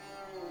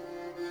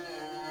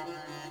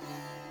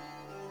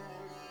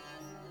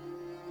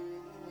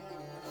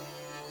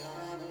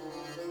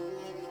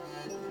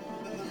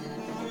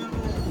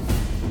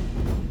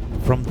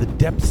From the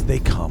depths they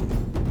come,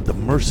 the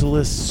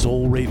merciless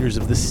soul raiders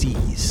of the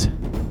seas,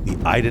 the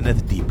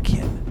Idoneth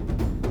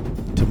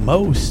Deepkin. To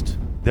most,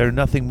 they're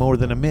nothing more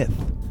than a myth,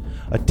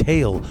 a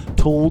tale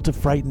told to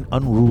frighten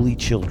unruly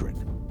children.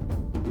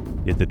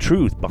 Yet the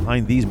truth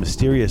behind these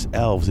mysterious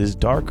elves is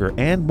darker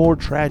and more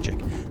tragic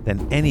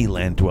than any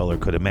land dweller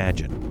could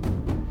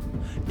imagine.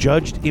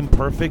 Judged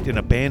imperfect and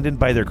abandoned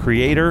by their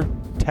creator,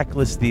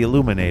 Teclis the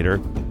Illuminator,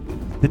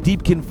 the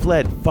Deepkin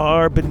fled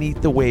far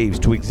beneath the waves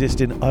to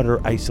exist in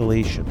utter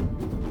isolation.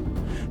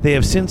 They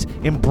have since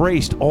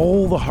embraced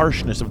all the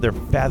harshness of their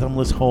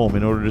fathomless home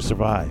in order to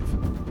survive.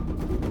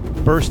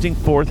 Bursting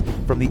forth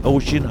from the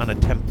ocean on a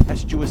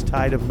tempestuous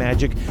tide of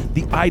magic,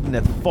 the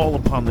Idoneth fall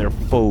upon their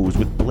foes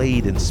with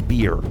blade and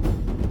spear.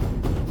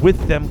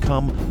 With them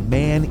come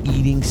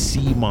man-eating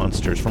sea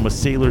monsters from a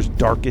sailor's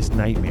darkest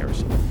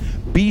nightmares.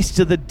 Beasts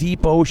of the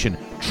deep ocean,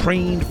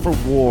 trained for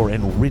war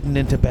and ridden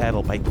into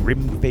battle by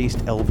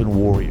grim-faced elven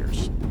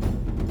warriors.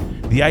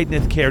 The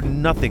Idoneth care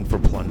nothing for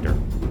plunder.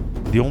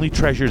 The only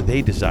treasures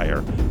they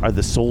desire are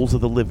the souls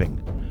of the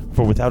living,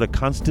 for without a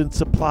constant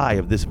supply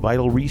of this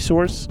vital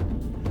resource,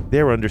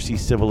 their undersea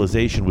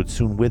civilization would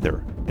soon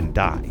wither and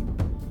die.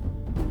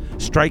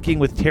 Striking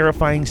with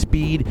terrifying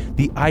speed,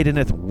 the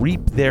Idoneth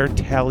reap their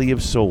tally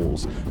of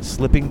souls,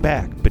 slipping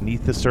back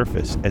beneath the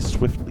surface as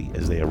swiftly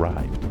as they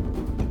arrived.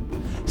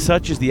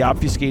 Such is the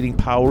obfuscating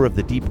power of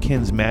the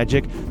Deepkin's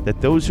magic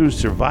that those who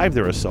survive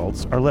their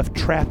assaults are left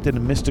trapped in a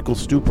mystical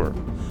stupor,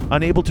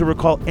 unable to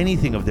recall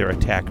anything of their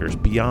attackers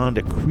beyond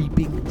a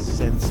creeping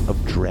sense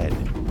of dread.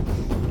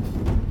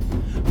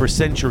 For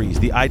centuries,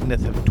 the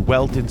Idoneth have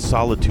dwelt in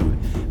solitude,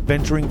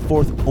 venturing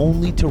forth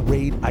only to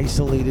raid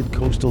isolated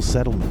coastal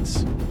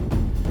settlements.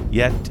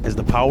 Yet, as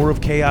the power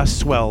of chaos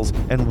swells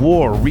and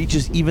war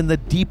reaches even the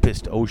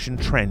deepest ocean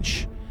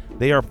trench,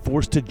 they are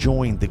forced to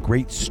join the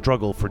great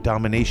struggle for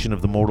domination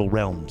of the mortal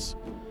realms.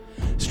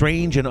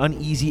 Strange and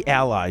uneasy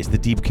allies the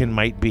Deepkin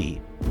might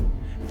be.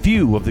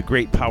 Few of the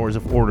great powers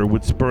of order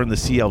would spurn the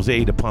Sea Elves'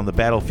 aid upon the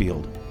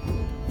battlefield,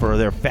 for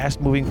their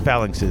fast-moving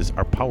phalanxes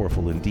are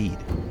powerful indeed.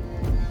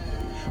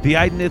 The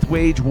Idoneth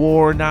wage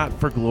war not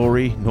for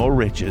glory nor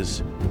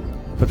riches,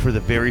 but for the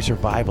very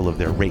survival of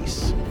their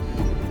race.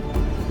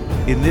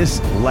 In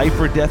this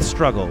life-or-death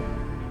struggle,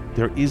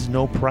 there is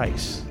no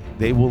price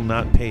they will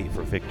not pay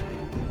for victory.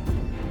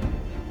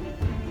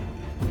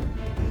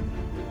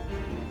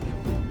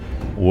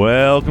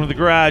 Welcome to the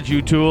garage,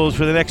 you tools.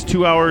 For the next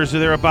 2 hours or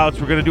thereabouts,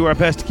 we're going to do our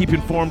best to keep you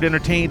informed,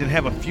 entertained, and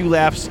have a few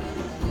laughs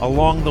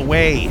along the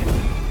way.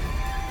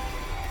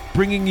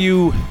 Bringing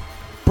you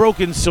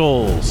broken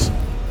souls,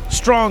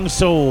 strong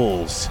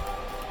souls,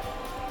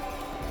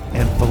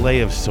 and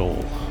fillet of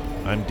soul.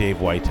 I'm Dave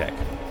Witek.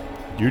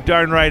 You're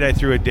darn right I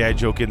threw a dad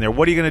joke in there.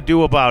 What are you going to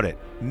do about it?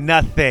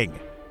 Nothing.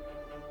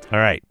 All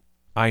right.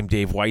 I'm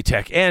Dave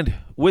Witek, and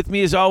with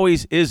me as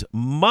always is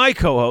my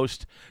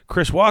co-host,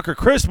 Chris Walker.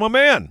 Chris, my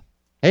man.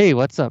 Hey,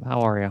 what's up?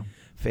 How are you?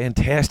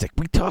 Fantastic.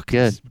 We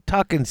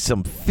talking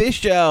some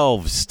fish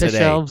elves today.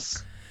 Fish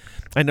elves.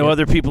 I know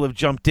other people have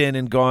jumped in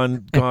and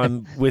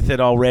gone with it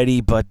already,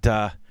 but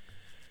I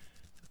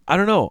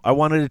don't know. I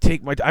wanted to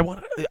take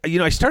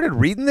I started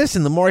reading this,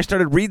 and the more I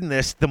started reading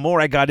this, the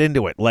more I got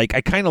into it. Like, I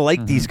kind of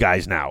like these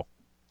guys now.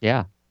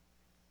 Yeah.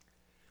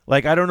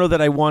 Like, I don't know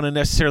that I want to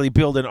necessarily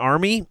build an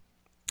army.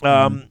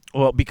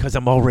 Well, because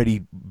I'm already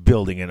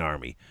building an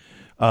army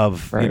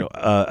of, right.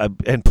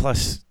 And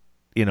plus,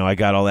 I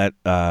got all that.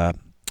 I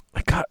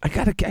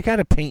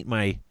gotta paint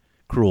my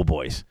Cruel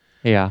Boys.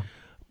 Yeah.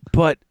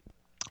 But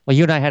well,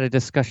 you and I had a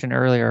discussion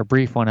earlier, a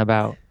brief one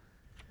about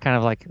kind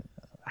of like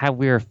how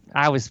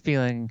I was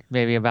feeling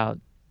maybe about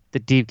the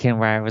Deepkin,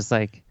 where I was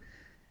like,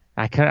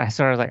 I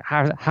sort of like,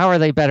 how are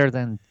they better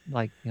than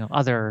like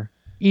other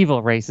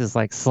evil races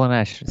like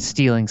Slaanesh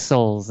stealing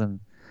souls,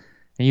 and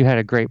you had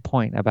a great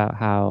point about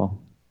how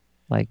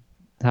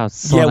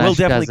Slaanesh we'll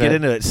definitely get it.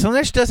 into it.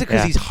 Slaanesh does it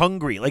because he's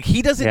hungry. Like,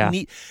 he doesn't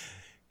need.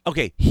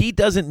 Okay, he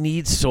doesn't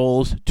need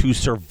souls to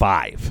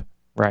survive.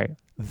 Right.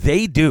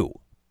 They do.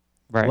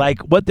 Right. Like,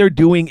 what they're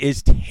doing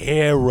is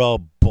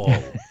terrible.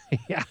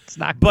 Yeah, it's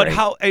not. But great.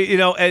 how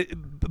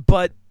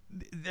but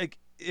like,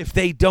 if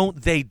they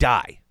don't, they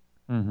die.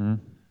 Mm-hmm.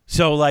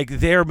 So, like,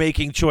 they're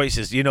making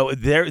choices.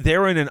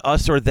 They're in an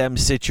us or them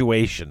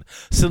situation.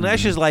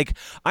 Slaanesh is like,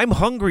 I'm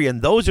hungry,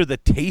 and those are the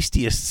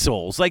tastiest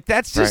souls. Like,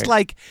 that's just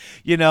like,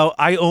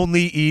 I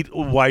only eat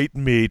white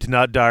meat,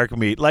 not dark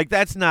meat. Like,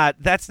 that's not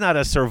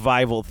a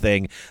survival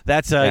thing.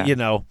 That's a,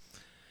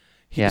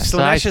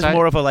 Slaanesh is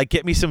more of a, like,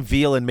 get me some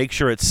veal and make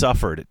sure it's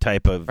suffered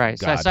type of right.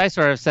 god. So I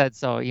sort of said,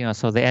 so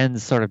the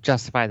ends sort of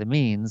justify the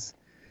means,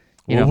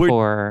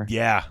 for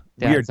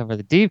over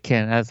the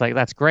Deepkin. I was like,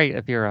 that's great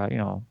if you're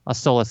a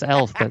soulless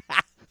elf, but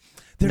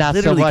they're not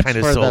literally so much kind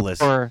of for soulless.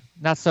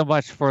 Not so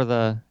much for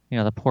the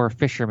the poor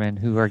fishermen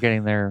who are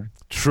getting their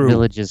True.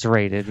 villages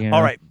raided.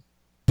 All right,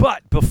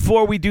 but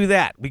before we do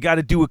that, we got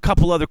to do a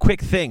couple other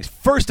quick things.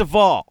 First of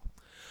all,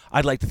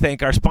 I'd like to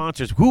thank our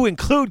sponsors, who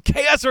include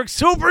KSR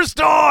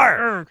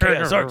Superstore,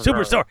 KSR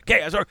Superstore,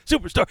 KSR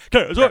Superstore,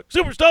 KSR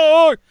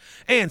Superstore,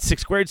 and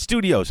Six Squared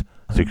Studios.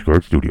 Six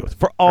Squared Studios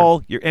for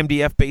all your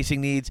MDF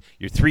basing needs,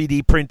 your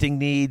 3D printing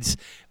needs.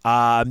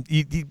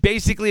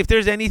 Basically, if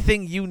there's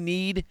anything you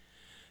need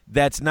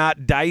that's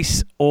not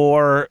dice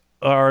or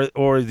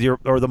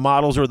the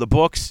models or the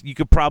books, you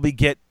could probably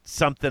get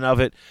something of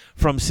it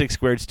from Six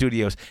Squared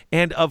Studios.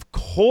 And of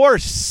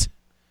course,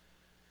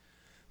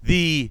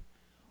 the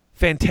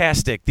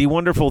fantastic, the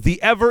wonderful,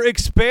 the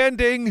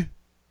ever-expanding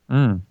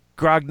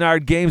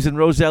Grognard Games in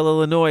Roselle,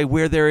 Illinois,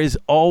 where there is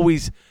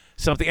always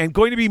something and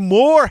going to be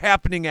more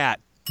happening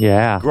at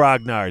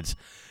Grognard's.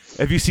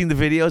 Have you seen the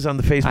videos on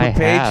the Facebook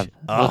page?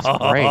 I have. Looks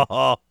great.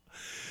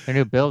 Their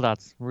new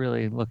build-out's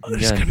really looking good.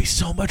 There's going to be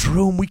so much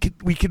room. We could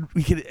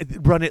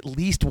run at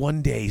least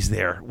one day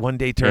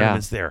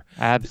tournaments there.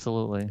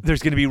 Absolutely.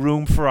 There's going to be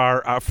room for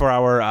our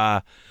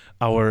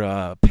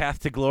Path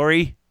to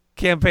Glory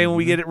campaign when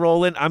we get it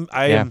rolling.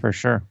 For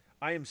sure.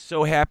 I am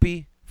so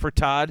happy for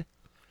Todd.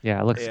 Yeah,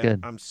 it looks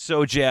good. I'm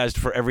so jazzed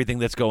for everything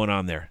that's going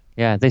on there.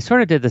 Yeah, they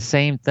sort of did the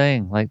same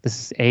thing. Like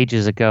this is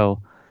ages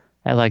ago,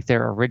 at like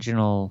their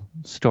original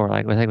store.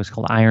 Like I think it was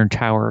called Iron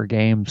Tower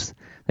Games.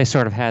 They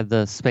sort of had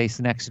the space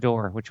next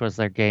door, which was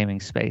their gaming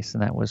space,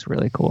 and that was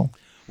really cool.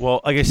 Well,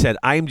 like I said,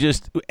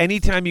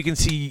 anytime you can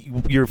see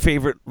your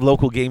favorite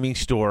local gaming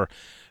store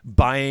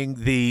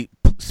buying the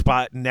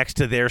spot next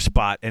to their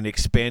spot and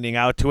expanding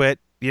out to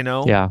it,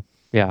 Yeah.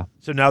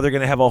 So now they're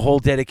going to have a whole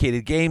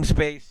dedicated game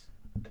space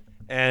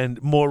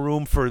and more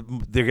room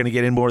they're going to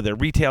get in more of their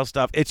retail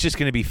stuff. It's just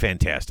going to be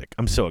fantastic.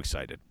 I'm so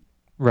excited.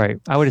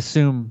 Right. I would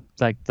assume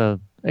like the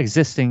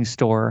existing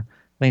store,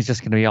 I think it's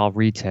just going to be all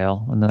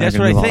retail, and then that's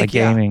they're going what to I think.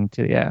 Gaming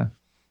too. Yeah.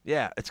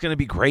 Yeah, it's going to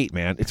be great,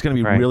 man. It's going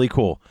to be really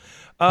cool.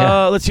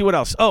 Let's see what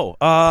else.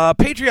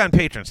 Patreon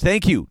patrons.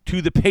 Thank you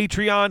to the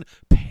Patreon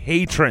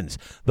patrons.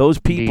 Those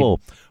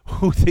people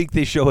who think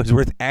this show is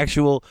worth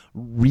actual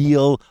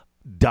real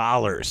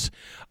dollars.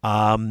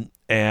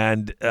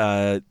 And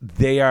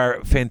they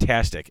are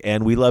fantastic.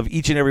 And we love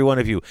each and every one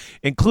of you,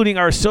 including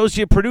our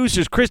associate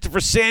producers, Christopher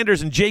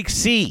Sanders and Jake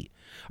C.,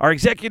 our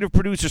executive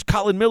producers,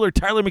 Colin Miller,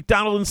 Tyler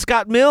McDonald, and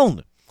Scott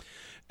Milne.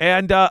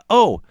 And,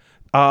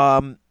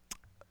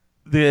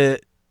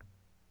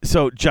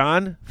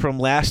 John from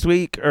last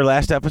week or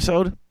last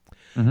episode,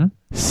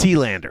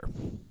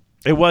 Sealander.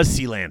 It was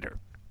Sealander.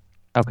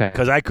 Okay.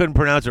 Because I couldn't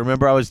pronounce it.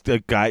 Remember, I was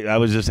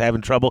just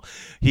having trouble.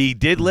 He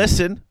did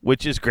listen,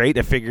 which is great.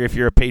 I figure if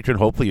you're a patron,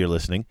 hopefully you're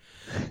listening.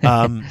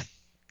 And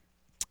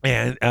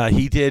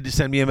he did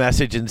send me a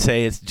message and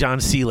say it's John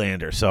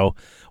Sealander. So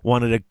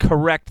wanted to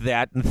correct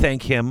that and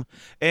thank him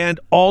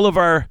and all of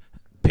our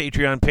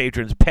Patreon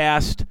patrons,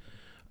 past,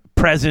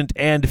 present,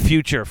 and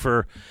future,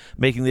 for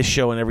making this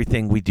show and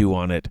everything we do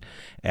on it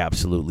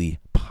absolutely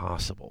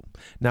possible.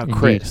 Now, Indeed.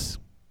 Chris.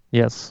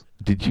 Yes.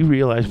 Did you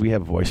realize we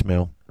have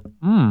voicemail?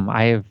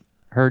 I have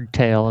heard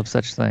tale of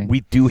such thing.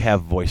 We do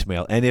have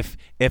voicemail. And if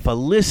a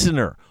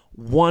listener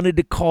wanted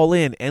to call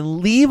in and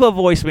leave a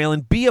voicemail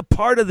and be a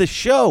part of the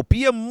show,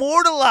 be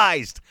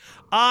immortalized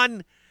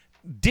on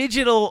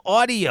digital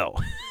audio.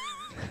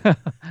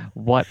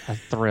 What a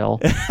thrill.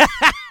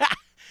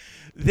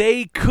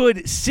 They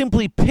could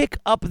simply pick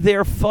up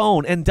their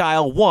phone and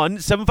dial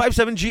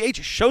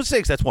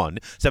 1-757-GH-SHOW-6. That's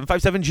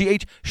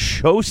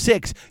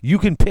 1-757-GH-SHOW-6. You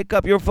can pick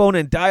up your phone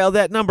and dial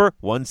that number,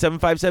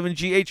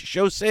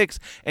 1-757-GH-SHOW-6,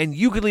 and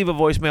you can leave a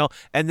voicemail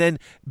and then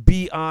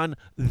be on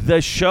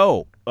the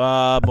show.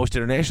 Most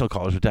international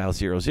callers would dial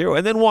 00,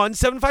 and then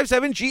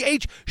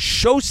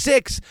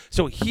 1-757-GH-SHOW-6.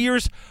 So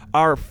here's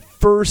our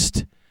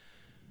first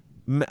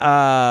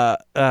voicemail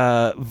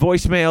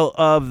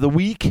of the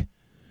week.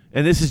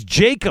 And this is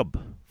Jacob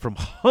from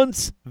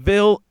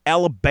Huntsville,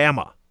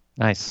 Alabama.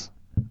 Nice.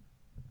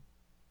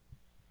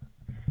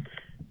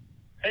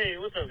 Hey,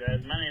 what's up,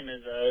 guys? My name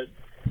is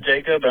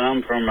Jacob, and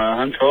I'm from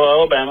Huntsville,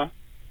 Alabama.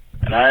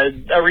 And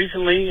I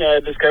recently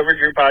discovered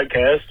your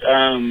podcast.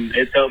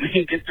 It's helped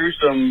me get through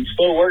some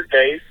slow work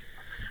days.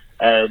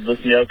 Listened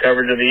to y'all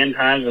coverage of the end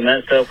times, and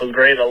that stuff was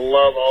great. I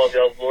love all of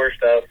y'all's lore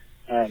stuff.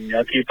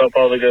 Y'all keep up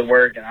all the good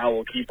work, and I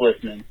will keep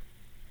listening.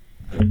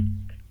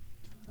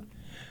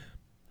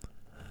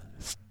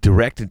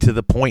 Direct and to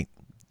the point.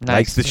 Nice.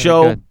 Likes the Very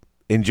show, good.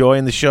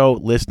 enjoying the show,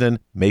 listening,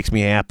 makes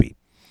me happy.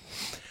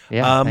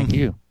 Yeah, thank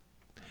you.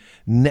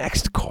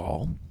 Next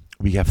call,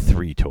 we have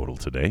 3 total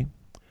today.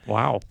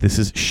 Wow. This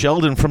is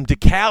Sheldon from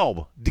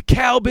DeKalb,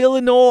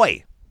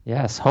 Illinois.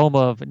 Yes, home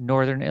of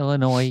Northern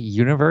Illinois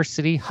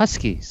University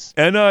Huskies.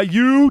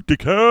 NIU,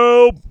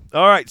 DeKalb.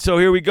 All right, so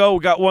here we go. We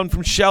got one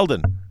from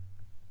Sheldon.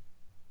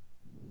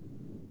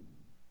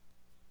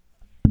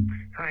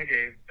 Hi,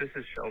 Dave. This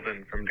is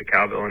Sheldon from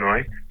DeKalb,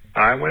 Illinois.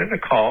 I wanted to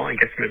call and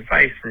get some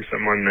advice from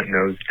someone that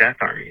knows Death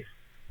Armies.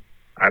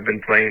 I've been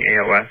playing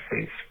AOS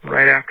since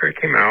right after it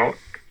came out.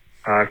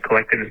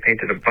 Collected and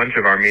painted a bunch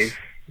of armies.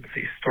 Let's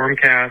see,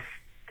 Stormcast,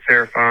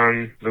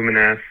 Seraphon,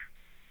 Lumineth,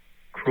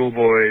 Cruel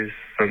Boys,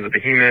 Sons of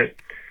Behemoth,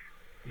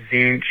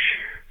 Zinch,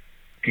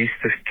 Beast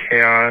of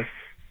Chaos,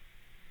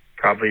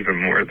 probably even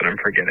more that I'm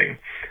forgetting.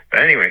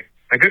 But anyway,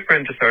 my good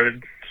friend just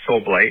started Soul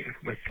Blight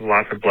with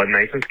lots of Blood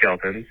Knights and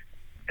Skeletons,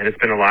 and it's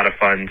been a lot of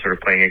fun sort of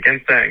playing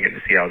against that and getting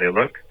to see how they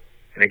look.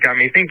 And it got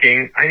me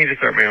thinking, I need to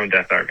start my own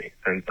Death Army,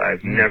 since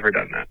I've never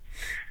done that.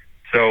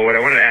 So what I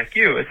wanted to ask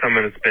you, as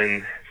someone that's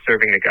been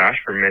serving Nagash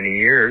for many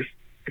years,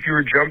 if you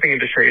were jumping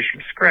into Strays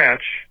from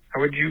scratch, how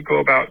would you go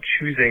about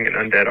choosing an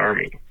undead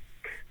army,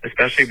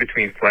 especially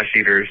between Flesh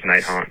Eaters,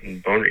 Nighthaunt,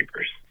 and Bone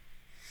Reapers?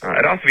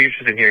 I'd also be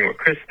interested in hearing what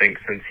Chris thinks,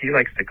 since he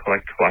likes to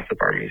collect lots of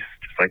armies,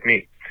 just like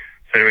me.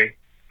 So anyway,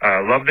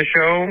 love the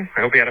show.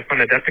 I hope you had a fun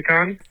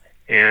Adepticon,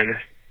 and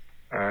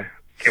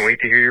can't wait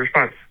to hear your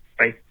response.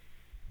 Bye.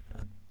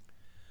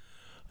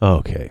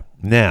 Okay.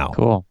 Now,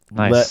 Cool.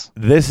 Nice.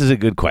 this is a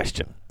good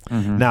question.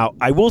 Mhm. Now,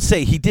 I will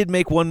say he did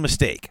make one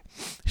mistake.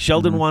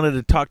 Sheldon wanted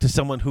to talk to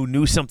someone who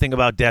knew something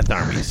about death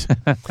armies.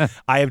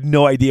 I have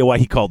no idea why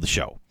he called the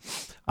show.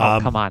 Oh,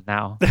 come on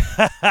now.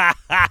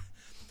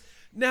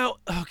 Now,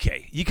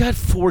 okay, you got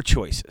 4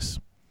 choices,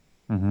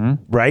 Mm-hmm.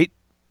 right?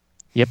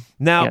 Yep.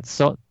 Now,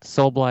 Yeah,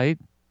 Soul Blight,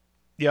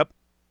 yep,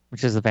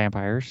 which is the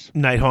vampires,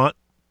 Nighthaunt,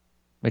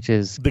 which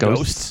is the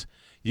ghosts.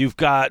 You've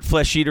got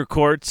Flesh Eater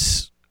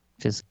Courts,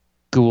 which is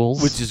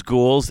ghouls. which is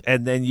ghouls,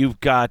 and then you've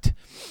got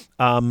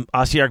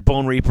Ossiarch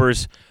Bone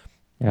Reapers,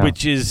 Yeah.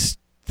 which is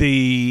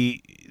the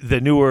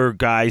newer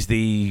guys,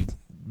 the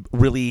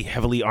really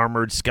heavily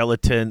armored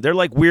skeleton. They're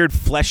like weird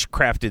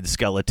flesh-crafted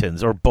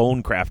skeletons or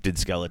bone-crafted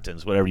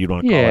skeletons, whatever you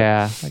want to call it.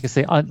 Yeah, like I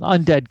say,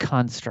 undead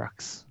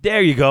constructs.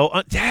 There you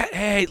go.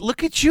 Hey,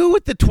 look at you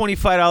with the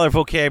 $25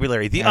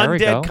 vocabulary. The There we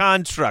go. undead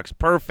constructs.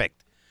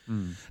 Perfect.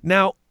 Mm.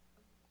 Now,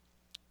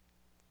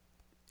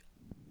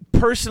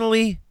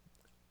 personally,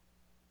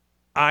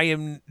 I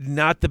am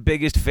not the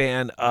biggest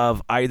fan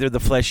of either the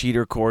Flesh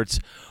Eater Courts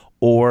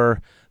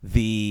or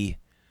the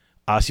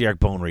Ossiarch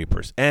Bone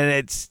Reapers. And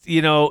it's,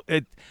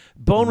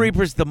 Bone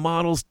Reapers, the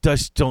models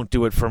just don't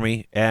do it for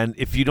me. And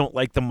if you don't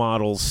like the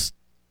models,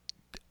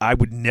 I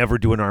would never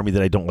do an army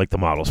that I don't like the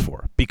models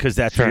for, because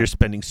that's where Sure. you're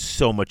spending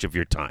so much of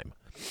your time.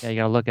 Yeah, you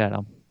gotta look at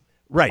them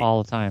Right.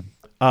 all the time.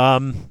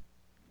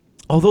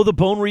 Although the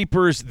Bone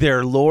Reapers,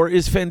 their lore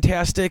is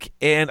fantastic,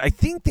 and I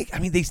think they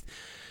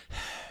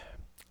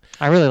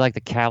I really like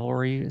the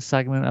cavalry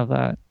segment of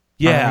that.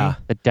 Yeah. army.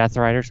 The Death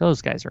Riders.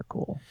 Those guys are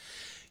cool.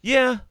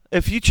 Yeah,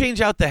 if you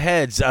change out the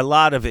heads, a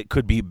lot of it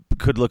could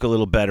look a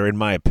little better, in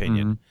my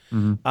opinion.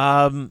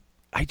 Mm-hmm.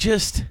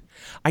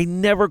 I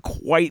never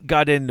quite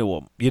got into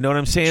them. You know what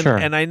I'm saying? Sure.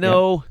 And I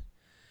know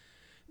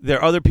there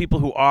are other people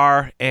who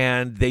are,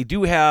 and they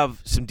do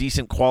have some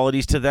decent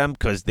qualities to them,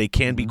 because they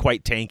can be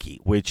quite tanky.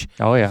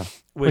 Oh yeah,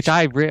 Which-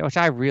 which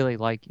I really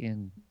like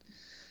in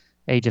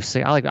Age of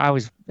Sigmar. I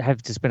always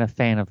have just been a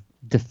fan of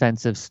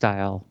defensive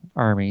style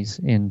armies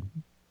in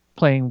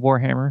playing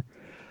Warhammer.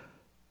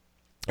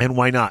 And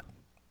why not?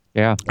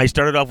 Yeah, I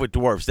started off with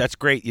dwarves. That's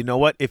great. You know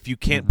what? If you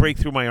can't break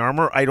through my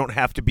armor, I don't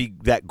have to be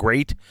that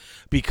great,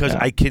 because Yeah.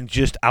 I can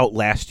just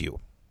outlast you.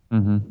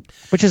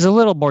 which is a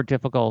little more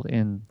difficult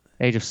in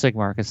Age of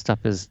Sigmar,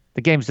 because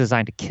the game's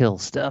designed to kill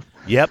stuff.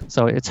 Yep.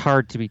 So it's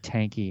hard to be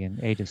tanky in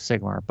Age of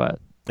Sigmar, but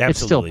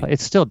Absolutely.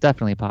 it's still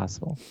definitely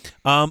possible.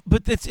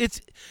 But it's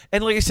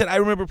and like I said, I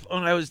remember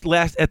when I was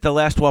at the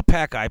last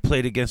Wapaka, I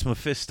played against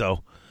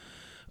Mephisto,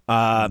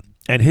 and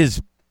his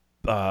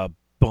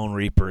Bone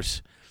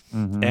Reapers,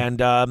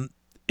 and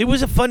it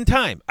was a fun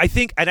time. I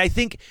think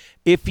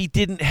if he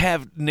didn't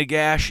have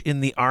Nagash in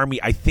the army,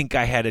 I think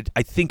I had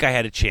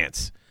a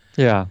chance.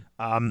 Yeah,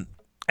 And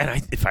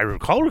if I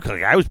recall,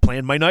 I was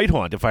playing my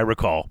Nighthaunt, if I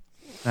recall.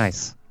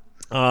 nice.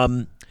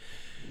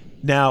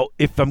 Now,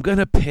 if I'm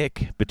gonna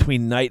pick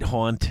between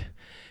Nighthaunt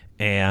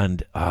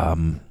and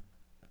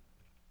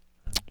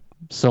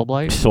Soul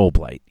Blight. Soul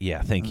Blight,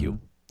 yeah, thank you.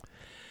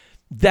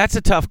 That's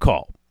a tough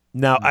call.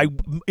 Now,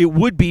 it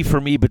would be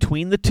for me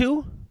between the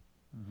two,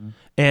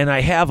 and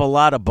I have a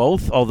lot of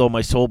both. Although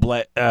my Soul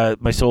Blight, I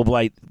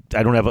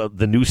don't have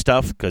the new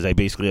stuff, because I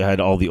basically had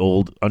all the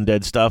old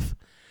undead stuff.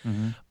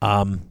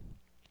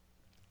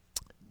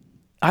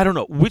 I don't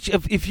know which.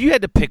 If you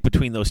had to pick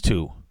between those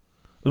two,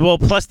 well,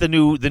 plus the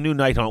new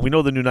Nighthaunt. We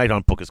know the new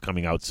Nighthaunt book is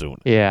coming out soon,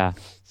 Yeah.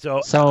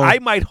 so So- I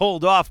might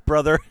hold off,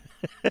 brother.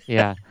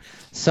 Yeah.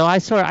 So I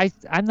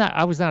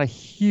was not a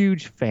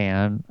huge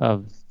fan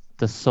of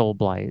the Soul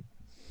Blight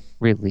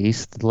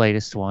release, the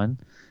latest one.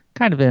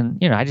 Kind of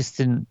I just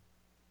didn't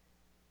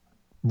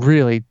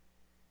really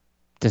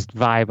just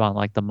vibe on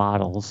like the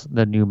models,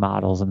 the new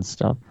models and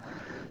stuff.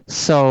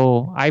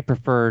 So I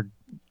preferred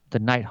the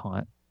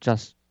Nighthaunt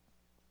just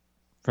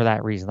for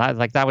that reason.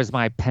 That was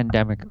my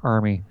pandemic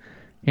army.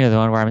 The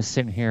one where I'm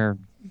sitting here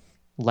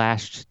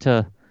lashed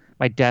to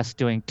my desk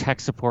doing tech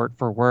support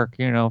for work,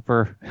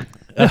 for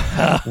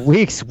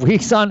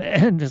weeks on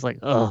end, just like,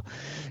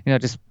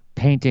 just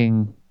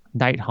painting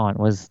Nighthaunt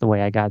was the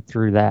way I got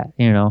through that,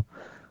 and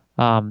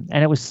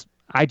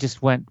I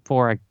just went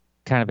for a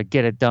kind of a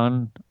get it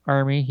done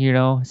army,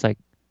 it's like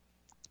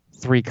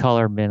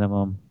 3-color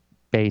minimum,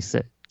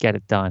 basic, get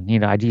it done.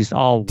 I'd used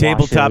all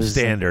Tabletop washes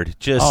standard,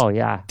 just I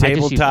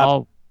just used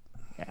tabletop.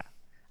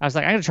 I was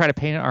like, I'm gonna try to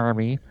paint an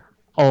army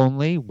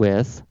only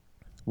with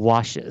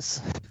washes.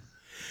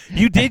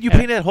 You did? You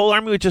painted that whole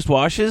army with just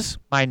washes?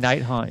 My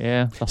Night Haunt,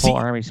 yeah. The See, whole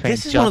army's painted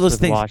this is just one of those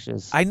with things.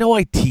 washes. I know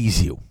I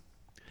tease you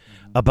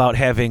about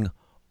having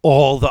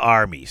all the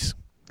armies.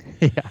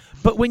 Yeah.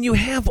 But when you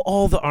have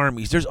all the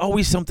armies, there's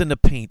always something to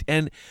paint.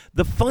 And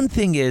the fun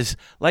thing is,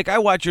 like, I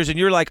watch yours and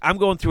you're like, I'm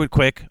going through it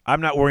quick.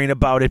 I'm not worrying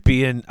about it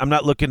being, I'm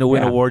not looking to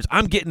win Yeah. awards.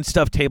 I'm getting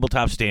stuff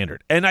tabletop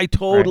standard. And I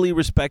totally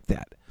respect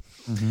that.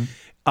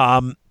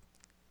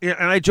 Yeah,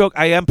 and I joke,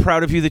 I am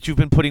proud of you that you've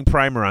been putting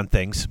primer on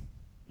things.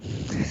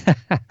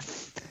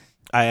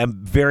 I am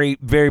very,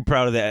 very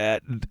proud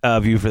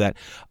of you for that.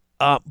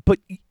 But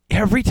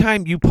every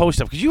time you post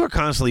stuff, because you are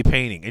constantly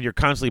painting and you're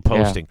constantly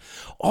posting,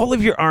 all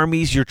of your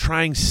armies, you're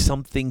trying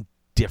something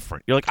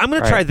different. You're like, I'm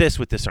going to try this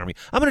with this army.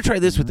 I'm going to try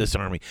this with this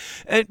army.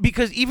 And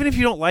because even if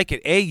you don't like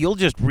it, you'll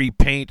just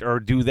repaint or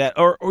do that.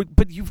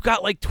 But you've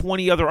got like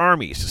 20 other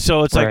armies.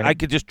 So it's like, I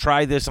could just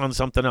try this on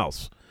something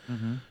else.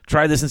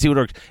 Try this and see what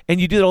works.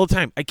 And you do it all the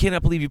time. I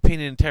cannot believe you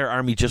painted an entire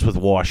army just with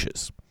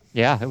washes.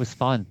 Yeah, it was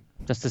fun.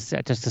 Just to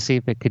see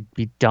if it could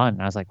be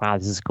done. I was like, wow,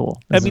 this is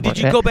cool. I mean, did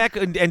you go back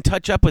and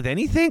touch up with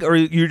anything? Or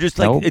you're just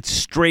like, Nope. it's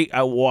straight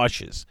out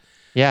washes?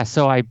 Yeah,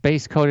 so I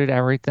base coated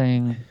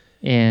everything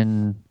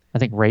in, I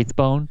think,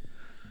 Wraithbone.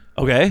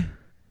 Okay.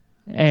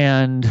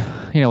 And,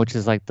 which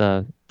is like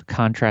the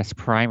contrast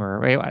primer.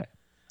 Right?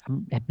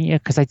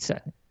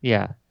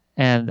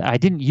 And I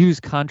didn't use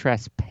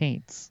contrast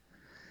paints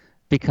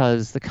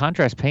because the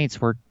contrast paints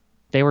were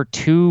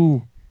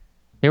too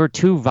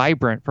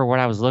vibrant for what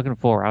I was looking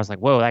for. I was like,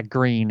 whoa, that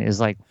green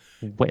is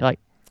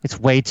it's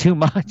way too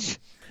much.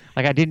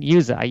 Like I didn't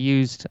use it. I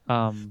used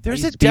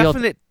there's a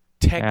definite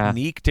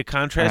technique to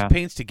contrast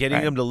paints to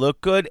getting them to look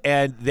good,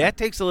 and that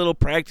takes a little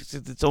practice.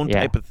 It's its own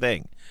type of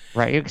thing.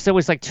 Right. Because it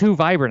was like too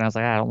vibrant. I was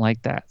like, I don't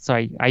like that. So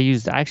I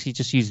actually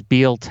just used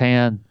Beal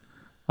Tan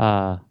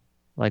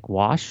like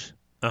wash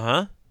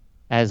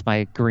as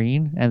my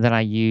green, and then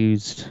I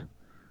used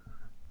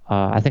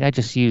I think I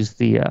just used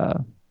the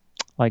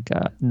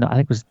no, I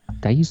think it was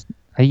I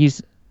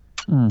used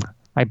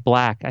my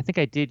black. I think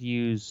I did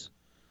use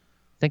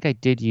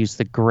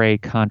the gray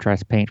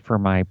contrast paint for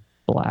my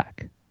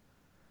black.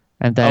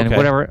 And then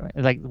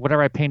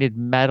whatever I painted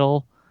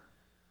metal,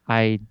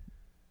 what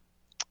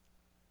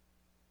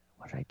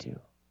did I do?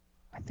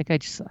 I think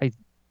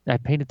I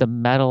painted the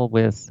metal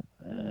with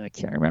I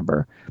can't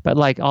remember. But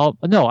my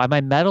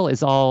metal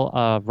is all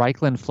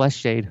Reichland Flesh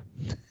Shade.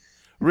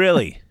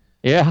 Really?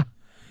 Yeah.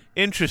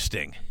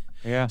 Interesting.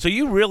 Yeah. So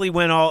you really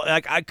went all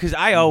because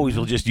I always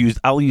will just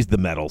I'll use the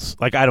metals.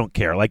 Like I don't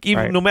care. Like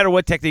even no matter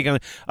what technique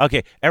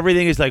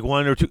everything is like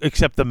one or two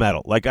except the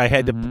metal. Like I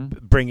had to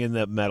bring in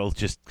the metal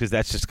just because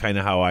that's just kind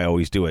of how I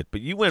always do it. But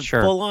you went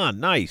full on.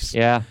 Nice.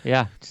 Yeah.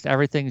 Just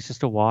everything's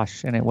just a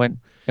wash, and it went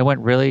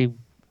really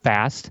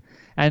fast.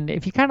 And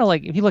if you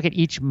if you look at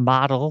each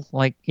model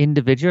like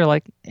individual,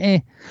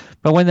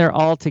 but when they're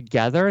all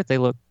together, they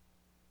look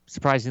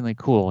surprisingly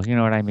cool. You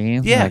know what I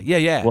mean?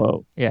 Yeah.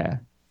 Whoa. Yeah.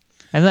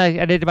 And then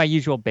I did my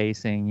usual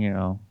basing,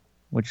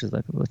 which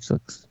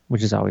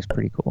is always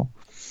pretty cool.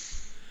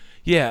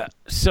 Yeah.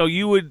 So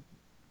you would,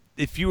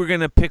 if you were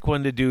gonna pick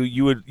one to do,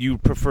 you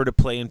prefer to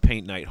play and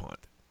paint Night Haunt.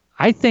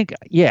 I think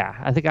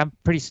I'm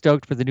pretty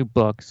stoked for the new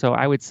book. So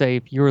I would say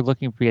if you were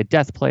looking to be a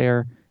death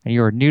player and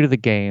you were new to the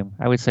game,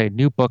 I would say a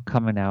new book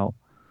coming out,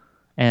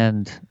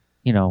 and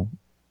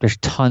there's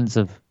tons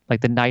of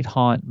the Night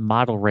Haunt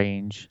model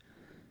range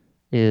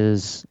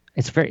is.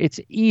 It's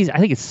easy. I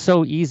think it's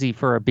so easy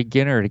for a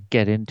beginner to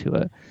get into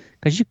it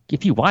because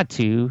if you want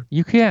to,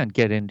 you can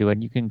get into it.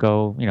 And you can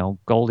go,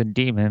 Golden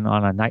Demon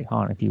on a Night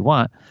Haunt if you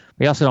want.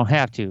 But you also don't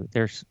have to.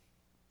 They're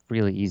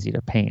really easy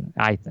to paint,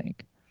 I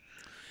think.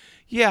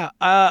 Yeah.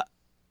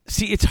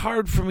 See, it's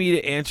hard for me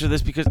to answer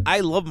this because I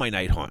love my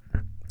Night Haunt.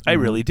 I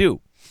really do.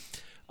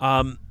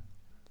 But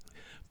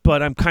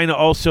I'm kind of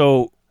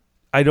also.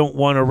 I don't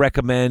want to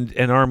recommend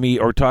an army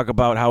or talk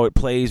about how it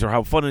plays or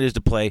how fun it is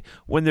to play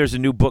when there's a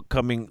new book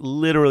coming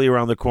literally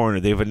around the corner.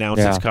 They've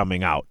announced it's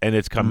coming out, and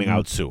it's coming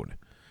out soon.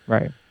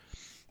 Right.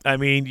 I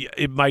mean,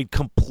 it might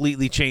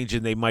completely change,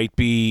 and they might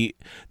be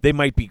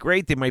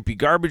great, they might be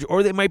garbage,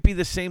 or they might be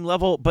the same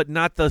level, but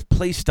not the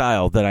play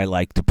style that I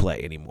like to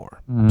play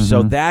anymore.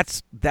 So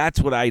that's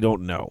what I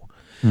don't know.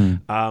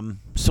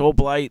 Soul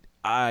Blight,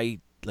 like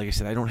I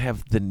said, I don't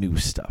have the new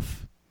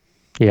stuff.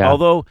 Yeah.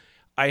 Although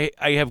I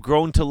have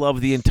grown to love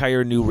the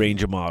entire new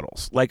range of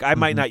models. Like, I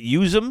might not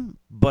use them,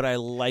 but I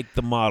like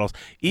the models.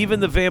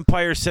 Even the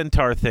Vampire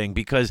Centaur thing,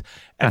 because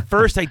at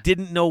first I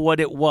didn't know what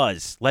it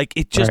was. Like,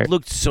 it just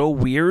looked so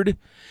weird.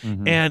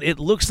 And it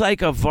looks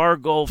like a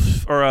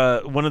Vargulf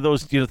or one of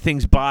those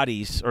things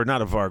bodies, or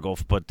not a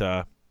Vargulf, but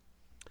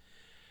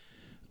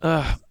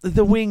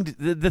the winged,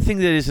 the thing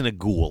that isn't a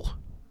ghoul.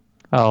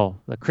 Oh,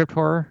 the Crypt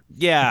Horror?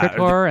 Yeah. The Crypt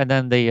Horror, and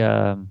then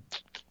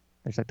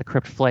there's the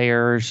Crypt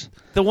Flayers.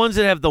 The ones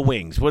that have the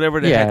wings, whatever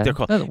the heck they're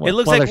called. It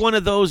looks like one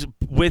of those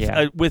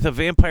with a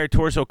vampire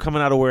torso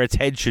coming out of where its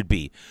head should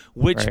be,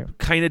 which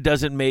kind of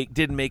didn't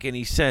make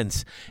any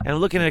sense. And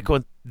I'm looking at it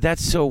going,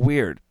 that's so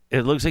weird.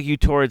 It looks like you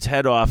tore its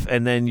head off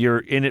and then you're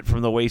in it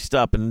from the waist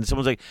up. And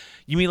someone's like,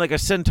 you mean like a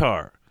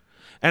centaur?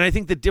 And I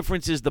think the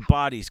difference is the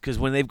bodies, because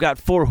when they've got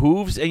 4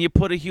 hooves and you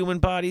put a human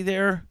body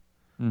there,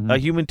 a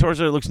human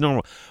torso, it looks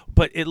normal.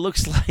 But it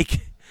looks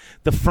like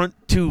the front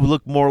 2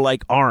 look more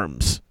like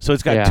arms. So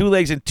it's got 2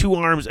 legs and 2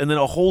 arms and then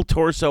a whole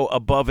torso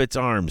above its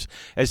arms.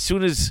 As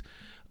soon as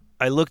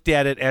I looked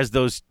at it as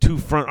those 2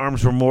 front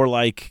arms were more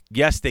like,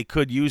 yes, they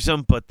could use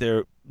them, but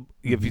they're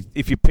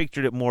if you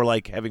pictured it more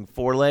like having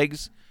 4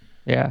 legs,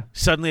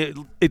 suddenly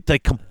it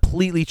like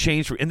completely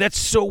changed. And that's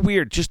so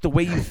weird, just the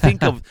way you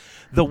think of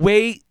the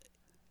way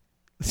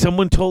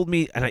someone told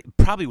me, and it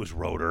probably was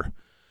Rotor,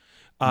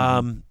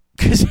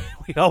 because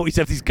we always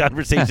have these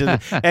conversations,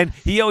 and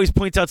he always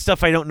points out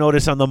stuff I don't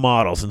notice on the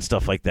models and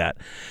stuff like that.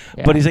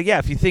 Yeah. But he's like,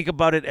 if you think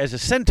about it as a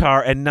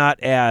centaur and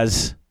not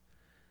as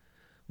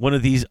one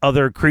of these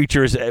other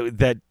creatures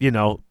that,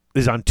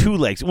 is on 2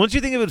 legs. Once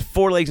you think of it as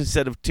 4 legs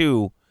instead of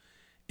 2,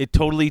 it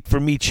totally, for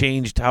me,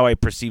 changed how I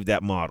perceive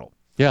that model.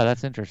 Yeah,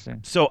 that's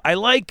interesting. So I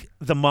like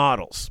the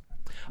models.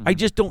 I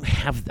just don't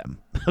have them.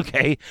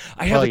 Okay,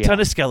 I have a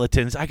ton of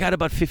skeletons. I got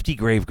about 50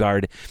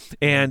 Graveguard,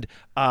 and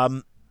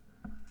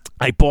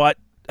I bought.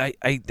 I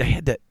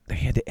had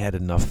to add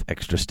enough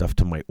extra stuff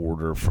to my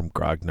order from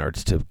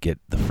Grognard's to get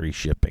the free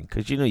shipping,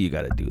 because you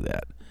got to do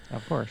that.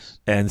 Of course.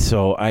 And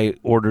so I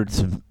ordered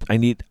some.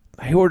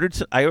 I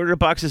ordered a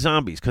box of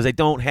zombies because I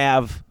don't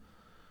have.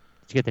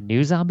 Did you get the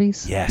new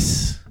zombies?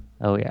 Yes.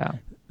 Oh yeah.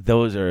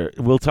 Those are.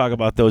 We'll talk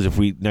about those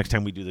next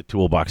time we do the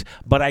toolbox.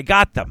 But I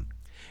got them.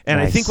 And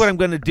nice. I think what I'm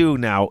going to do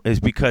now is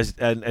because,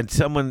 and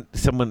someone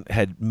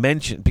had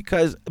mentioned,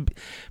 because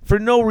for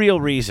no real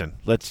reason,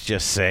 let's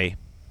just say,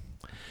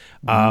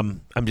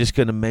 I'm just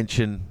going to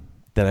mention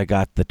that I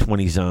got the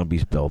 20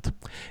 zombies built.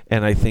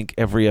 And I think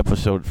every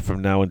episode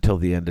from now until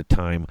the end of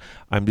time,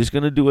 I'm just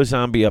going to do a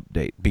zombie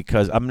update,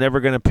 because I'm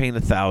never going to paint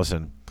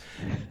 1,000.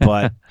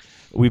 But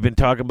we've been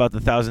talking about the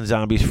 1,000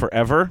 zombies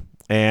forever.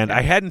 And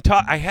I haven't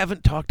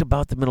talked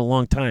about them in a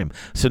long time.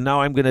 So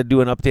now I'm going to do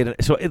an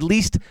update. So at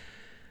least...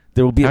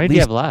 There will be. How many do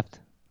you have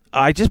left?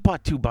 I just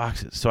bought 2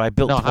 boxes, so I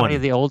built 20. How many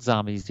of the old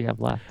zombies do you have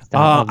left?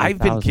 I've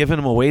been giving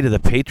them away to the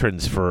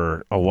patrons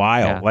for a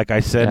while. Yeah. Like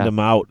I send them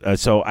out,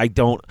 so I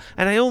don't.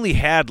 And I only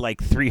had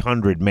like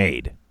 300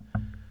 made.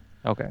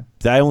 Okay.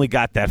 I only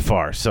got that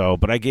far,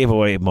 but I gave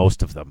away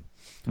most of them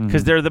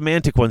because they're the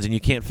Mantic ones, and you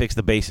can't fix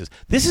the bases.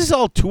 This is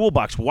all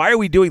toolbox. Why are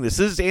we doing this?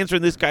 This is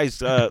answering this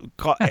guy's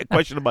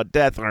question about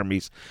death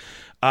armies.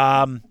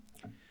 But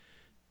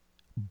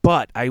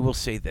I will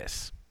say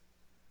this.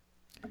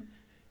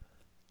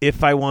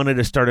 If I wanted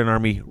to start an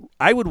army,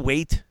 I would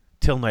wait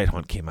till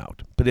Nighthaunt came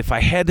out. But if I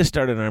had to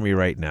start an army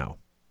right now,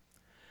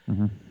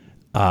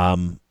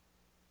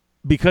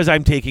 because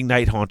I'm taking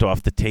Nighthaunt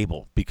off the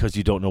table, because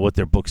you don't know what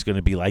their book's going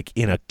to be like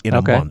in a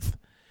month,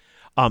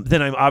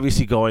 then I'm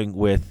obviously going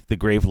with the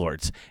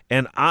Gravelords.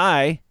 And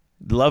I,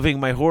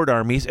 loving my Horde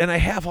armies, and I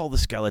have all the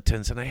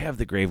skeletons, and I have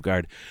the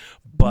Graveguard,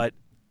 but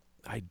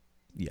I'd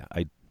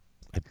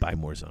buy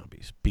more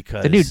zombies,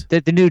 because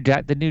the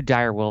new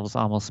dire wolves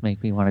almost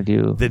make me want to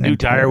do. The new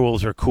dire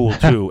wolves are cool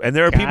too, and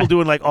there are people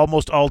doing like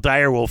almost all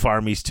dire wolf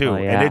armies too. Oh,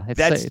 yeah. And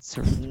it's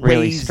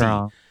really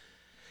strong.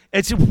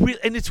 It's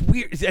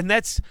weird, and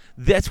that's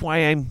why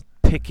I'm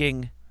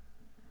picking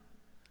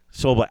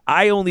Soulblight.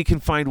 I only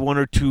can find 1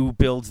 or 2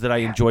 builds that I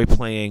enjoy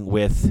playing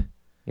with.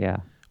 Yeah.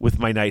 With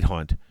my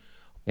Nighthaunt.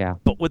 Yeah.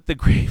 But with the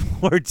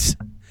Gravelords,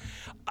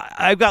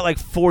 I've got like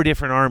 4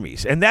 different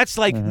armies, and that's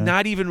like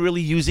not even really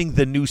using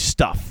the new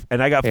stuff.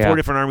 And I got 4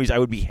 different armies I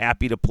would be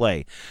happy to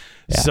play.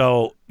 Yeah.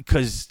 So,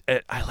 because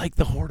I like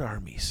the Horde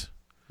armies.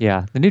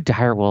 Yeah, the new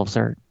dire wolves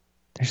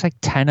there's like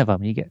 10 of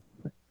them. You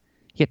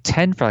get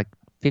 10 for like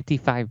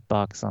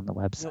 $55 on the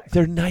website.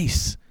 They're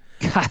nice.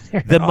 God,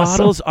 the awesome.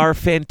 Models are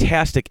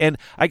fantastic, and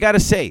I gotta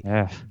say,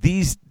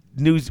 these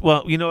news.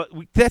 Well,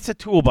 that's a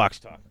toolbox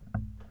talk.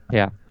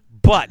 Yeah,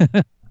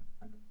 but.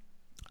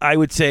 I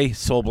would say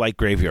Soulblight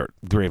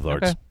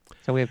Gravelords. Okay.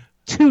 So we have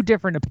 2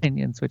 different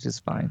opinions, which is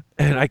fine.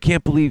 And I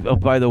can't believe,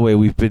 by the way,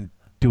 we've been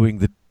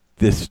doing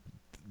this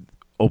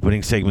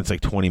opening segment's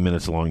like 20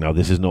 minutes long now.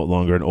 This is no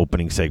longer an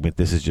opening segment.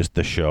 This is just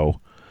the show.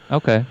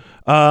 Okay.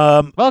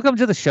 Welcome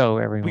to the show,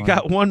 everyone. We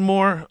got one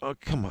more. Oh,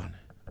 come on.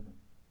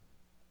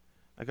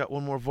 I got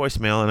one more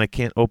voicemail, and I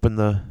can't open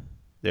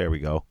there we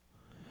go.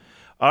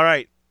 All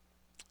right.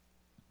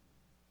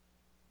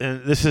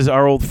 And this is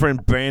our old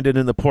friend Brandon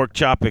in the Pork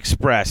Chop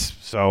Express.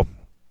 So,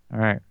 all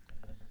right.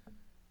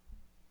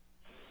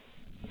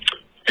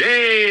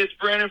 Hey, it's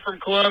Brandon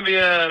from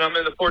Columbia, and I'm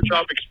in the Pork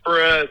Chop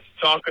Express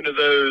talking to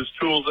those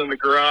tools in the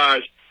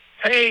garage.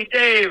 Hey,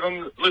 Dave,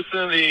 I'm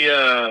listening to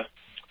the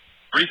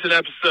recent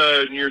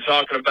episode, and you're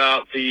talking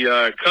about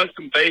the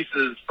custom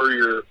bases for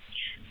your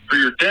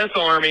death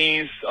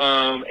armies.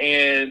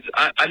 And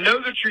I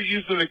know that you're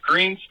using the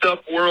Green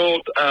Stuff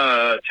World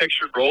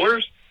textured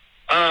rollers.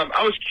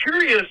 I was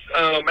curious,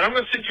 and I'm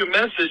going to send you a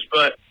message,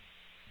 but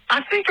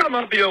I think I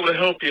might be able to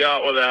help you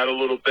out with that a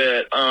little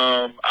bit.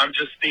 I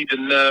just need to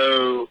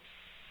know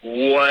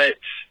what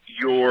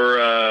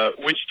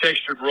which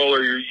textured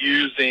roller you're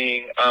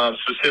using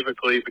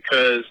specifically,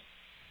 because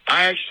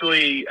I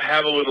actually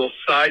have a little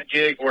side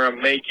gig where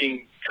I'm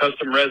making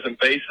custom resin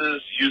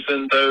bases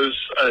using those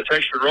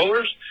textured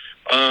rollers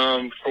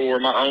for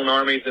my own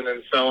armies, and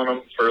then selling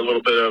them for a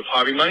little bit of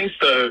hobby money.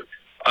 So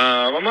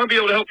I'm going to be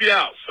able to help you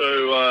out.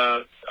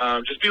 So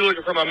just be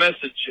looking for my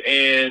message.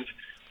 And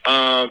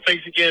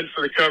thanks again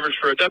for the coverage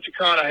for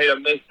Adepticon. I hate I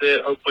missed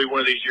it. Hopefully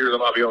one of these years I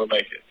might be able to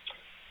make it.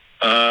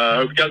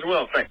 Hope you guys are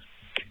well. Thanks.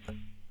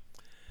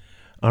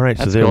 All right,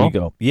 That's so there cool. we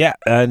go. Yeah,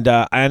 and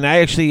I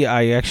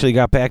actually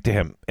got back to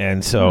him,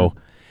 and so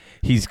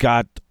he's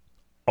got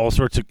all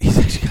sorts of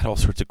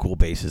cool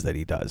bases that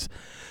he does.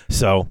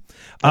 So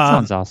That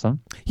sounds awesome.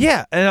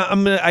 yeah,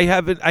 and I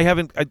haven't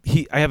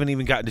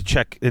even gotten to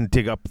check and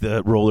dig up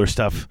the roller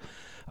stuff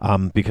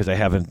because I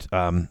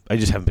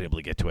just haven't been able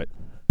to get to it.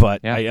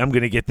 But Yeah. I'm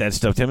going to get that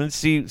stuff to him and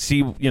see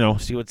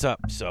what's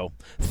up. So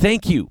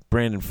thank you,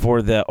 Brandon,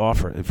 for the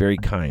offer. Very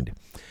kind.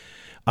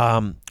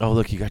 Oh,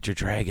 look, you got your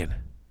dragon.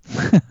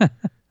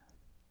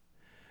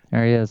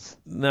 There he is.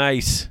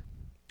 Nice.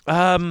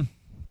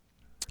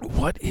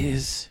 What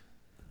is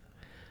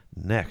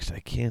next? I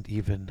can't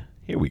even.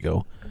 Here we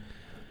go.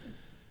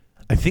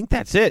 I think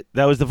that's it.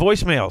 That was the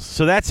voicemails.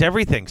 So that's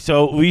everything.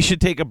 So we should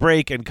take a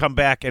break and come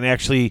back and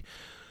actually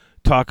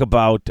talk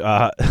about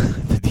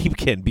the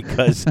Deepkin,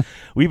 because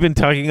we've been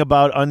talking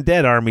about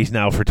undead armies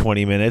now for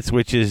 20 minutes,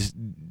 which is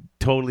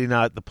totally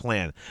not the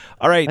plan.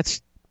 All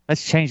right.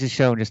 Let's change the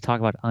show and just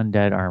talk about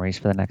undead armies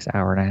for the next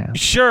hour and a half.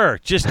 Sure,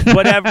 just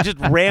whatever, just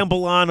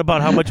ramble on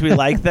about how much we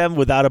like them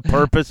without a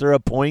purpose or a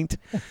point.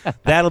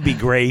 That'll be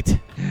great.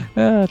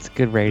 That's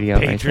good radio.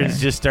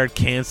 Patrons just start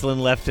canceling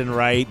left and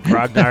right.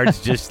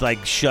 Grognard's just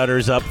like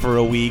shutters up for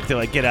a week. They're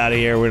like, get out of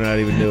here. We're not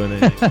even doing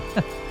anything.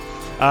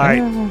 All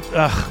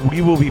right. We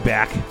will be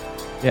back.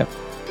 Yep.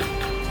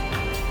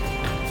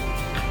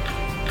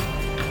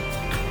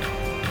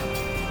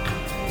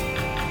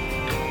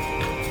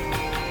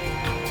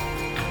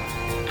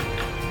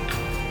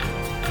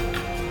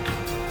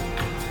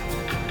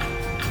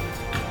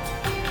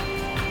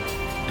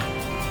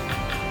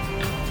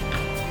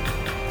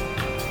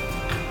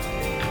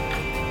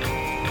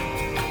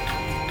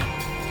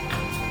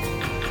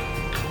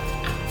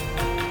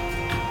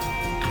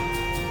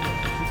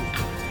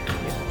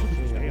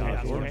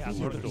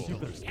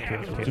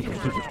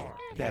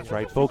 That's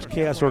right, folks.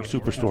 Chaos Orc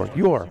Superstore,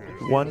 your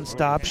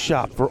one-stop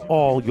shop for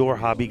all your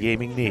hobby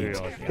gaming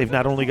needs. They've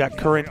not only got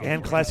current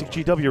and classic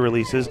GW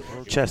releases,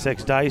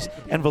 Chessex dice,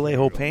 and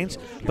Vallejo paints,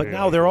 but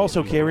now they're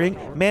also carrying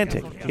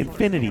Mantic,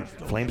 Infinity,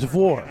 Flames of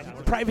War,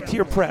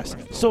 Privateer Press,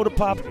 Soda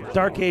Pop,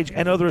 Dark Age,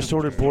 and other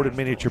assorted board and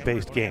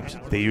miniature-based games.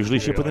 They usually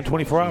ship within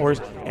 24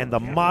 hours, and the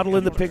model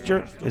in the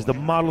picture is the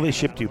model they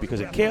ship to, because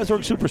at Chaos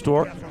Orc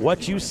Superstore,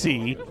 what you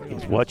see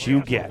is what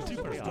you get.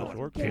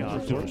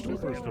 Chaos Orc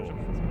Superstore.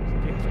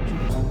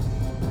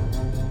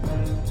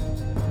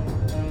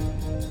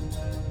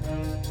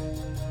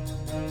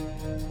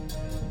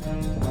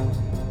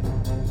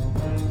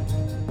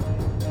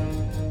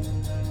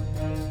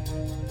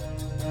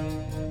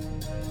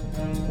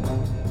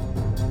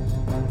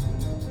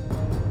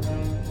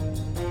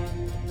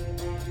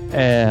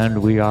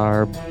 And we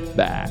are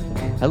back.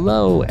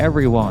 Hello,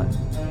 everyone.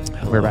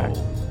 Hello. We're back.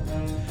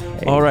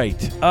 All right.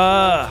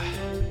 Time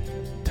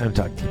to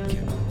talk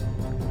Deepkin.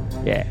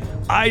 Yeah.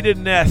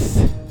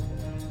 Ideneth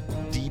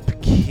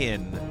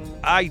Deepkin.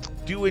 I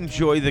do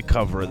enjoy the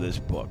cover of this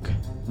book.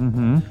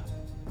 Mm-hmm.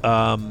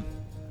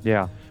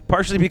 Yeah.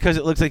 Partially because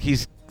it looks like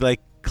he's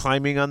like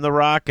climbing on the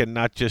rock and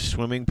not just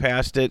swimming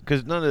past it.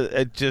 Because none of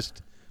it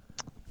just.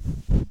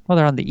 Well,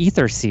 they're on the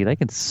ether sea. They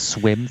can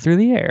swim through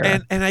the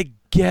air. And I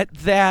get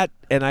that,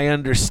 and I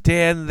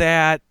understand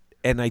that,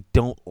 and I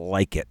don't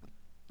like it.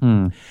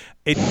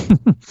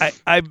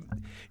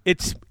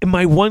 It's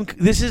my one.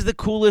 This is the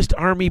coolest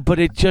army, but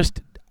it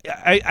just.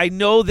 I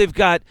know they've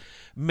got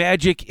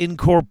magic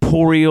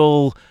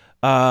incorporeal.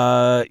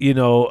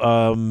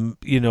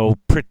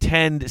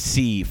 Pretend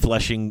sea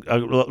fleshing.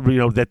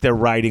 That they're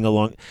riding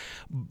along.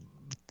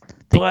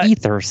 the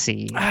ether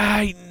sea.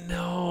 I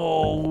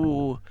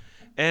know.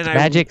 And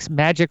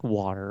Magic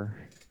water.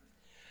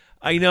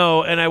 I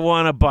know, and I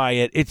want to buy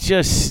it. It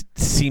just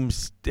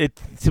seems to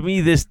me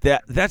it's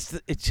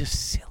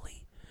just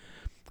silly,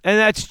 and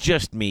that's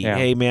just me. Yeah.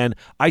 Hey, man,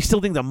 I still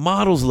think the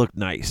models look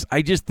nice.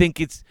 I just think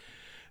it's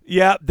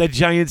the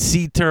giant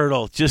sea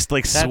turtle just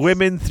like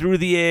swimming through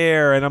the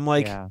air, and I'm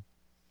like, yeah.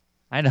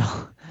 I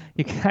know.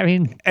 and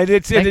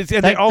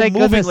they're all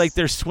moving like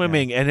they're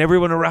swimming, and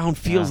everyone around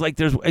feels like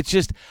there's. It's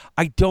just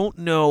I don't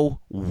know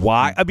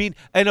why. I mean,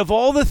 and of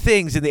all the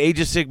things in the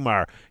Age of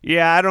Sigmar,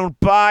 I don't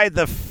buy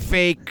the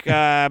fake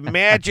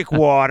magic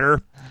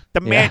water.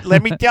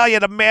 Let me tell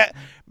you, the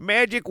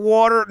magic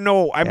water.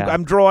 No,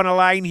 I'm drawing a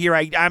line here.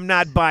 I'm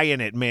not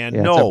buying it, man.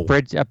 Yeah, no,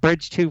 it's a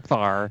bridge too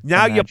far.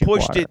 Now you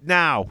pushed water. it.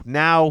 Now,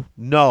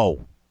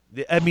 no.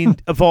 I mean,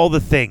 of all the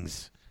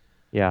things.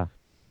 Yeah.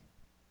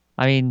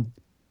 I mean,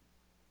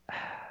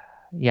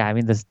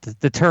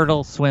 the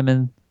turtle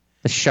swimming,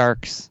 the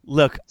sharks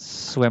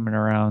swimming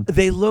around.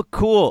 They look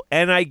cool,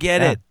 and I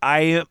get it.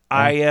 I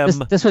am.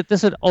 This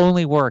would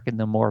only work in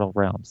the mortal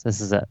realms.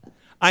 This is it.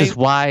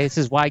 This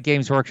is why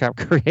Games Workshop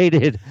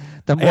created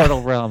the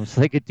Mortal Realms,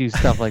 so they could do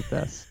stuff like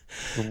this.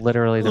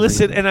 Literally.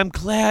 Listen, and I'm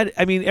glad.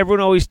 I mean, everyone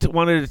always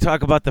wanted to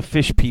talk about the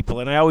fish people,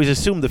 and I always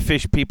assumed the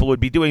fish people would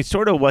be doing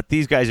sort of what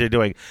these guys are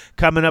doing,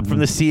 coming up from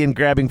the sea and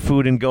grabbing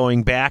food and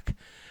going back.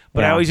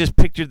 But I always just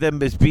pictured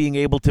them as being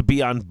able to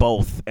be on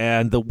both,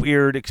 and the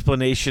weird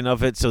explanation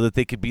of it so that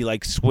they could be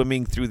like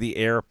swimming through the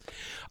air.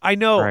 I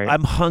know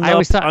I'm hung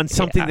up on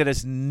something that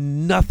has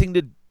nothing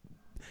to.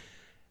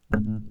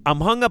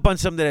 I'm hung up on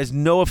something that has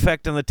no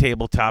effect on the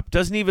tabletop,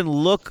 doesn't even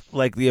look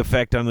like the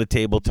effect on the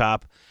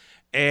tabletop,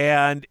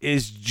 and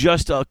is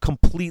just a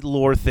complete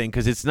lore thing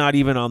because it's not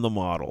even on the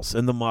models,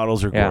 and the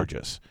models are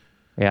gorgeous.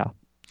 Yeah.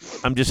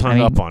 I'm just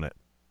hung up on it.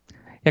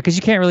 Yeah, because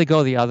you can't really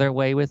go the other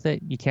way with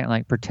it. You can't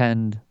like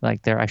pretend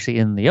like they're actually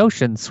in the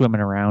ocean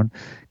swimming around,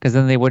 because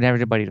then they wouldn't have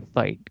anybody to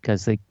fight.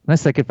 Because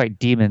unless they could fight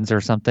demons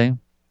or something.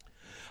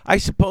 I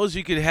suppose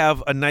you could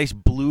have a nice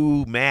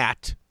blue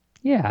mat.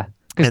 Yeah,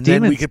 and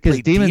then we could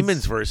play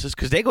demons versus,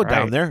 because they go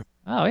down there.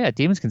 Oh yeah,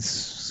 demons can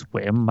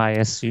swim, I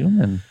assume.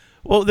 And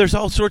well, there's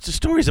all sorts of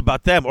stories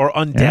about them, or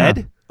undead.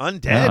 Yeah.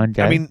 Undead.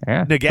 Yeah, I mean,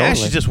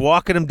 Nagash is just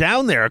walking them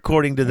down there,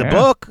 according to the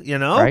book. You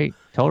know, right?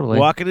 Totally.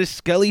 Walking his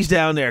skellies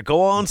down there.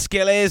 Go on,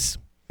 skellies.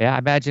 Yeah, I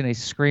imagine a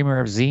screamer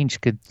of Tzeentch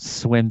could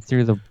swim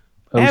through the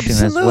ocean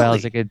as well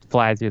as it could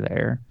fly through the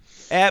air.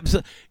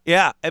 Absolutely.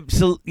 Yeah.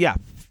 Absolutely. Yeah.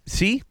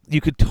 See,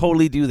 you could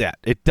totally do that.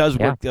 It does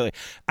work the other way.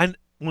 And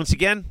once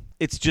again,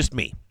 it's just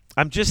me.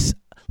 I'm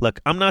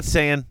not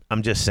saying.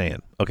 I'm just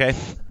saying. Okay.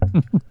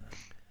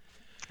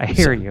 I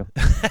hear you.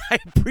 I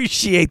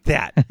appreciate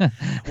that.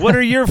 What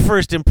are your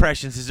first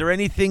impressions? Is there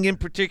anything in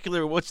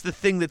particular? What's the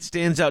thing that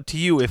stands out to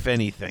you, if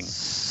anything?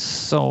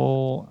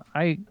 So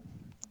I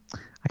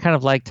kind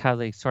of liked how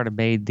they sort of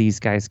made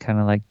these guys kind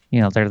of like,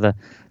 they're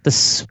the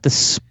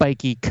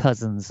spiky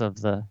cousins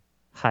of the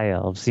high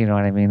elves. You know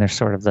what I mean? They're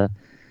sort of the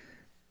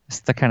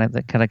kind of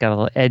got a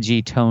little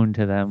edgy tone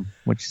to them,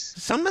 which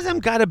some of them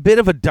got a bit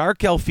of a dark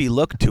elfy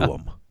look to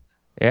them.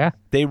 Yeah,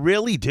 they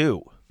really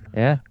do.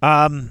 Yeah.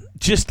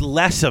 Just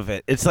less of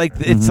it. It's like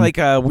like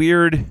a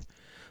weird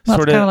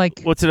sort of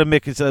like, what's it a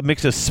mix? It's a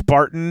mix of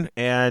Spartan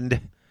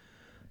and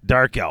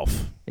dark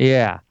elf.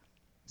 Yeah.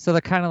 So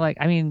they're kind of like,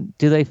 I mean,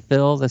 do they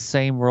fill the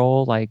same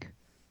role like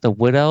the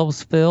Wood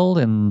Elves filled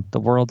in the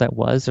world that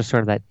was? They're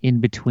sort of that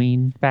in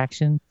between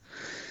faction.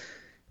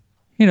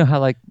 You know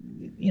how I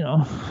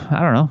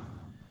don't know.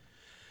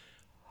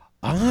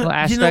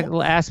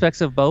 Little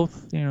aspects of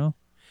both.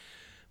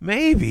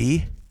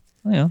 Maybe.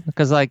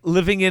 Because like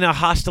living in a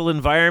hostile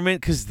environment,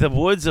 because the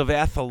woods of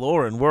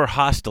Athaloran were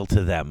hostile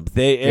to them.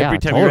 Every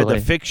time you read the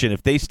fiction,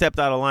 if they stepped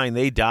out of line,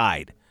 they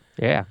died.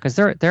 Yeah, because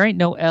there ain't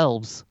no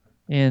elves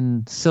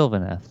in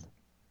Sylvaneth.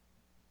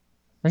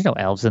 There's no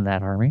elves in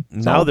that army.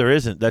 There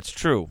isn't. That's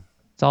true.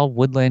 It's all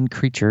woodland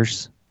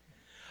creatures.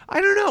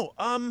 I don't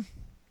know.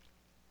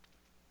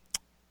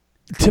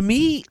 To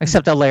me,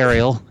 except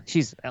Alariel,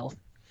 she's elf.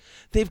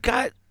 They've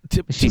got.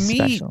 To me,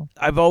 special.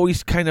 I've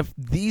always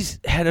these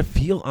had a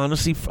feel,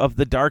 honestly, of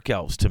the Dark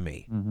Elves to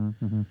me.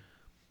 Mm-hmm.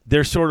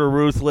 They're sort of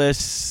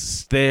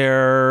ruthless.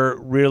 They're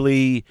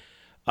really,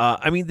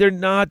 they're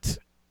not.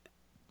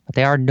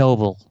 They are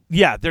noble.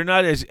 Yeah, they're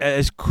not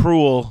as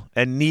cruel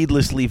and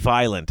needlessly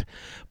violent.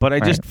 But I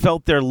just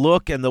felt their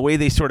look and the way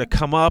they sort of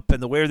come up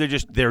and the way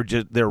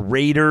they're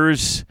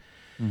raiders.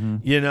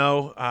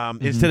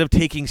 Mm-hmm. Instead of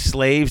taking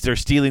slaves, they're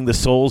stealing the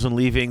souls and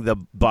leaving the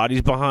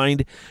bodies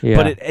behind. Yeah.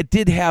 But it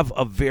did have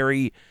a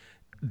very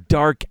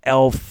dark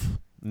elf,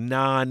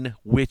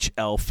 non-witch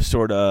elf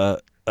sort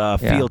of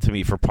feel to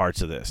me for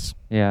parts of this.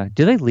 Yeah.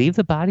 Do they leave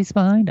the bodies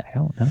behind? I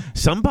don't know.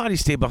 Some bodies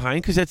stay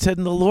behind because that's said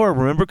in the lore,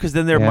 remember? Because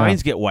then their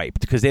minds get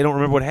wiped because they don't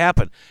remember what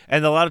happened.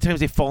 And a lot of times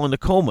they fall into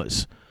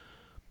comas.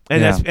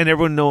 And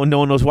everyone, no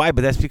one knows why,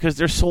 but that's because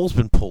their soul's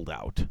been pulled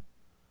out.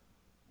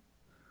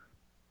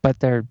 But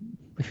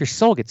if your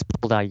soul gets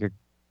pulled out, you're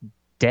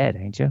dead,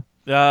 ain't you?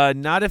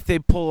 Not if they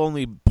pull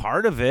only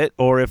part of it,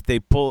 or if they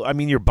pull.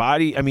 Your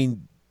body.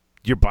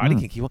 Your body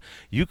can keep.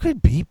 You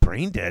could be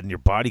brain dead and your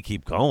body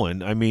keep going.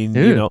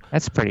 Dude,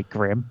 that's pretty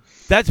grim.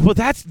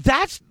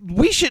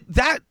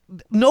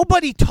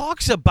 Nobody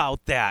talks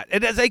about that.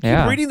 And as I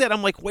keep reading that,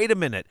 I'm like, wait a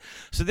minute.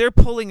 So they're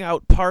pulling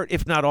out part,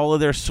 if not all, of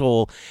their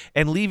soul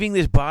and leaving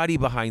this body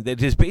behind that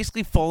has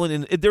basically fallen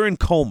in. They're in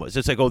comas.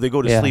 It's like, they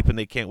go to sleep and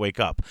they can't wake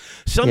up.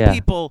 Some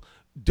people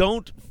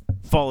don't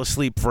fall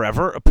asleep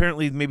forever.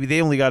 Apparently, maybe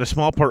they only got a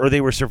small part, or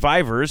they were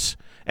survivors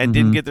and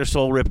didn't get their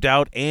soul ripped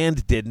out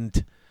and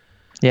didn't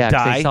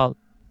die.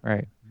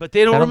 Right. But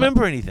they don't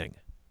remember anything.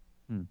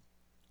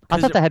 I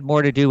thought that had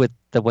more to do with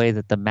the way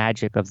that the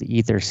magic of the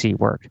Ether Sea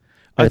worked.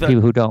 For the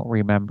people who don't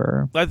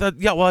remember. I thought,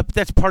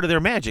 that's part of their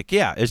magic,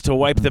 is to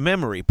wipe the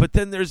memory. But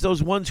then there's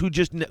those ones who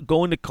just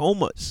go into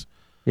comas.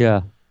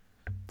 Yeah.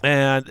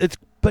 And it's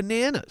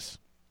bananas.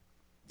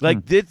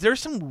 Like,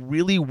 there's some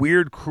really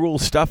weird, cruel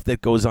stuff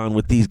that goes on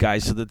with these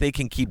guys so that they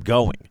can keep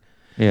going.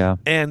 Yeah.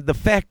 And the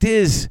fact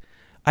is,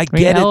 I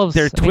get elves,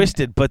 they're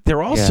twisted, but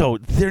they're also,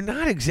 they're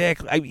not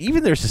exactly,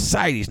 even their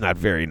society's not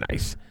very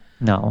nice.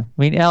 No.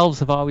 Elves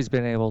have always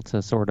been able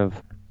to sort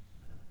of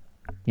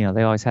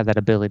they always have that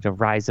ability to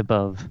rise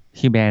above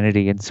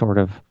humanity and sort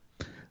of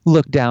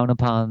look down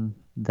upon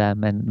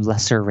them and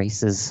lesser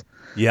races,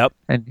 Yep.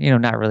 and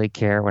not really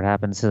care what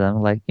happens to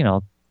them. Like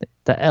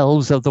the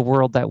elves of the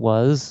world that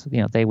was,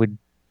 they would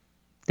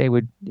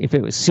if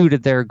it was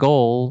suited their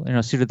goal,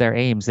 suited their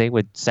aims, they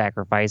would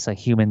sacrifice a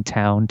human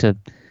town to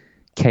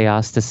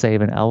chaos to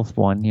save an elf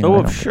one.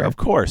 Oh, sure, of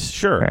course,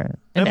 sure. Right.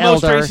 And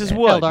most Eldar, races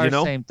would,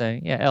 Eldar, same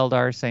thing. Yeah,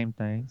 Eldar, same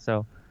thing.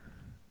 So,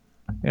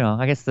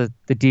 I guess the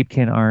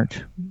Deepkin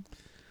aren't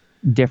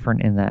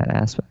different in that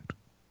aspect.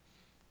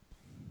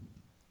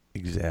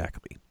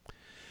 Exactly.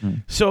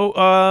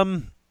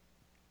 So,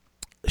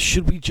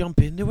 should we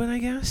jump into it, I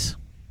guess?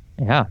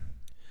 Yeah.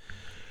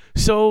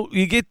 So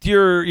you get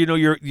your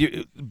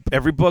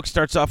every book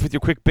starts off with your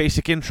quick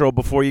basic intro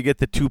before you get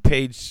the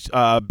 2-page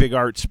big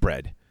art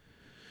spread.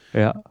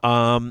 Yeah.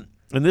 And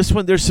this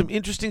one, there's some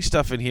interesting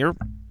stuff in here.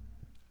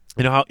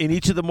 How in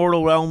each of the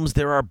mortal realms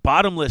there are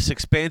bottomless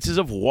expanses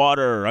of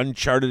water,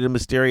 uncharted and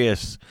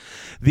mysterious.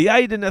 The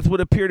Ideneth would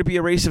appear to be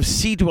a race of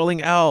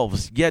sea-dwelling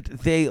elves, yet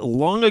they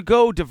long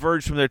ago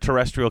diverged from their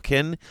terrestrial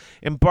kin,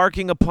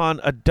 embarking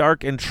upon a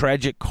dark and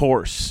tragic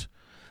course.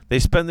 They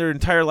spend their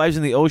entire lives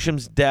in the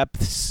ocean's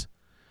depths,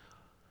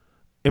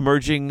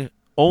 emerging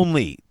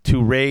only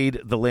to raid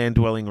the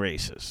land-dwelling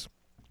races.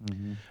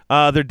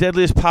 Their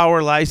deadliest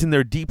power lies in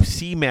their deep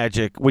sea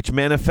magic, which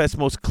manifests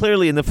most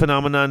clearly in the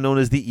phenomenon known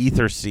as the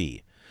Ether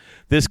Sea.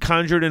 This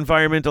conjured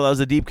environment allows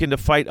the Deepkin to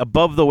fight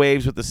above the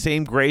waves with the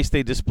same grace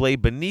they display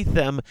beneath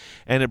them,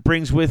 and it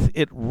brings with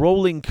it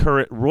roiling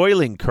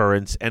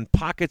currents and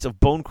pockets of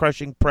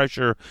bone-crushing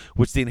pressure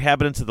which the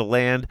inhabitants of the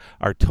land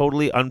are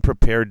totally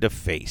unprepared to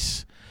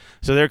face.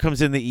 So there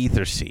comes in the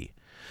Ether Sea.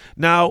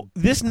 Now,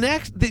 this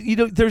next,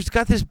 there's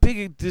got this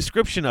big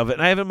description of it,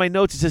 and I have in my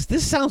notes, it says,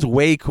 this sounds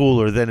way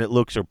cooler than it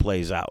looks or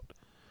plays out.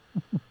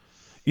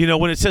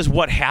 When it says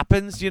what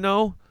happens, the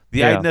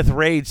Ideneth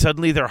raid,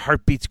 suddenly their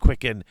heartbeats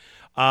quicken.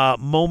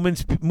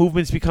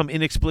 Movements become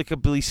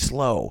inexplicably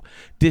slow.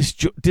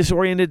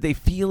 Disoriented, they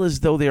feel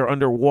as though they are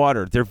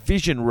underwater, their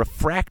vision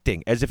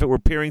refracting as if it were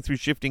peering through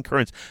shifting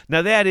currents.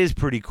 Now, that is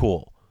pretty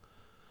cool.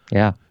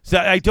 Yeah. So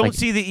I don't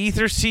see the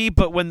Ether Sea,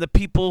 but when the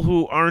people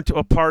who aren't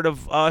a part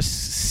of us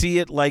see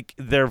it, like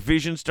their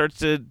vision starts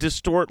to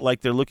distort,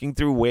 like they're looking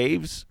through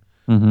waves,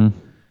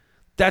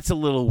 that's a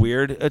little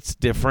weird. It's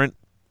different.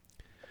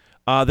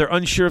 They're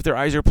unsure if their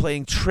eyes are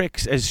playing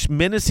tricks as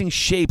menacing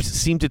shapes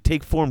seem to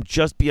take form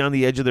just beyond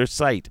the edge of their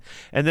sight.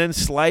 And then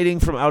sliding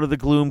from out of the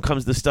gloom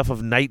comes the stuff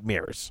of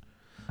nightmares.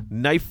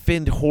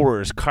 Knife-finned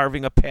horrors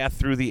carving a path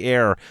through the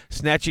air,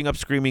 snatching up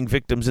screaming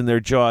victims in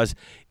their jaws,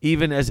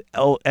 even as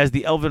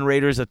the elven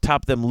raiders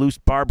atop them loose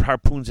barbed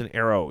harpoons and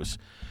arrows.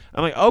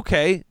 I'm like,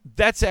 okay,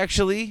 that's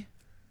actually...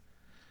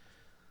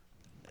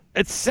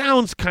 It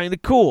sounds kind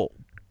of cool.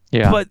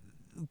 Yeah. But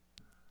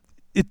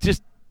it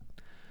just...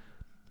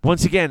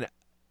 Once again,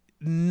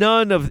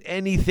 none of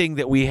anything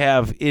that we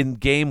have in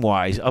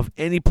game-wise, of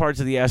any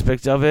parts of the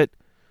aspects of it,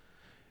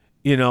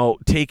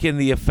 take in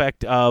the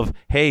effect of,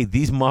 hey,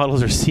 these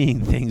models are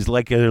seeing things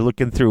like they're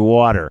looking through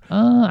water.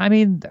 I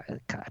mean,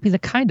 the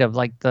kind of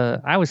like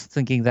I was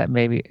thinking that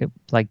maybe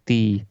like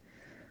the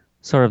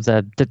sort of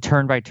the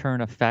turn-by-turn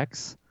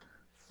effects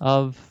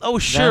of. Oh,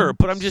 sure,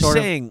 but I'm just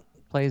saying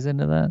plays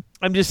into that.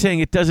 I'm just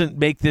saying it doesn't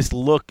make this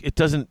look. It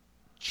doesn't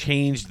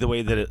change the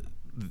way that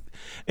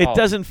it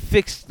doesn't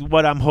fix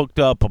what I'm hooked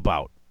up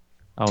about.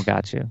 Oh,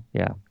 got you.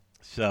 Yeah.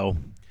 So,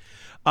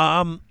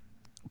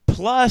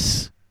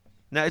 plus.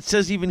 Now, it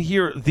says even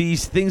here,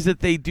 these things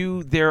that they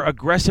do, their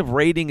aggressive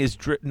raiding is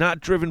not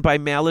driven by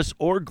malice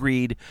or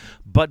greed,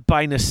 but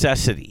by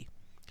necessity.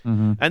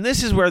 And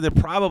this is where they're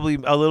probably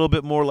a little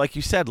bit more, like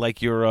you said, like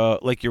your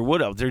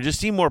Wood Elves. They just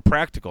seem more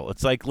practical.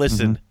 It's like,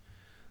 listen,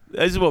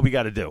 this is what we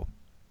got to do.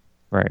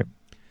 Right.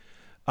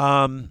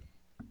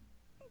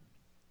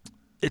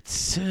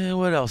 It's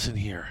what else in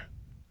here?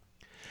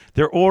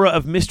 Their aura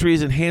of mystery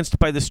is enhanced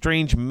by the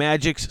strange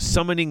magics,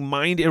 summoning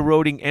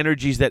mind-eroding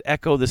energies that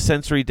echo the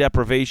sensory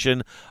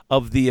deprivation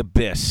of the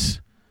abyss.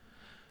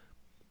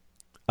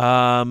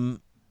 They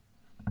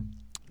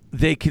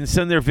can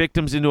send their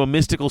victims into a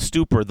mystical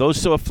stupor. Those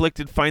so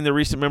afflicted find their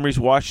recent memories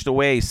washed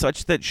away,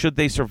 such that should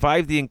they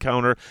survive the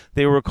encounter,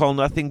 they will recall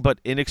nothing but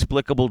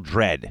inexplicable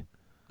dread.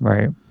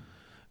 Right.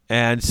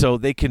 And so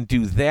they can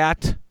do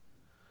that.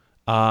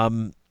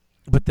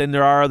 But then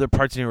there are other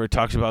parts in here where it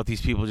talks about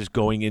these people just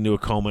going into a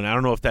coma. And I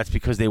don't know if that's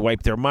because they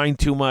wiped their mind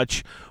too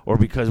much or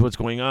because what's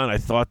going on. I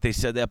thought they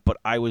said that, but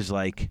I was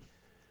like,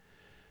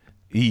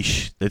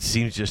 eesh, that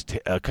seems just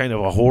kind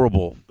of a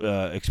horrible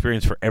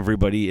experience for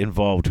everybody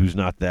involved who's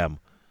not them.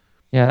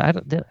 Yeah,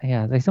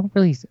 they don't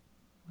really.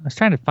 I was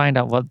trying to find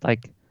out what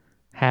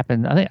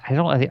happened.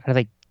 Are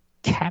they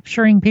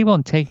capturing people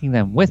and taking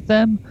them with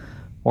them?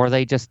 Or are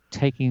they just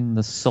taking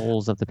the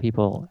souls of the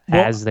people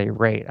as they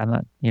raid? I'm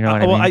not,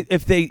 what I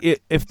mean?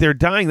 If they're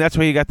dying, that's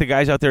why you got the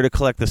guys out there to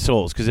collect the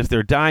souls. Because if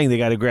they're dying, they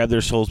got to grab their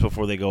souls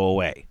before they go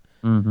away.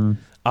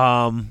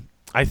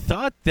 I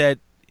thought that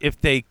if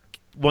they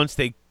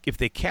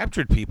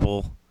captured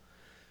people,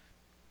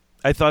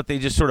 I thought they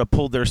just sort of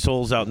pulled their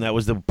souls out, and that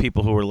was the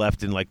people who were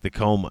left in like the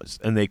comas,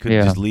 and they could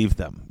just leave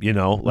them.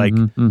 Like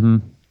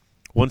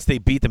once they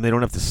beat them, they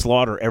don't have to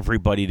slaughter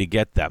everybody to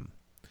get them.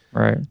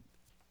 Right.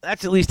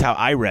 That's at least how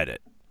I read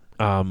it.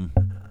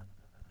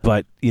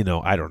 But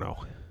I don't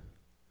know.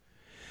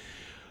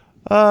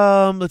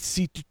 Let's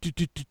see.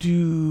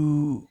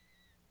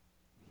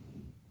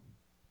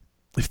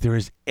 If there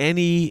is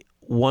any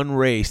one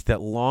race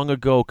that long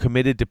ago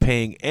committed to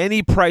paying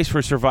any price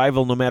for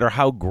survival, no matter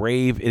how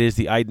grave, it is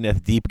the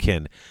Idoneth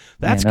Deepkin.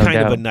 That's no kind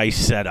of doubt. a nice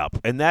setup,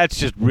 and that's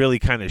just really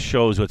kind of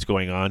shows what's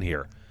going on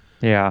here.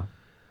 Yeah.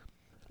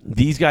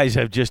 These guys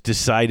have just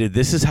decided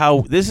this is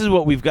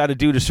what we've got to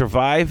do to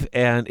survive,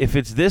 and if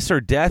it's this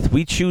or death,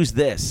 we choose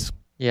this.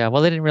 Yeah.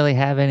 Well, they didn't really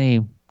have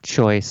any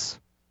choice.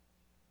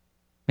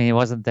 I mean, it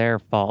wasn't their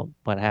fault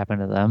what happened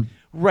to them.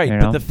 Right, You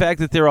but know? the fact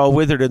that they're all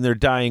withered and they're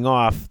dying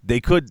off, they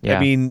could. Yeah. I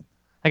mean,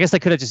 I guess they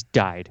could have just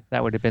died.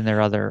 That would have been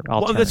their other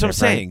alternative. well, that's what I'm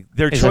saying. Right?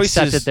 Their Is choices.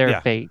 accepted their yeah.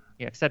 fate.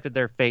 Yeah, accepted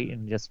their fate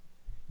and just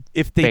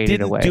If they faded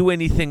didn't away. do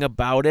anything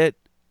about it,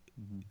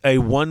 a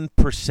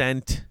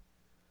 1%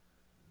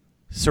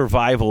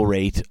 survival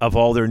rate of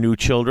all their new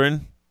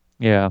children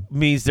yeah,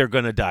 means they're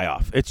going to die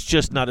off. It's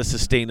just not a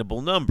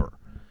sustainable number.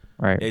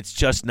 right. It's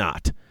just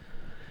not.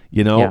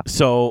 Yeah.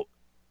 So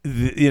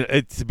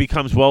it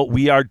becomes, well,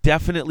 we are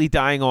definitely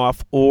dying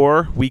off,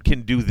 or we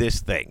can do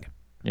this thing.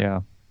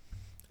 Yeah.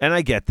 And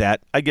I get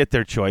that. I get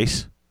their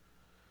choice.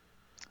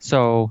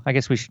 So I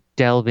guess we should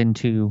delve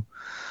into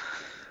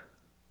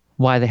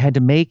why they had to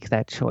make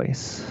that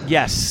choice.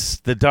 Yes,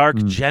 the Dark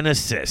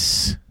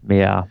Genesis.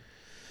 Yeah.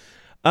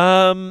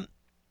 Now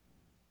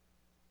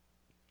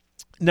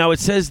it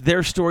says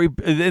their story,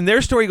 and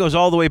their story goes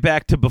all the way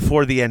back to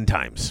before the end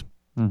times.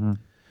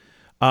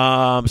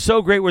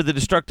 So great were the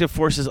destructive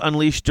forces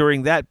unleashed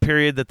during that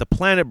period that the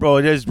planet,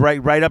 it is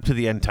right up to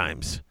the end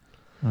times.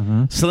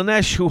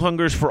 Slaanesh, who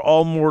hungers for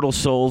all mortal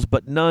souls,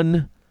 but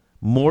none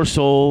more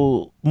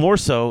so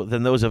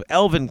than those of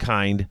elven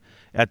kind,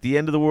 at the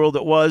end of the world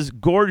it was,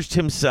 gorged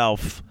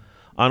himself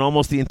on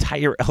almost the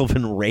entire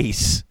elven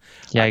race.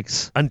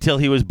 Yikes. Until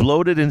he was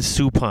bloated and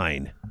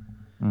supine.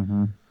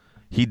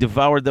 He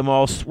devoured them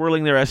all,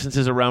 swirling their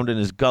essences around in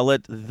his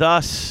gullet.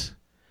 Thus,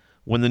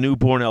 when the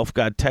newborn elf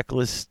gods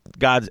Teclis,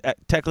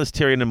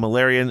 Tyrion, and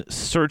Malarian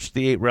searched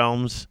the 8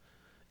 realms,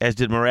 as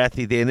did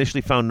Marathi, they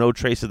initially found no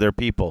trace of their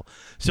people.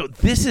 So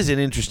this is an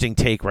interesting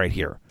take right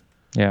here.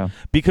 Yeah.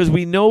 Because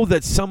we know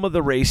that some of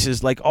the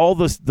races, like all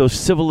those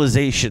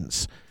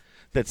civilizations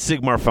that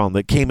Sigmar found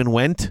that came and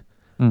went,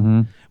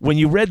 when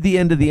you read the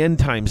end of the end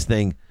times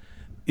thing,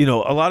 a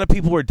lot of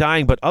people were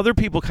dying, but other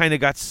people kind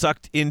of got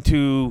sucked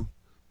into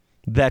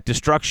that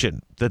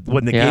destruction that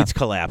when the gates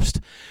collapsed.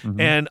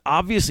 And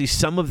obviously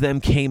some of them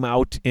came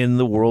out in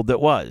the world that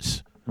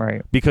was.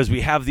 Right. Because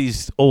we have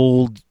these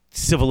old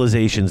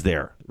civilizations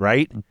there,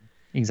 right?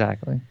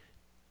 Exactly.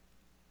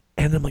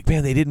 And I'm like,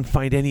 man, they didn't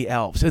find any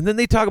elves. And then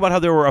they talk about how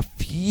there were a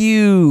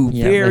few,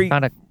 They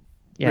found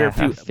very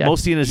few,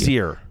 mostly in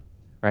Azir.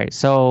 Right.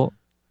 So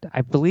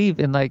I believe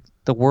in like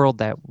the world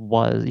that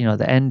was,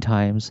 the end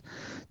times,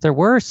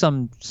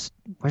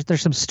 was there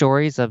some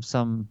stories of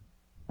some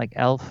like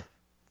elf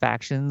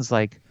factions,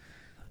 like,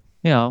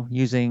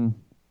 using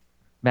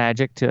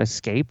magic to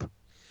escape.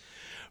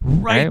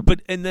 Right.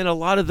 And then a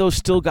lot of those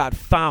still got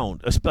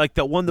found. Like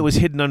that one that was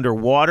hidden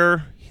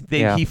underwater,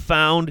 he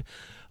found.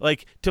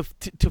 Like to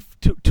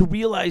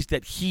realize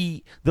that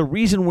the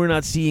reason we're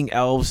not seeing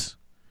elves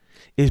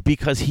is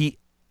because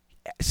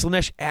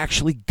Slaanesh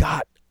actually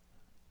got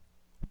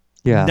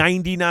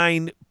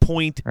 99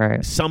 point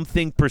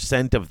something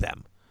 % of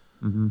them.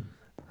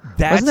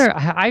 Wasn't there?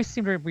 I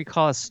seem to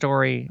recall a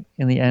story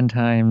in the end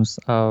times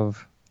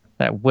of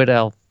that wood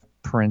elf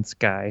prince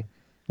guy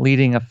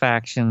leading a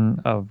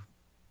faction of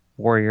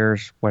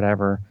warriors,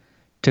 whatever,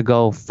 to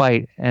go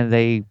fight, and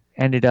they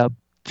ended up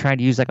trying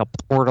to use like a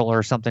portal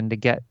or something to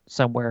get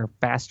somewhere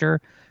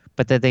faster,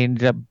 but that they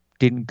ended up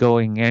didn't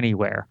going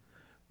anywhere.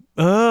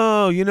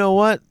 Oh, you know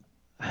what?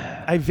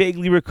 I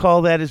vaguely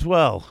recall that as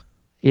well.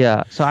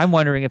 Yeah, so I'm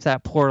wondering if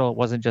that portal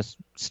wasn't just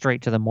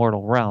straight to the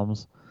mortal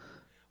realms.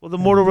 Well, the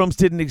mortal realms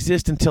didn't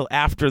exist until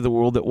after the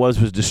world that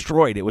was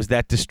destroyed. It was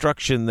that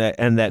destruction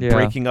and that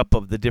breaking up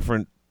of the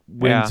different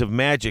winds of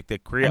magic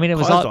that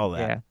caused all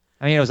that. Yeah.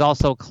 I mean, it was all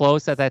so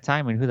close at that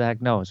time, and who the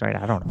heck knows, right?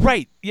 I don't know.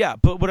 Right, yeah,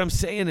 but what I'm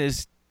saying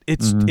is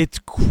it's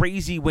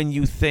crazy when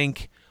you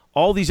think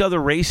all these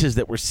other races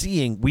that we're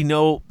seeing, we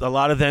know a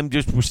lot of them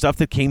just were stuff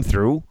that came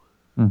through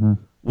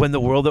when the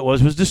world that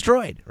was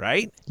destroyed,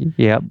 right?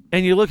 Yep.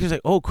 And you look and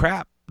say, oh,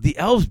 crap, the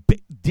elves,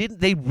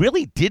 they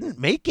really didn't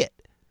make it.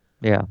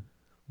 Yeah.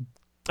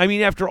 I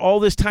mean, after all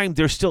this time,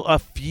 there's still a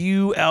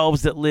few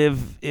elves that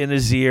live in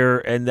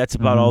Azir, and that's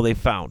about all they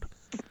found.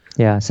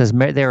 Yeah, it says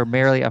they were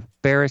merely a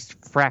barest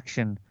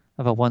fraction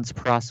of a once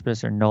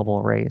prosperous or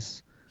noble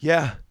race.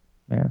 Yeah.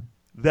 Yeah.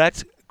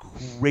 That's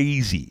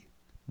crazy.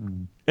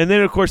 And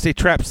then, of course, they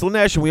trap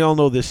Slaanesh, and we all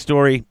know this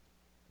story.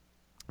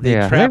 They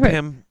trap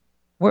him.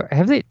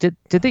 Did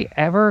they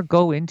ever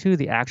go into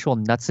the actual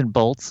nuts and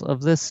bolts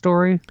of this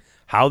story?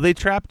 How they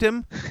trapped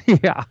him?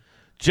 Yeah.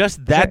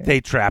 Just that Sure.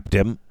 they trapped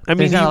him. I mean,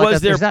 There's he not like was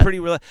a- there there's not- pretty.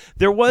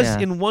 There was Yeah.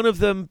 in one of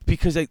them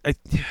because I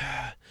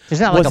There's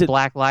not Was like a it-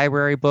 Black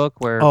Library book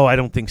where I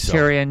don't think so.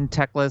 Tyrion,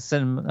 Teclis,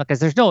 and because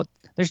there's no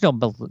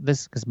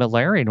this because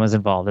Malarian was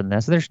involved in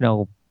this. There's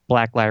no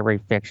Black Library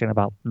fiction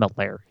about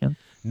Malarian.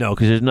 No,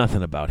 because there's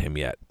nothing about him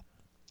yet.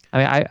 I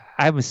mean,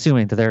 I'm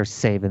assuming that they're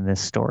saving this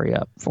story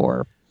up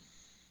for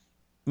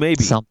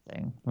Maybe.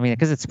 something. I mean,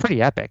 because it's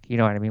pretty epic. You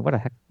know what I mean? What a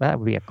heck? That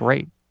would be a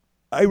great.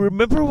 I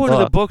remember one of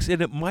the book. books,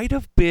 and it might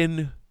have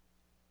been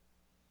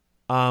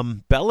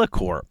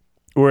Bellacore,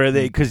 where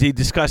because he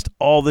discussed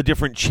all the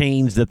different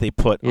chains that they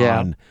put Yeah.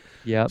 on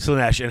Yep.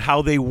 Slaanesh and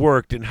how they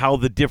worked and how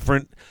they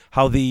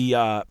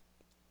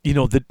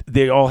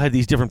all had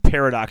these different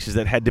paradoxes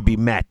that had to be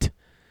met.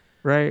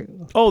 Right.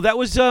 Oh, that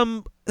was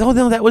no,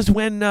 that was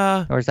when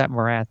Or is that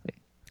Marathi?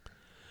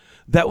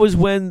 that was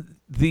when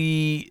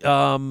the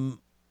no,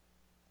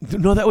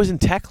 that was in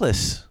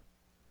Teclis.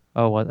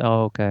 Oh, what?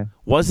 Oh, okay.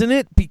 Wasn't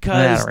it? I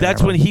Because don't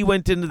that's remember. when he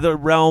went into the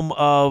realm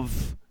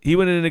of he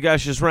went into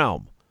Nagash's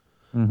realm.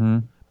 Mm-hmm.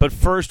 But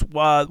first,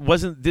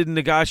 didn't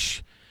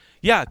Nagash?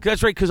 Yeah,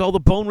 that's right. Because all the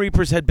Bone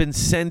Reapers had been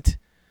sent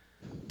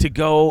to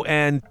go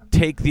and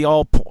take the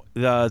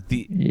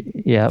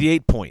Yep. the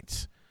 8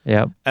 points,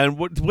 Yep. and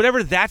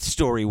whatever that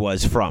story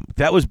was from.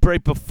 That was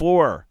right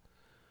before,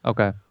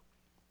 Okay.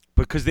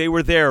 because they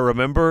were there.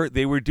 Remember,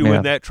 they were doing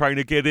Yeah. that, trying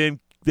to get in.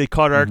 They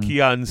caught Mhm.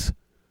 Archeon's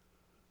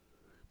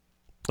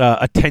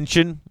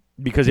attention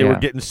because they were Yeah.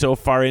 getting so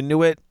far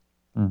into it.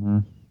 Mm-hmm.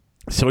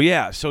 So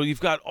yeah, so you've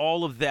got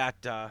all of that,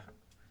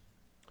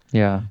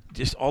 Yeah.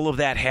 just all of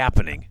that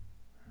happening.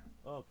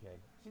 Okay,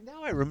 see,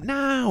 now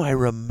I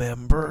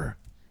remember.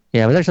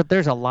 Yeah, but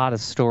there's a lot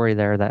of story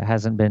there that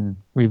hasn't been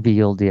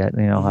revealed yet.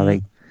 You know how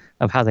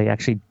they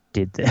actually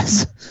did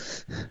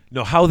this.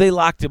 No, how they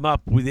locked him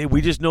up.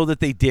 We just know that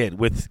they did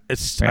with.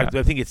 Yeah.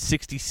 I think it's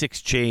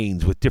 66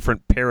 chains with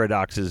different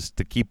paradoxes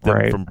to keep them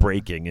Right. from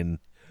breaking, and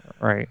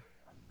Right.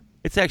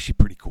 it's actually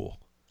pretty cool.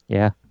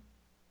 Yeah.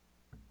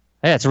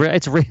 Yeah,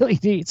 it's really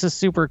neat. It's a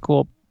super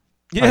cool.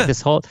 Yeah, Like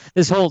this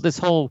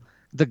whole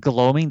the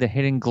gloaming, the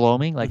hidden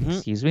gloaming. Like, Mhm.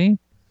 excuse me,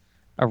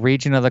 a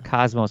region of the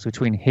cosmos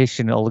between Hish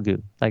and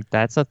Ulgu. Like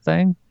that's a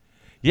thing.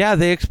 yeah.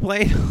 They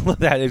explain all of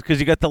that because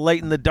you got the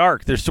light and the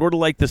dark. They're sort of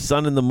like the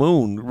sun and the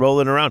moon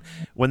rolling around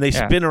when they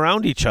Yeah. spin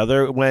around each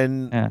other.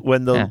 When Yeah.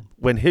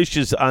 when Hish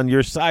is on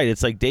your side,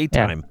 it's like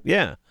daytime.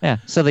 Yeah. Yeah.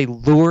 So they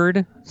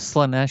lured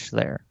Slaanesh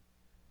there.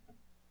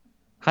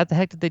 How the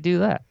heck did they do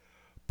that?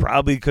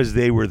 Probably because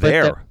they were But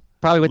there.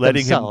 Probably with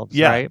letting him- themselves,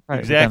 yeah, right?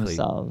 Probably exactly. With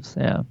themselves,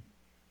 yeah.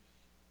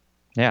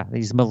 Yeah,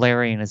 these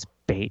Malarian as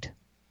bait.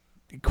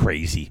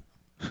 Crazy.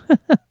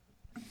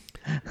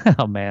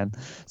 Oh man.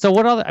 So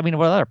what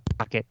other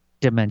pocket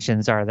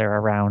dimensions are there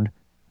around?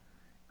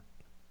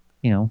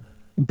 You know,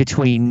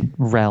 between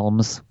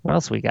realms. What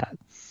else we got?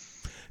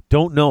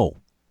 Don't know.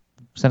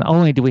 So not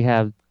only do we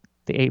have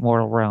the 8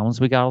 mortal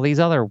realms, we got all these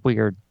other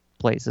weird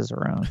places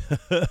around.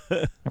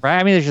 Right?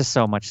 I mean, there's just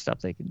so much stuff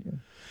they can do.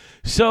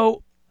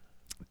 So,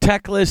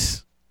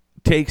 Teclis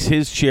takes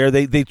his share.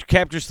 They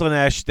capture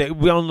Slaanesh.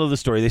 We all know the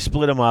story. They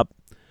split him up.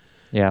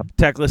 Yeah.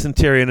 Teclis and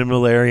Tyrion and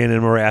Malarian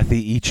and Marathi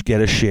each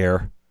get a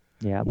share.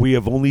 Yeah. We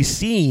have only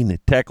seen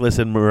Teclis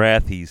and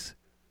Marathi's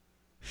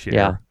share,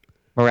 Yeah.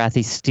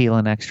 Marathi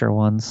stealing extra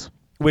ones.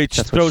 which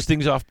That's what throws she-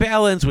 things off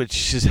balance,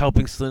 which is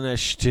helping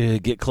Slaanesh to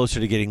get closer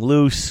to getting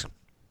loose.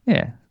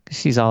 Yeah. 'Cause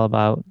she's all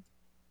about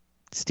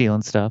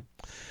stealing stuff.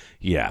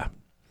 Yeah.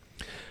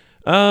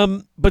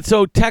 But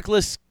so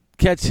Teclis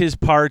gets his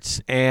parts,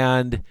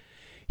 and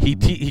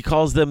he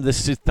calls them the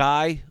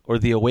Sithai, or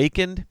the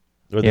Awakened,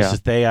 or the Yeah.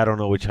 Sithai. I don't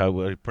know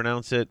how I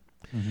pronounce it.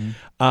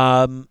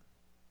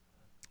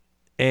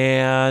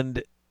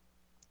 And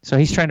So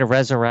he's trying to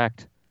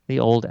resurrect the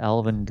old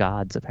elven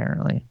gods,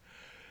 apparently.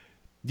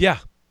 yeah,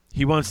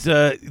 he wants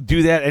to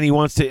do that, and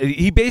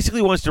he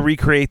basically wants to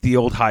recreate the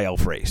old High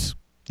Elf race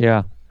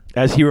Yeah.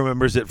 as he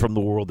remembers it from the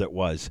world that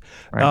was.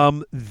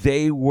 Right.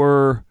 They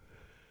were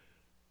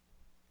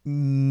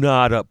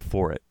not up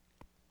for it.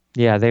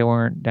 Yeah, they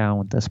weren't down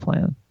with this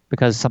plan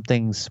because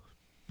something's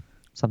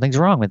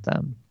wrong with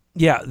them.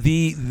 Yeah,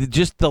 the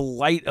just the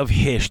light of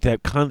Hish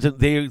that comes in.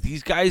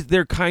 These guys,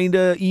 they're kind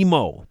of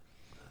emo,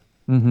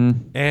 Mm-hmm.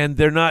 and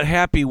they're not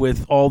happy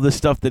with all the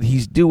stuff that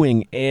he's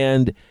doing.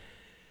 And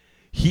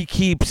he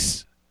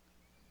keeps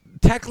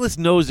Teclis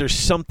knows there's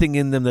something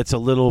in them that's a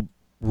little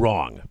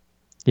wrong.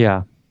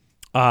 Yeah.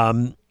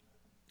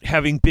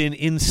 Having been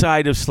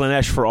inside of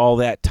Slaanesh for all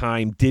that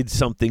time, did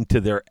something to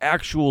their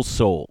actual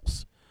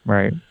souls.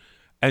 Right.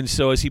 And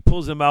so as he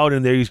pulls them out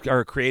and they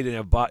are creating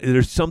a body,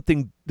 there's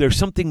something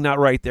not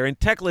right there. And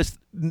Teclis,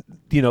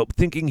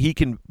 thinking he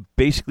can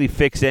basically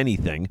fix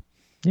anything,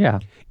 Yeah.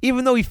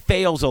 even though he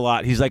fails a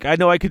lot, he's like, I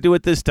know I could do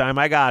it this time.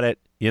 I got it,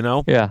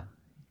 Yeah.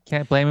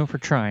 Can't blame him for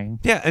trying.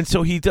 Yeah, and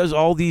so he does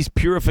all these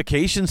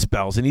purification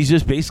spells, and he's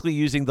just basically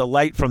using the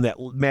light from that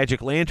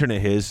magic lantern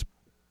of his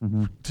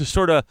to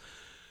sort of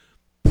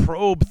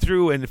probe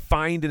through and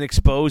find and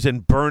expose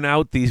and burn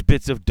out these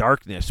bits of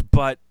darkness.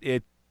 But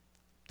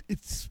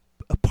it's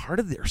a part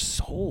of their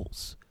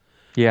souls.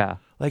 Yeah.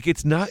 Like,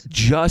 it's not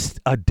just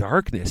a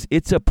darkness.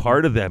 It's a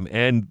part of them.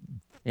 And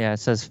Yeah, it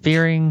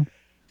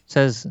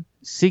says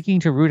seeking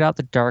to root out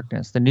the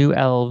darkness, the new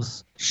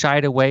elves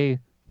shied away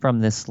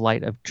from this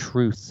light of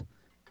truth,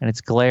 and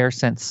its glare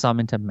sent some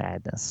into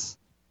madness.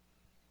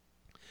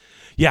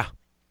 yeah,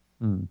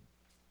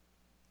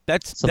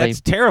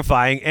 that's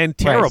terrifying and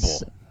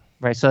terrible.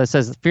 Right. So it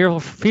says,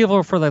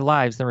 fearful for their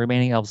lives, the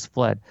remaining elves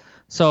fled.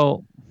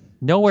 So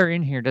nowhere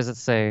in here does it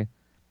say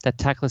that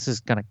Teclis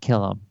is going to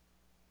kill him.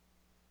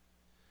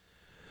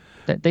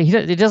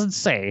 It doesn't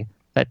say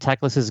that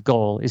Teclis's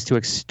goal is to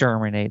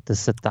exterminate the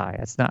Sithai.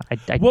 That's not. I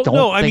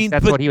don't think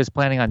that's what he was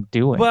planning on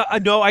doing. Well,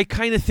 no, I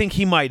kind of think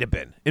he might have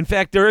been. In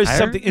fact, there is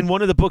something in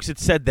one of the books that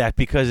said that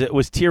because it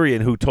was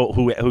Tyrion who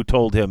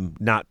told him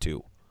not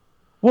to.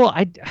 Well,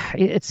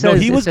 it says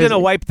he was going to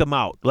wipe them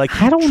out. Like,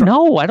 I don't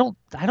know. I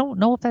don't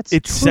know if that's.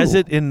 It true. says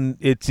it in.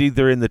 It's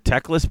either in the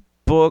Teclis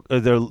book or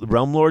the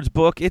Realm Lords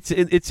book. It's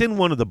in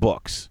one of the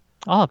books.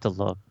 I'll have to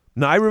look.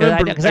 No, I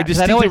remember. I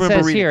distinctly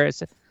remember reading. Here.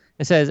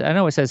 It says. I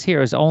know it says here.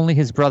 It was only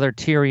his brother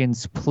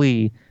Tyrion's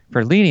plea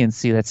for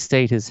leniency that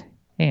stayed his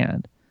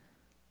hand.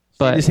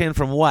 But his hand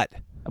from what?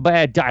 But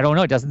I don't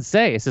know. It doesn't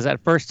say. It says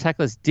at first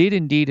Teclis did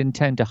indeed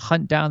intend to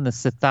hunt down the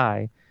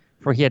Sithai,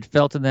 for he had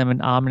felt in them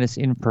an ominous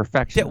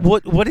imperfection. Yeah,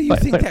 what do you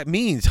think that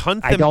means?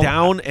 Hunt them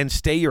down and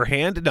stay your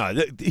hand?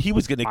 No, he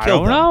was going to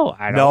kill them.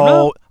 I don't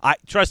know.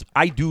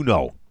 I do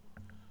know.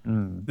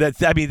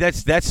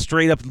 That's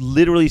straight up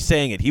literally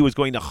saying it. He was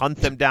going to hunt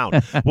them down.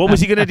 What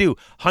was he going to do?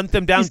 Hunt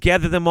them down,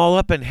 gather them all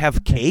up, and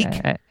have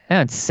cake?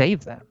 And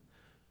save them.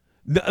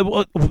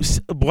 No,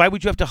 why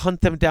would you have to hunt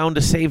them down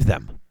to save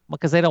them?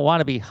 Because they don't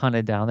want to be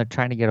hunted down. They're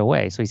trying to get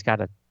away, so he's got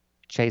to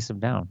chase them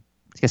down.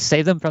 He's got to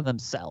save them from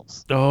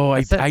themselves. Oh,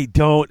 I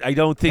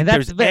don't think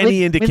there's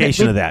any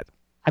indication of that.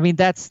 I mean,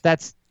 that's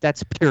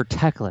pure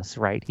Teclis,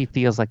 right? He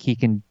feels like he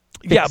can.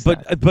 Yeah,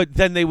 but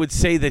then they would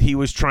say that he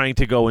was trying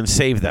to go and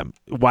save them.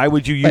 Why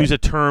would you use a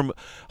term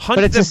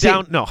hunt them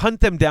down? No, hunt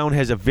them down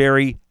has a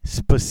very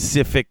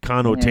specific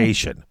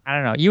connotation. I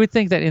don't know. You would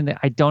think that in the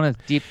Idoneth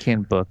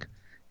Deepkin book,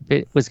 if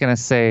it was going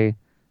to say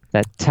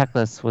that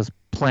Teclis'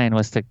 plan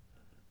was to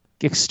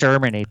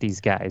exterminate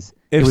these guys.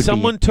 If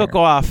someone took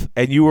off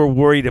and you were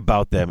worried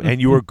about them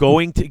and you were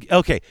going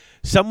to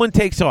someone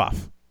takes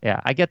off. Yeah,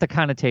 I get the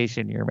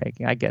connotation you're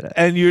making. I get it.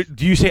 And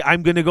do you say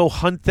I'm going to go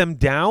hunt them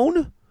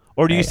down?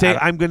 Or do you say,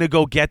 I'm going to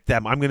go get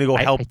them, I'm going to go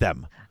help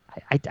them?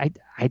 I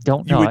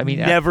don't know. You would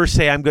never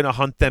say, I'm going to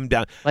hunt them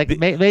down. Like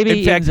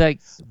maybe in fact,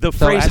 the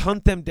phrase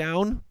hunt them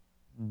down,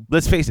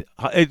 let's face it,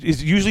 it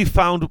is usually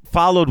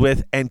followed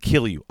with, and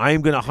kill you. I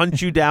am going to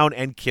hunt you down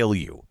and kill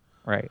you.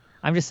 Right.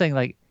 I'm just saying,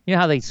 like, you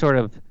know how they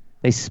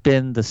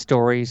spin the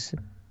stories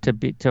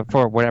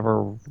for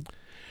whatever,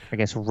 I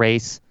guess,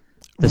 race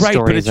the story is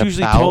about? Right, but it's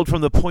usually told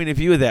from the point of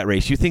view of that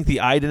race. You think the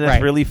Idoneth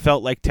really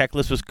felt like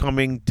Teclis was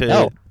coming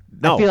to...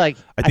 No, I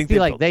feel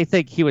like they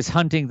think he was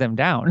hunting them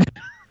down.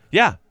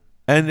 Yeah,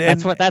 and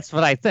that's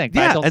what I think.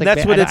 Yeah, and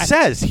that's what it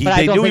says.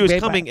 They knew he was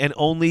coming, and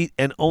only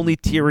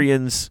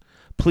Tyrion's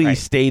plea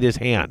stayed his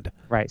hand.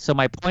 Right. So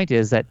my point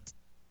is that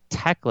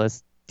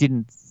Teclis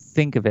didn't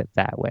think of it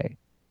that way.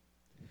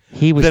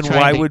 He was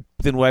trying to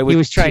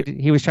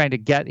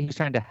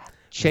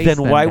chase them.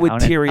 Then why would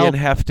Tyrion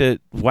have to?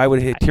 Why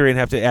would Tyrion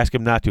have to ask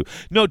him not to?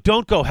 No,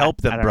 don't go help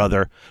them,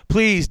 brother.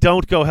 Please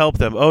don't go help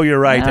them. Oh, you're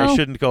right. No. I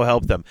shouldn't go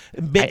help them.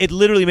 It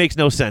literally makes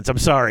no sense. I'm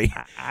sorry.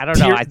 I don't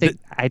know.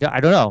 I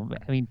don't know.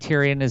 I mean,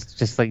 Tyrion is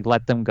just like,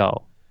 let them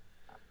go.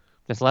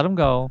 Just let them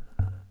go.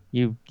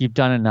 You've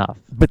done enough.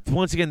 But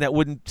once again, that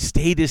wouldn't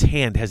stayed his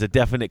hand has a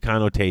definite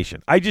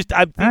connotation. I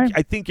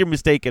think you're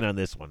mistaken on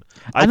this one.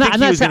 I'm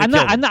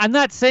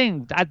not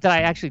saying that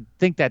I actually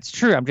think that's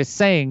true. I'm just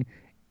saying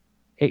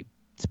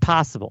it's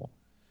possible.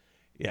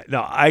 Yeah.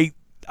 No.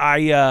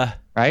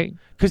 Right.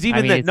 Because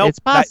it's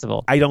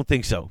possible. I don't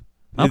think so.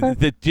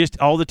 Okay. Just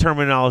all the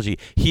terminology.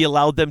 He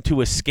allowed them to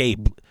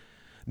escape,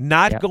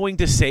 not going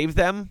to save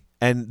them,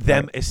 and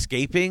them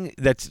escaping.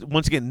 That's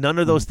once again, none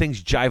of those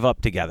things jive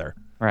up together.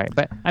 Right,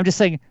 but I'm just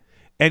saying.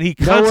 And he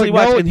constantly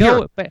watched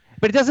here. But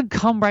it doesn't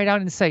come right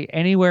out and say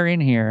anywhere in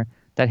here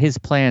that his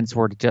plans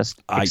were to just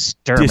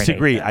exterminate. I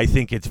disagree. them. I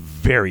think it's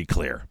very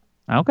clear.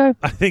 Okay.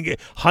 I think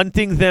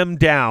hunting them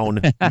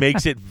down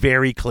makes it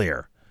very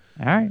clear.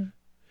 All right.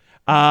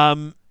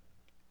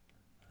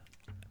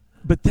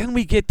 But then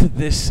we get to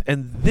this,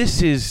 and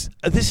this is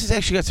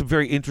actually got some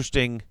very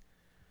interesting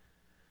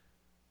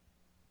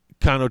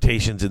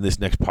connotations in this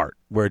next part,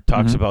 where it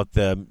talks about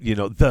them,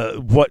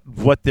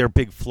 what their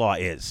big flaw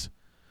is.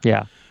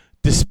 Yeah.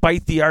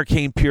 Despite the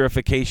arcane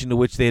purification to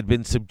which they had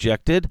been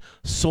subjected,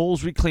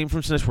 souls reclaimed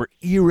from sinners were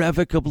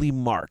irrevocably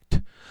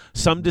marked.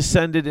 Some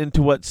descended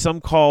into what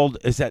some called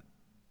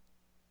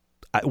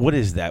what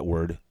is that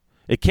word?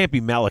 It can't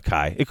be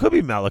Malachi. It could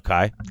be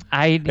Malachi.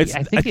 I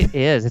think it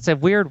is. It's a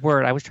weird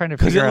word. I was trying to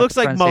figure out because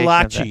it looks like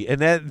Malachi,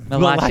 and that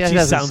Malachi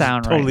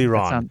sounds totally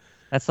wrong.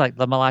 That's like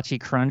the Malachi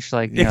Crunch,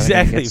 like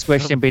exactly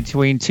squished in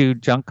between two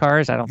junk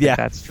cars. I don't think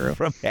that's true.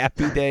 From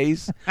Happy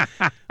Days.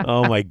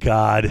 Oh my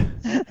God,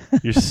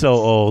 you're so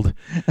old.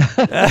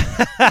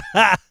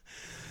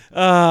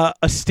 a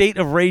state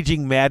of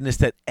raging madness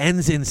that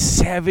ends in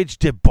savage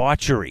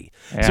debauchery.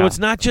 Yeah. So it's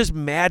not just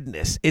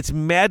madness; it's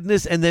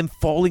madness and then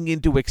falling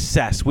into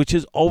excess, which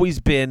has always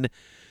been.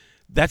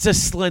 That's a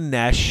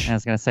Slaanesh I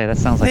was gonna say that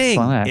sounds thing,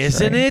 like Slaanesh,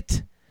 isn't right?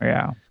 it?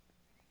 Yeah.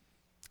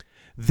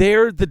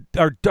 They're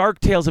are dark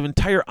tales of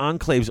entire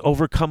enclaves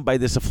overcome by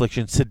this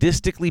affliction,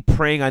 sadistically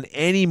preying on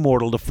any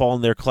mortal to fall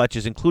in their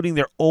clutches, including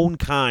their own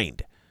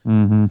kind.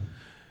 Mm-hmm.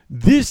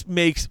 This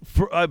makes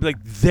for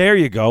like there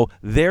you go.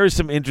 There's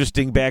some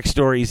interesting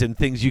backstories and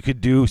things you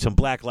could do. Some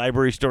Black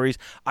Library stories.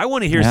 I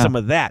want to hear some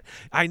of that.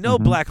 I know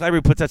Black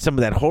Library puts out some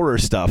of that horror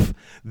stuff.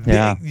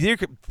 Yeah.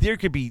 There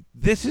could be.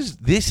 This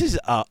is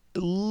a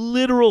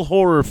literal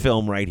horror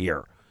film right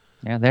here.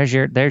 Yeah. There's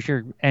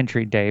your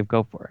entry, Dave.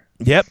 Go for it.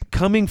 Yep,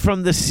 coming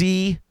from the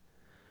sea.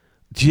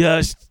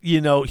 Just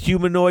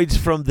humanoids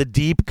from the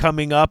deep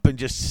coming up and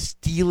just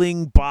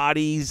stealing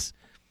bodies,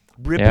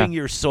 ripping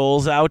your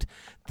souls out.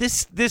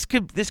 This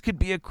could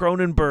be a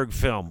Cronenberg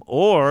film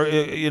or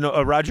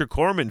a Roger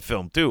Corman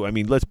film too. I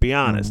mean, let's be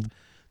honest.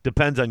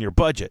 Depends on your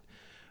budget.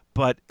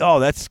 But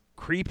that's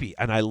creepy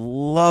and I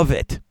love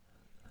it.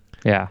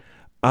 Yeah.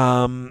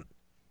 And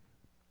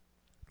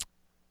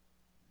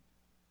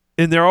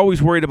they're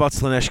always worried about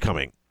Slaanesh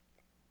coming.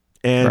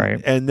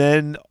 And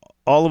then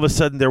all of a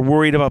sudden they're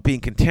worried about being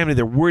contaminated.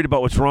 They're worried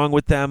about what's wrong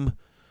with them.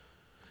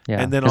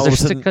 Yeah. And then all of a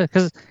sudden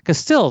because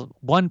still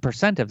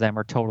 1% of them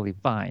are totally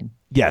fine.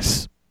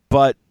 Yes.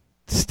 But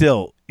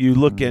still, you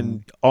look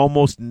and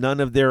almost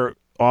none of their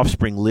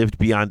offspring lived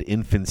beyond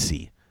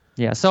infancy.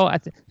 Yeah, so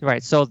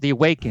so the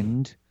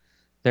Awakened,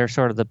 they're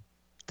sort of the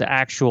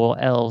actual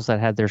elves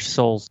that had their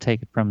souls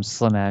taken from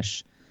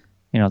Slaanesh.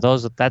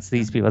 That's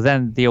these people.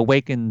 Then the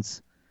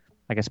Awakened's,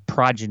 I guess,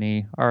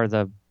 progeny are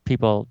the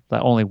people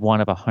that only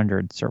one of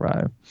 100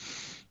 survive.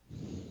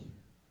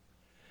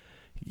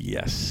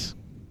 Yes.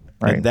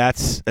 Right. And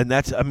that's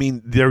I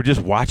mean, they're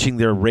just watching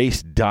their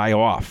race die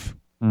off.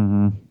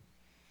 Mm-hmm.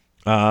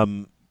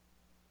 And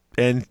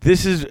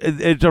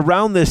it's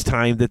around this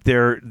time that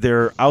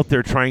they're out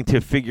there trying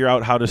to figure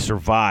out how to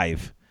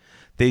survive.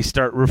 They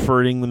start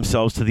referring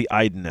themselves to the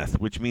Ideneth,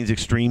 which means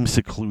extreme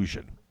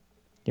seclusion.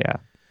 Yeah.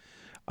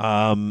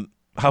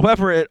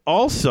 However, it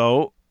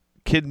also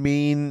could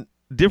mean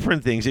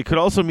different things. It could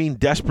also mean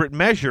desperate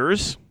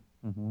measures,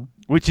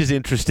 which is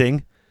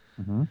interesting.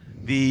 Mm-hmm.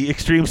 The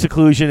extreme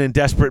seclusion and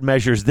desperate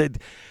measures that,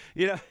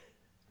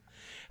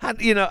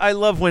 I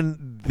love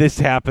when this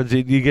happens.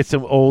 You get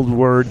some old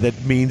word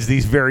that means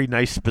these very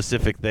nice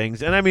specific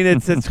things, and I mean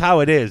it's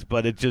how it is.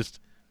 But it just,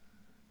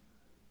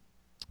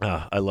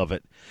 I love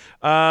it.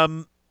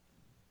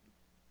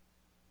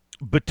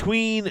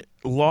 Between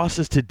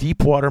losses to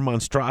deep water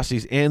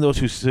monstrosities and those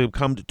who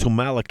succumbed to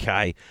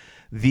Malachi,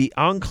 the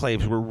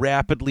enclaves were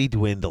rapidly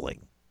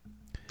dwindling.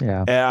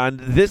 Yeah, and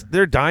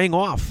they're dying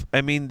off.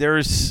 I mean,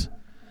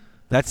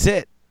 that's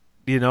it.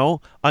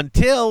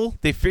 Until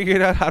they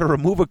figured out how to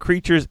remove a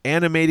creature's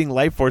animating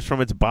life force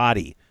from its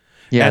body.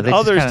 Yeah, and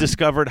others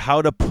discovered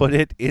how to put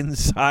it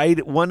inside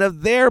one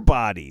of their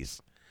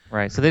bodies.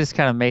 Right, so they just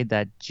kind of made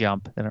that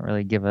jump. They don't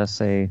really give us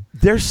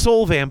They're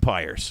soul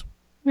vampires.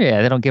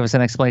 Yeah, they don't give us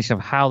an explanation of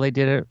how they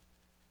did it,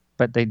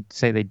 but they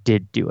say they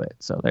did do it.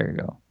 So there you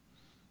go.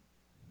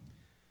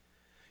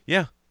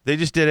 Yeah, they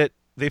just did it.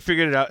 They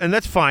figured it out, and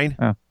that's fine.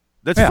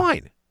 That's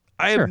fine.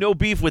 I have no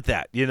beef with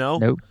that,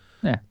 Nope.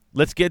 Yeah.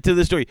 Let's get to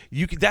the story.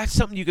 That's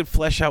something you can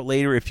flesh out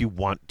later if you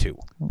want to.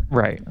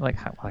 Right. Like,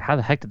 how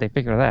the heck did they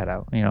figure that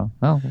out?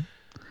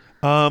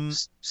 Well,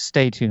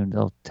 stay tuned.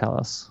 They'll tell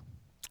us.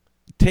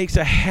 Takes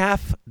a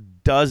half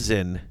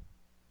dozen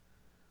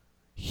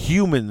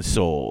human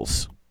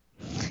souls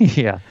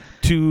yeah.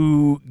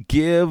 to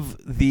give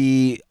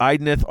the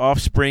Ideneth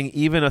offspring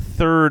even a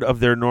third of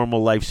their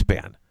normal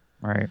lifespan.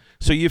 Right.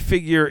 So you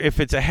figure if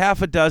it's a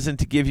half a dozen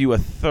to give you a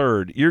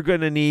third, you're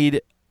going to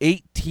need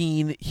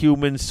 18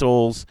 human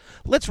souls.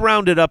 Let's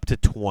round it up to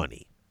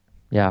 20.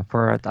 Yeah,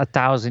 for a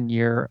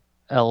 1,000-year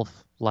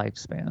elf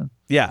lifespan.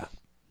 Yeah.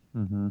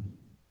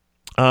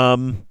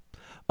 Mm-hmm.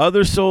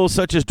 Other souls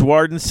such as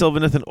Dwarden,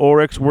 Sylvaneth, and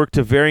Oryx work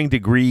to varying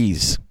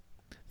degrees.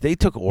 They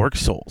took orc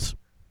souls.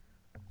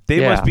 They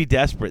must be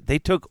desperate. They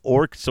took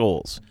orc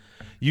souls.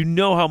 You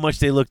know how much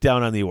they look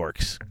down on the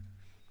orcs.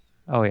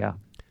 Oh yeah.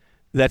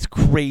 That's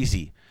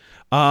crazy.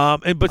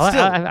 But still,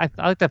 I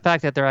like the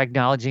fact that they're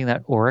acknowledging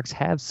that orcs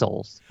have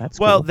souls. That's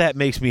cool. Cool. That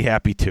makes me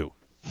happy too.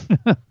 Can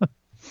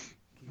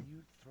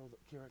you throw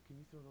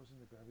those in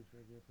the garbage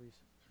bag there, please?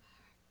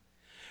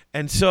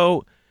 And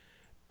so,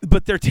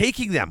 but they're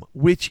taking them,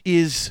 which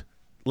is,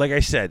 like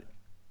I said,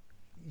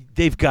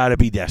 they've got to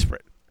be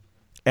desperate.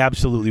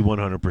 Absolutely,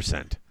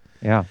 100%.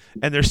 Yeah.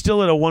 And they're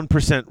still at a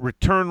 1%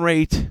 return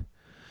rate.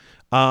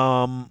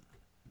 What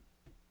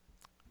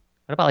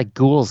about like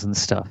ghouls and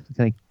stuff?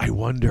 I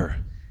wonder.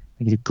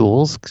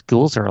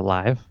 Ghouls are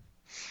alive.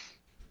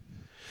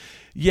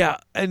 Yeah,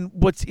 and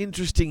what's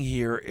interesting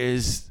here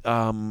is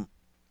they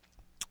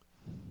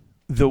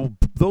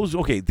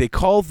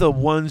call the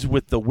ones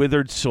with the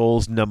withered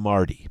souls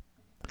Namardi.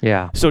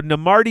 Yeah. So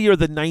Namardi are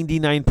the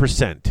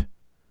 99%.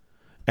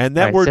 And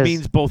that Right, word says-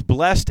 means both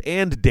blessed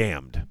and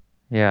damned.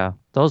 Yeah.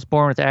 Those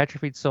born with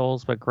atrophied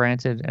souls but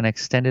granted an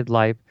extended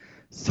life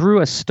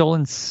through a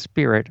stolen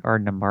spirit are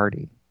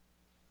Namarti.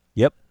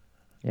 Yep.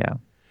 Yeah.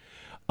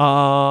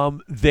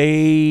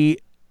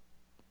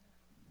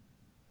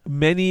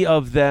 Many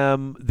of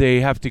them, they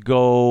have to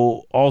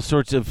undergo all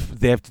sorts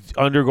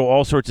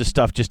of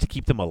stuff just to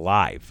keep them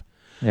alive.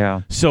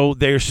 Yeah. So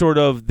their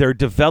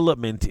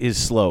development is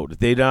slowed.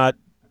 They're not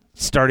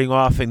starting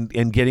off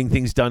and getting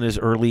things done as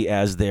early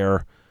as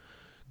their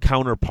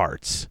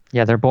counterparts.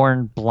 Yeah, they're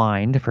born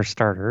blind for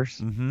starters.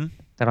 Mm-hmm.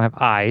 They don't have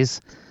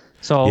eyes.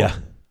 So Yeah.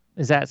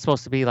 is that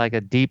supposed to be like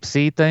a deep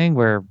sea thing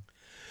where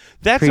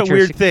That's a creatures-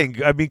 weird thing.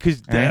 I mean,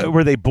 because Right.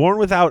 were they born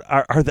without?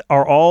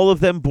 Are all of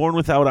them born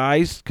without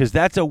eyes? Because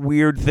that's a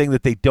weird thing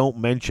that they don't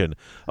mention.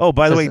 Oh,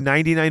 by the way,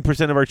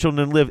 99% of our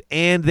children live,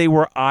 and they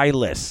were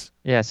eyeless.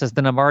 Yeah, it says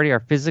the Namarti are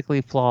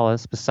physically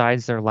flawless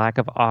besides their lack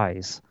of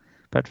eyes,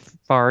 but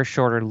far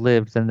shorter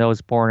lived than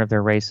those born of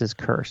their race's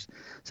curse.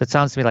 So it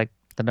sounds to me like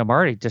the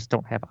Namarti just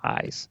don't have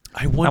eyes.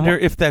 I wonder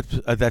if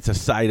that's a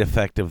side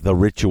effect of the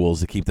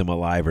rituals that keep them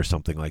alive or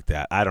something like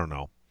that. I don't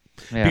know.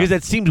 Yeah. Because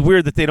that seems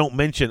weird that they don't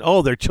mention,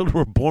 oh, their children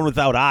were born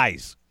without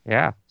eyes.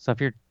 Yeah. So if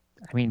your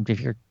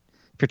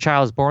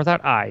child is born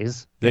without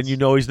eyes, Then you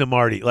know he's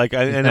Namarti. I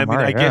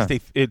Namarti, guess yeah.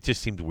 it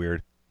just seemed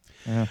weird.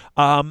 Yeah.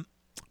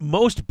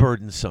 Most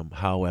burdensome,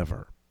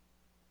 however,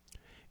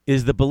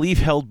 is the belief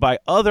held by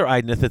other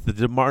Ideneth that the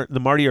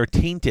Namarti are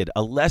tainted,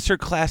 a lesser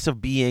class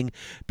of being,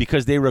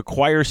 because they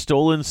require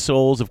stolen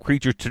souls of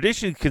creatures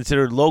traditionally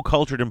considered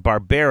low-cultured and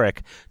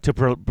barbaric to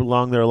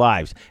prolong their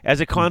lives. As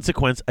a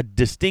consequence, a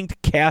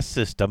distinct caste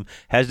system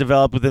has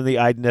developed within the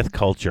Ideneth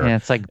culture. Yeah,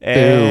 it's like, boo.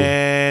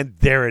 And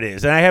there it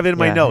is. And I have it in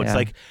my Yeah, notes. yeah.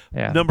 Like,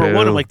 Yeah, number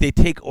one, I'm boo. like, they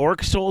take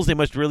orc souls, they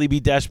must really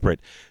be desperate.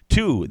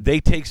 2, they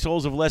take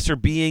souls of lesser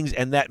beings,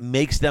 and that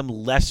makes them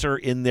lesser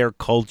in their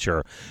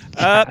culture.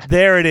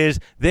 There it is.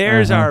 There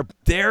is our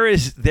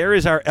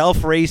elf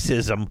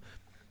racism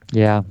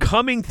yeah.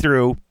 coming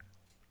through.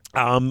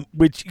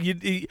 Which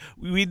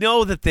we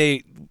know that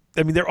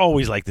they're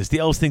always like this. The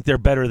elves think they're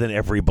better than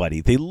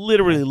everybody. They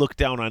literally look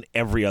down on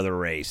every other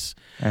race.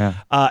 Yeah.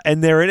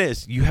 And there it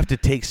is. You have to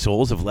take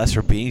souls of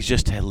lesser beings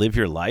just to live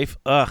your life.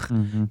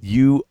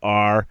 You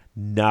are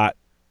not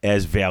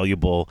as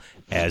valuable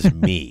as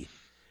me.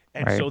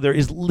 And Right. so there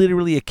is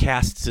literally a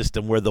caste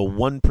system where the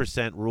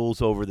 1%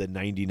 rules over the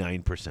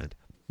 99%.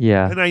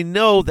 Yeah. And I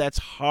know that's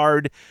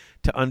hard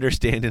to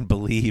understand and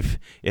believe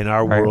in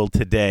our Right. world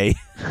today.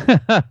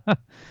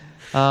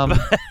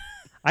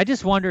 I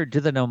just wonder, do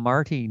the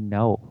Namarti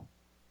know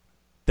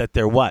That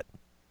they're what?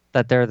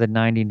 that they're the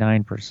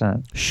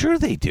 99%? Sure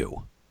they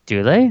do.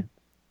 Do they?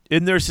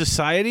 In their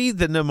society,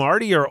 the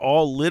Namarti are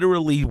all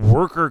literally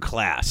worker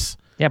class.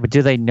 Yeah, but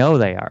do they know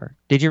they are?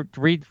 Did you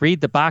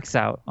read the box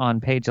out on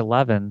page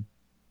 11?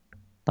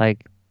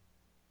 Like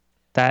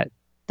that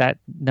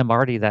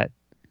Namarti that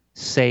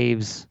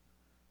saves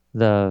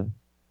the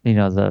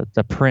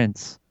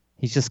prince.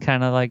 He's just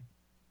kind of like,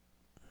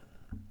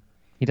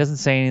 he doesn't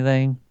say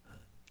anything.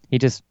 He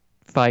just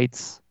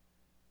fights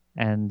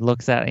and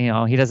looks at,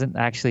 he doesn't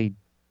actually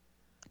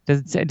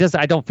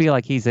I don't feel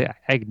like he's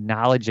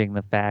acknowledging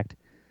the fact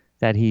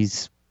that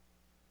he's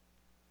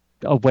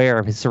aware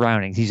of his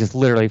surroundings. He's just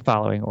literally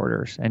following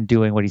orders and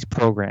doing what he's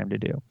programmed to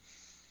do.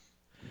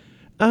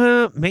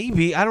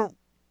 Maybe. I don't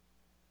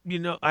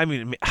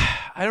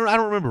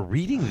remember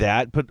reading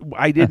that, but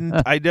I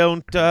didn't. I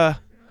don't. I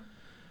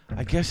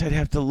guess I'd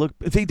have to look.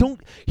 They don't.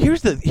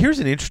 Here's an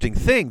interesting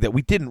thing that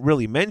we didn't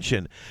really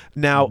mention.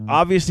 Now,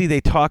 obviously,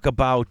 they talk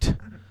about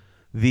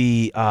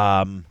the.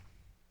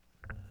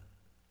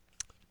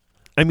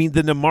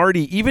 The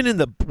Namarti. Even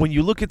when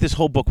you look at this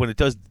whole book, when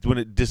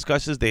it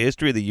discusses the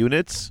history of the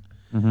units,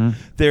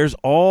 there's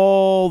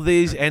all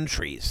these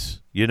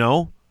entries.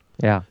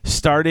 Yeah.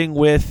 Starting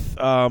with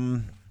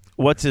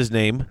what's his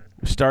name?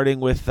 Starting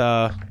with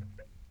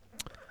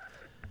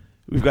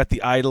we've got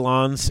the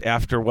Eidolons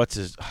after what's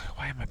his?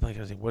 Why am I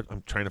blanking? What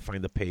I'm trying to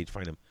find the page.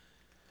 Find him.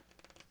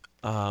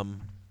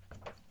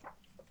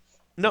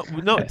 No,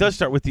 it does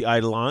start with the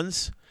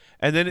Eidolons,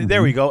 and then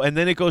there we go, and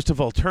then it goes to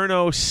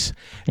Volturnos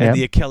and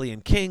the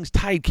Achelian kings,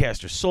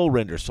 Tidecasters,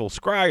 Soulrenders, Soul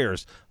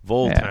Scryers,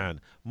 Voltan,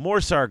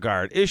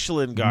 Morsargard,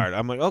 Ishlingard.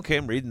 I'm like, okay,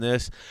 I'm reading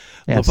this.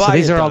 Yeah, so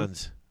these are all.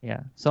 Leviathans,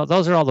 Yeah. So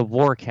those are all the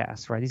war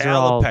casts, right? These are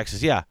all.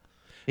 Alapexes, yeah.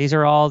 These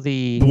are all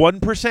the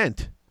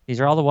 1%.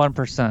 These are all the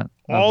 1%.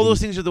 All those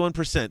things are the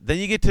 1%. Then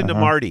you get to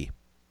Namarti.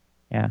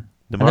 Yeah.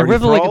 And Namarti they're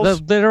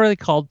thralls. literally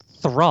called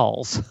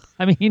thralls.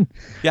 I mean,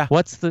 Yeah.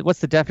 What's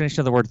the definition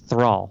of the word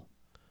thrall?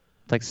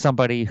 Like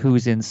somebody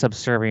who's in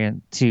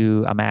subservient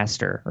to a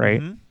master,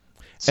 right? Mhm.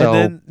 So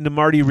And then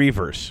Namarti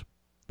Reavers,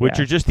 which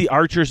Yeah. are just the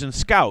archers and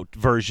scout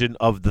version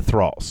of the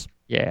thralls.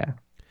 yeah.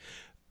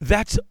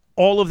 That's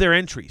all of their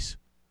entries.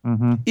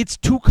 Mm-hmm. It's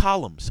 2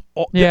 columns.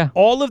 Yeah.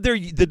 All of the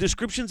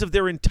descriptions of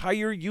their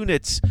entire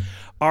units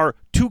are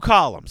 2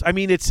 columns. I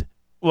mean, it's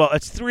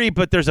 3,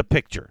 but there's a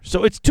picture.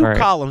 So it's 2 Right.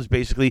 columns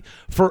basically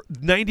for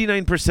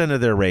 99% of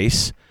their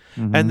race.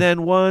 Mm-hmm. And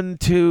then 1,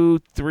 2,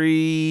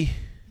 3,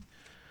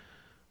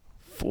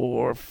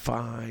 4,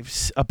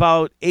 5,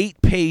 about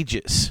 8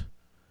 pages,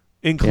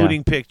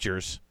 including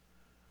pictures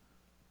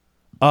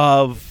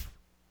of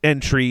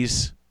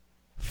entries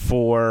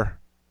for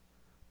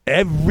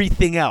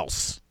everything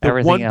else. The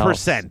Everything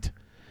 1%.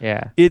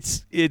 Yeah.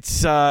 It's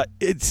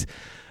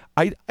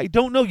I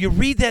don't know. You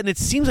read that and it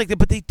seems like that,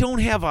 but they don't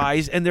have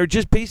eyes, and they're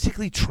just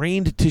basically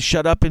trained to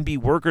shut up and be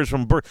workers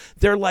from birth.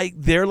 They're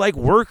like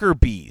worker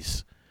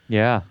bees.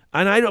 Yeah.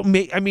 And I don't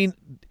make. I mean,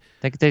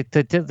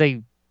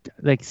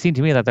 they seem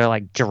to me that they're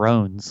like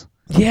drones.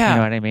 yeah, You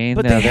know what I mean?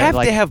 But No, they they're have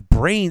like- to have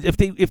brains. If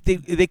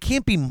they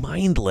can't be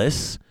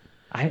mindless,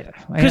 because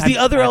Because the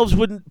other elves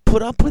wouldn't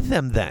put up with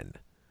them then.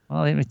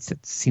 Well,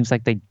 it seems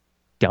like they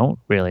don't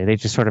really. They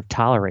just sort of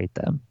tolerate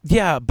them.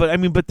 Yeah,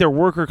 but they're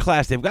worker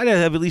class. They've got to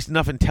have at least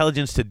enough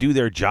intelligence to do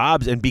their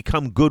jobs and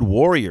become good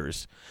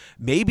warriors.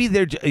 Maybe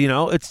they're,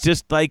 it's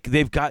just like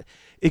they've got.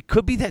 It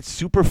could be that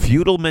super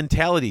feudal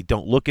mentality.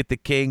 Don't look at the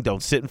king.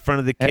 Don't sit in front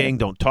of the king.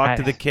 Don't talk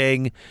to the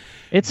king.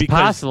 It's because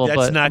possible, that's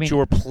but not I mean,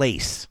 your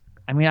place.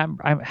 I mean,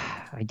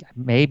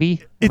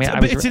 maybe.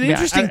 It's an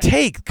interesting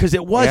take because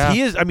it was. Yeah.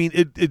 He is. I mean,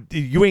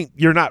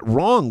 you're not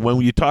wrong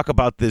when you talk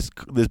about this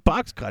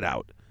box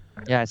cutout.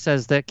 Yeah, it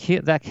says that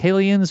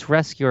Halian's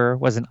rescuer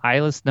was an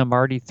eyeless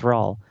Namarti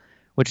thrall,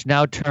 which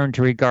now turned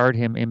to regard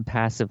him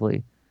impassively.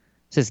 It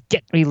says,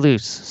 "Get me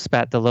loose,"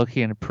 spat the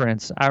Lokian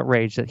prince,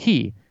 outraged that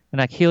he, an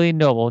Achillean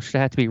noble, should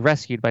have to be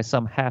rescued by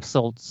some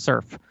half-souled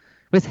serf.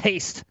 "With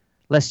haste,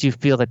 lest you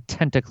feel the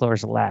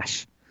tentaclor's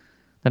lash."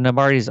 The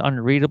Namarti's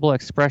unreadable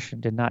expression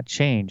did not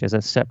change as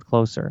it stepped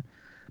closer,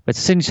 but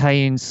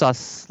Sinjhain saw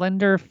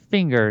slender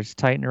fingers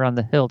tighten around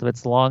the hilt of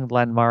its long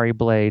Lanmari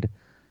blade.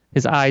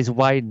 His eyes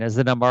widened as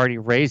the Namarti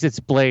raised its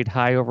blade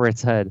high over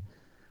its head.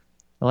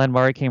 The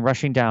Lanmari came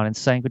rushing down and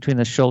sank between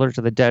the shoulders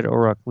of the dead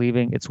Uruk,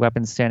 leaving its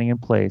weapon standing in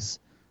place.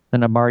 The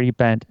Namarti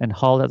bent and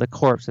hauled at the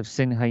corpse of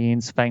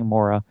Sinjhain's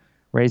Fangmora,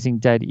 raising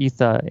dead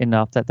Etha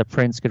enough that the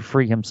prince could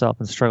free himself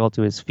and struggle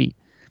to his feet.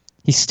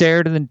 He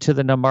stared into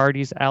the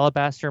Namarti's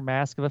alabaster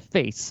mask of a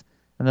face,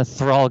 and the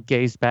thrall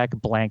gazed back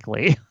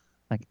blankly.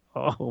 Like,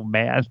 oh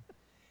man.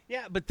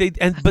 Yeah, but they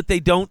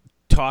don't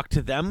talk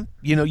to them.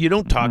 You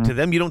don't talk to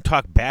them. You don't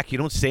talk back. You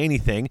don't say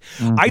anything.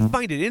 I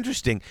find it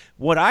interesting.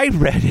 What I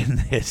read in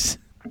this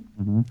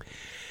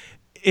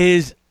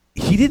is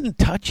he didn't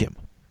touch him.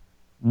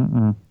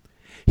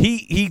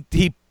 He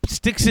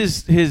sticks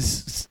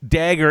his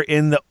dagger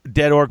in the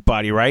dead orc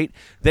body, right?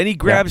 Then he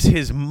grabs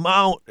his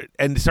mount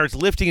and starts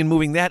lifting and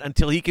moving that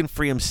until he can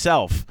free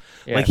himself.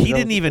 Yeah, like he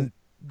didn't even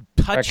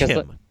touch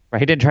him. Right,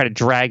 he didn't try to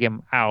drag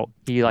him out.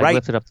 He Right.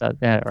 lifted up the.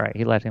 Yeah, right.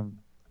 He let him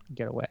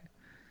get away.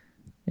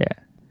 Yeah.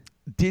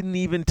 Didn't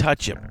even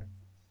touch him.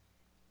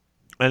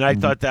 And I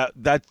thought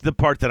that's the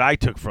part that I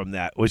took from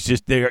that was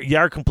just they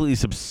are completely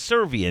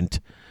subservient.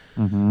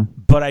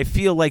 But I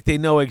feel like they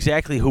know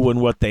exactly who and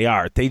what they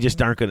are. They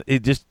just aren't gonna. He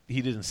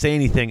didn't say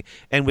anything,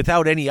 and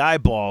without any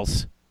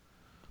eyeballs,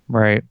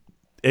 Right.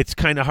 it's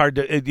kind of hard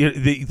to See,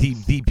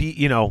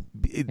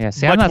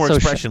 much I'm not more so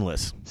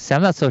expressionless. See,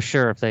 I'm not so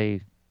sure if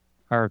they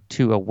are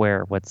too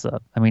aware of what's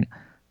up. I mean,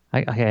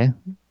 okay.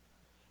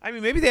 I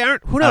mean, maybe they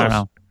aren't. Who knows? I don't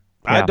know.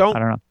 I Yeah, don't. I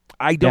don't know.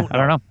 I don't. I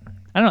don't know.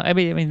 I don't know.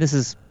 I mean, this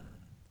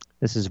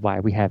is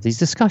why we have these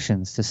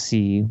discussions to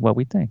see what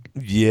we think.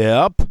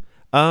 Yep.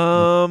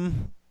 I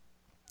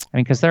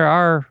mean, because there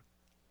are.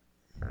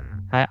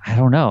 I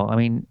don't know. I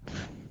mean,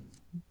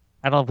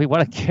 I don't know if we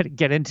want to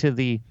get into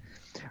the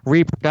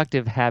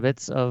reproductive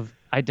habits of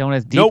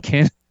Idoneth Nope.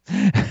 Deepkin.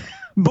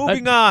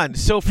 Moving on.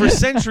 So for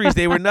centuries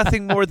they were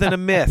nothing more than a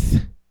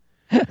myth,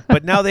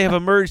 but now they have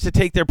emerged to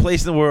take their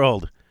place in the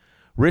world,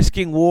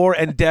 risking war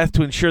and death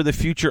to ensure the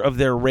future of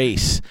their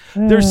race.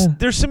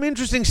 There's some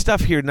interesting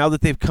stuff here now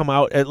that they've come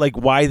out, like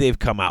why they've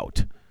come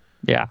out.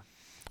 Yeah.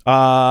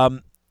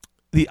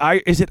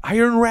 Is it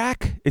Iron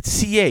Rack? It's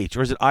CH,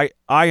 or is it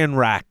Iron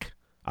Rack?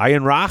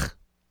 Iron Rock?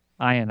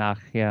 Ionach,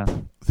 yeah.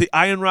 The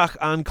Iron Rock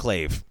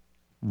Enclave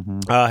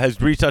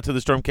has reached out to the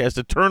Stormcast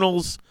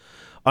Eternals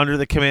under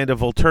the command of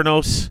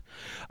Volturnos.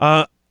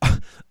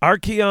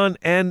 Archeon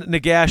and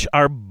Nagash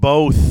are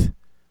both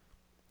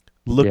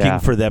looking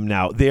for them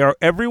now.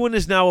 Everyone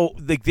is now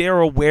they are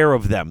aware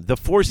of them. The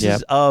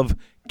forces of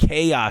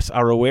chaos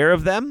are aware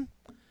of them.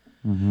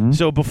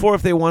 So before,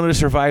 if they wanted to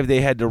survive,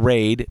 they had to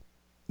raid.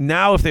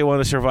 Now, if they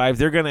want to survive,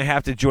 they're going to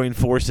have to join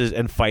forces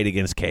and fight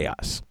against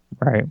chaos.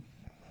 Right.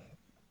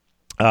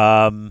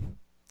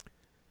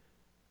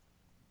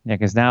 Yeah,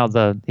 because now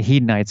the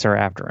Hedonites are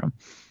after him.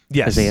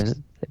 Yes. Because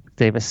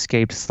they've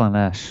escaped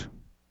Slanesh.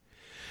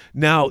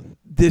 Now,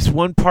 this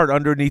one part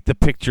underneath the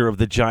picture of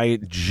the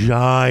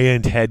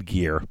giant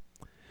headgear.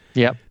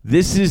 Yep.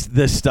 This is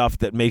the stuff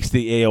that makes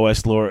the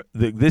AOS lore.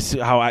 This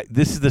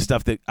is the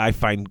stuff that I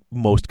find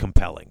most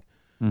compelling.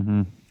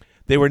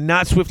 They were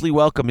not swiftly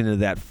welcomed into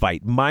that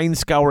fight.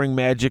 Mind-scouring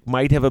magic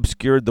might have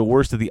obscured the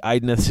worst of the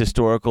Idoneth's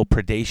historical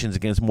predations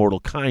against mortal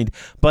kind,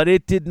 but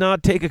it did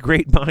not take a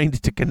great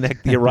mind to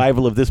connect the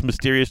arrival of this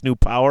mysterious new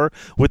power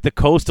with the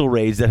coastal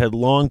raids that had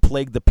long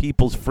plagued the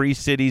people's free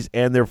cities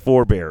and their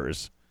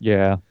forebears.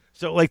 Yeah.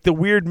 So, like the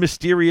weird,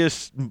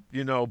 mysterious,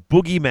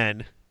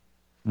 boogeymen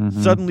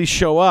suddenly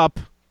show up,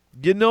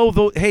 you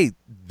know, hey,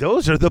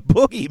 those are the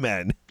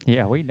boogeymen.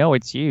 Yeah, we know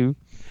it's you.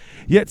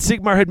 Yet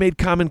Sigmar had made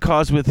common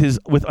cause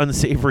with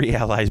unsavory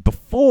allies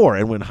before,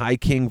 and when High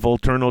King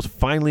Volturnos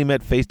finally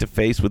met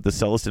face-to-face with the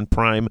Celestin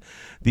Prime,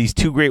 these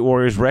two great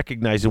warriors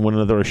recognized in one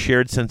another a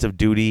shared sense of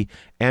duty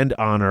and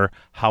honor,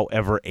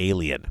 however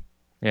alien.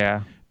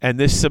 Yeah. And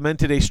this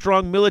cemented a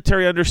strong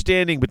military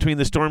understanding between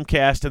the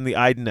Stormcast and the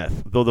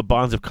Ideneth, though the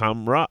bonds of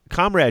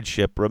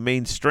comradeship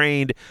remained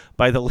strained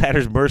by the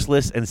latter's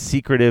merciless and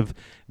secretive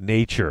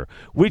nature.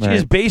 Which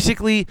is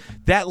basically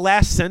that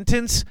last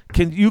sentence.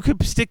 You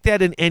could stick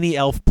that in any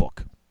elf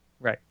book.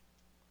 Right.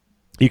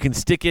 You can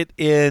stick it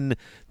in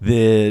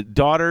the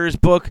Daughter's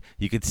book.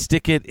 You could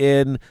stick it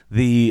in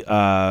the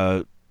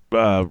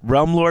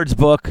Realm Lord's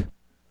book.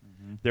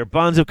 Their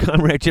bonds of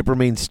comradeship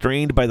remain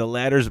strained by the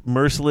latter's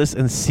merciless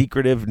and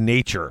secretive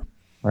nature.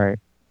 Right.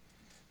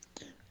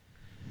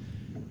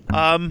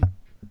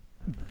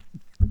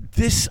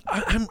 This,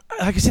 I'm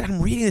like I said,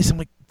 I'm reading this. I'm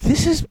like,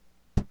 this is.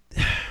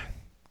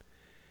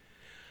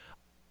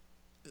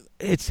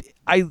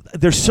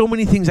 There's so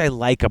many things I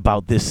like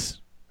about this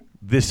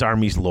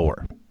army's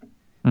lore.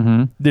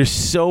 Mm-hmm. There's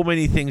so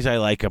many things I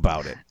like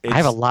about it. I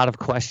have a lot of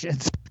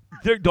questions.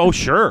 Oh,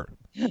 sure.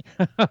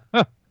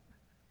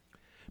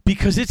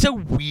 Because it's a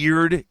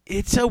weird,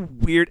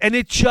 and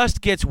it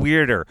just gets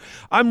weirder.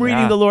 I'm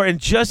reading the lore, and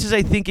just as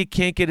I think it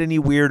can't get any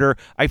weirder,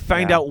 I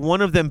find out one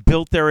of them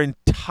built their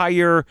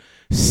entire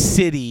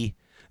city,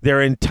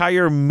 their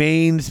entire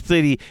main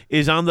city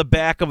is on the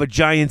back of a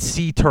giant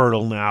sea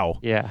turtle now.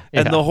 Yeah.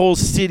 And the whole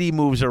city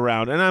moves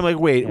around, and I'm like,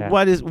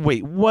 what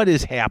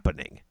is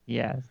happening?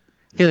 Yeah.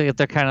 I feel like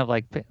they're kind of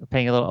like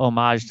paying a little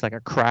homage to like a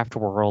craft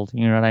world.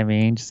 You know what I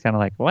mean? Just kind of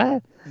like,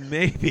 what?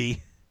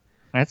 Maybe.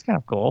 That's kind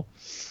of cool.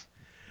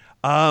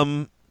 There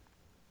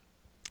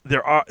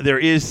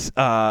is,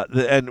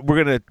 and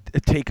we're gonna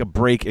take a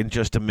break in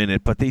just a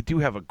minute, but they do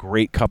have a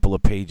great couple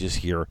of pages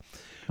here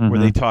where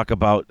they talk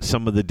about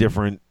some of the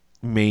different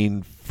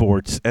main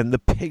forts, and the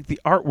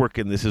artwork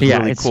in this is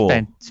really cool.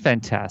 It's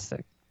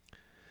fantastic.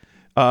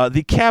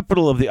 The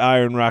capital of the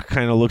Iron Rock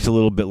kind of looks a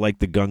little bit like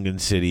the Gungan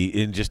city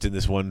in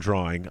this one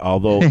drawing,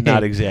 although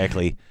not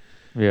exactly.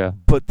 Yeah,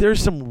 but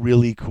there's some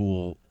really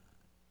cool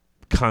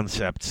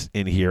concepts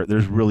in here.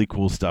 There's really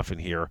cool stuff in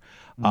here.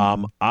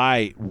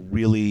 I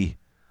really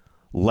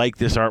like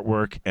this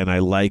artwork, and I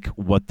like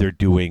what they're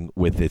doing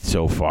with it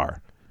so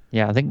far.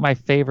 Yeah, I think my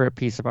favorite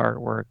piece of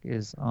artwork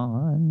is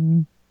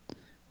on...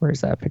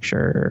 Where's that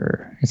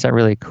picture? It's that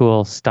really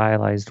cool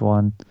stylized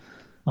one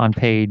on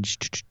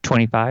page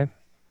 25.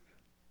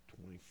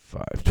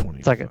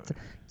 25.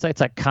 It's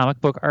like comic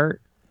book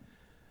art.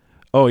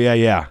 Oh,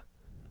 yeah.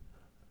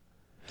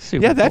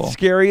 Super yeah, that's cool.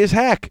 scary as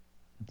heck.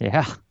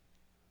 Yeah.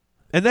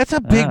 And that's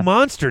a big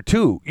monster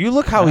too. You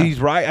look how he's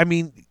right. I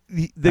mean,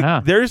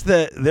 there's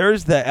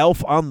the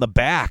elf on the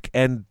back,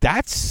 and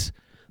that's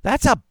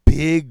a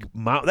big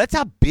mount. That's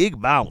a big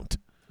mount.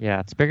 Yeah,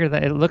 it's bigger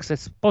than it looks.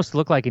 It's supposed to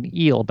look like an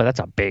eel, but that's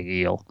a big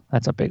eel.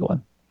 That's a big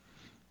one.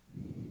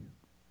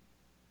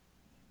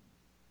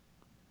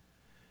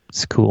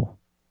 It's cool.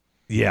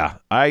 Yeah,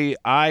 I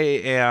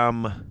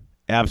am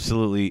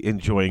absolutely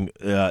enjoying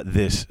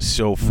this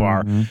so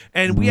far,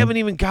 and we haven't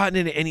even gotten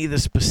into any of the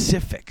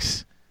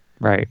specifics.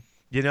 Right.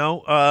 You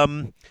know,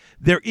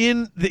 they're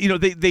in.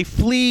 They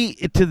flee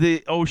to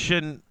the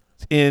ocean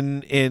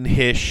in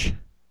Hysh,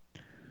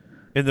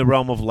 in the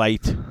realm of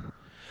light.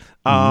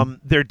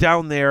 They're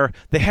down there.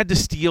 They had to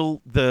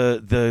steal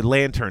the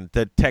lantern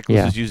that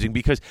Teclis is using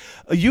because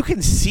you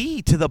can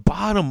see to the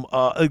bottom.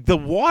 The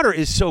water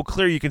is so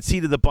clear you can see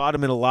to the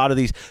bottom in a lot of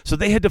these. So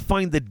they had to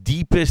find the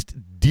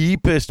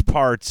deepest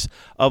parts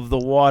of the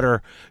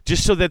water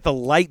just so that the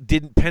light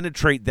didn't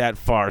penetrate that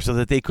far, so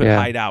that they could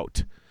hide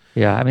out.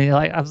 Yeah, I mean,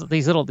 like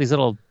these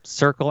little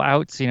circle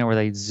outs, where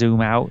they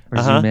zoom out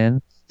or zoom in.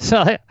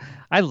 So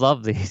I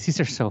love these. These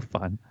are so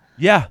fun.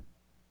 Yeah.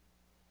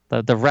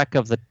 The wreck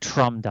of the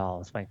Trum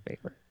doll is my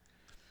favorite.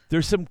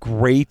 There's some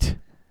great.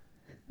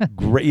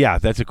 Yeah,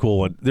 that's a cool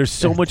one. There's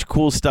so much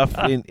cool stuff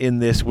in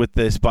this with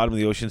this bottom of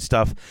the ocean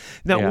stuff.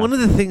 Now, one of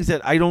the things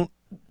that I don't,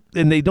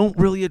 and they don't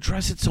really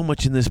address it so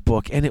much in this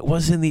book, and it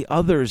was in the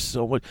others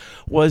so much,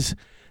 was,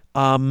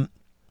 do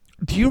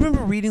you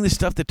remember reading the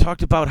stuff that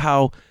talked about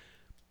how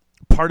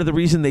part of the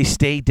reason they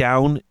stay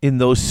down in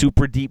those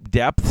super deep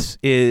depths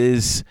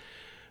is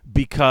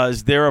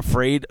because they're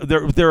afraid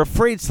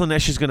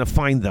Slaanesh is going to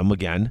find them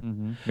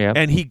again,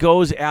 and he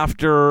goes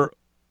after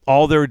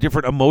all their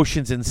different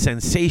emotions and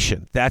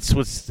sensation. That's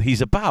what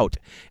he's about,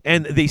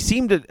 and they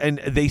seem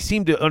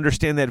to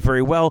understand that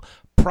very well.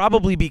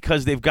 Probably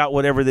because they've got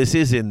whatever this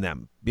is in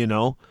them,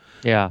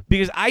 Yeah.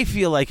 Because I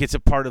feel like it's a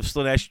part of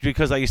Slaanesh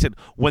because, like I said,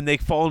 when they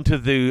fall into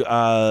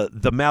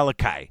the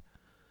Malachi.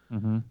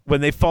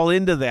 When they fall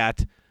into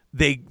that,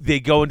 they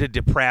go into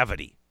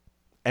depravity,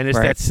 and it's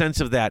that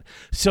sense of that.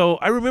 So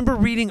I remember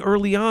reading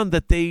early on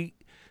that they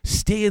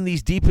stay in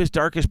these deepest,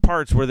 darkest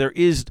parts where there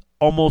is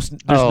almost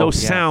there's Oh, no yeah.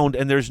 sound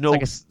and there's no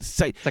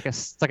sight.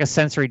 It's like a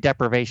sensory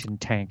deprivation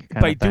tank.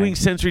 Kind By of thing. doing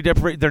sensory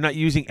deprivation, they're not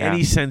using Yeah.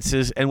 any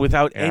senses, and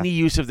without Yeah. any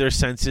use of their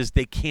senses,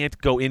 they can't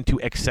go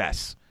into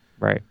excess.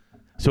 Right.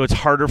 So it's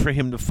harder for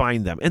him to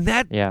find them, and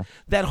that Yeah.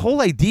 that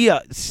whole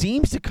idea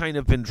seems to kind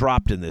of been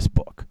dropped in this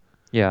book.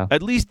 Yeah.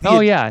 At least,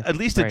 at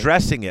least Right.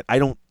 addressing it. I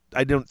don't.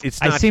 It's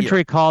not. I seem here. to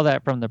recall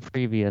that from the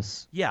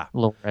previous Yeah,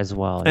 lore as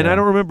well. and yeah. I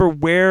don't remember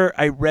where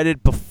I read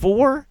it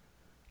before,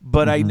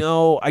 but I Mhm.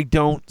 know I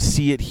don't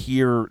see it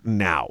here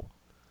now.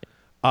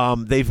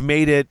 They've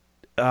made it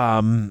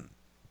a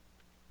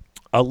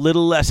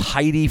little less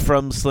Heidi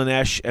from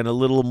Slaanesh and a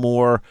little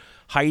more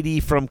Heidi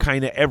from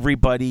kind of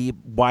everybody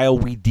while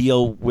we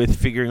deal with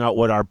figuring out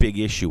what our big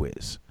issue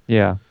is.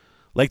 Yeah.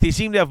 Like they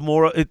seem to have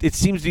more. It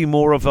seems to be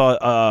more of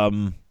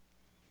a,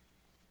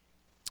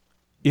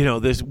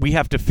 this we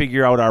have to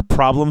figure out our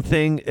problem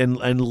thing,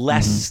 and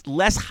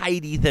less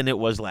Heidi than it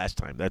was last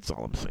time. That's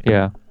all I'm saying.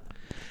 Yeah.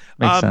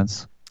 Makes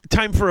sense.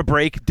 Time for a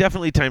break.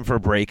 Definitely time for a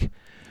break.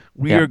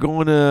 Yeah. We're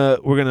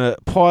gonna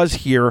pause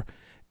here,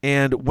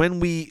 and when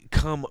we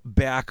come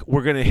back,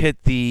 we're gonna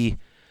hit the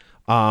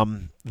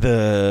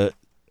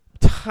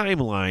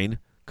timeline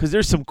because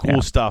there's some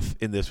cool stuff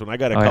in this one. I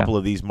got a couple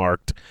of these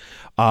marked.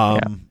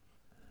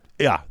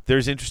 Yeah,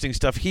 there's interesting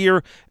stuff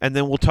here, and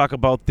then we'll talk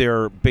about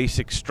their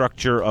basic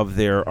structure of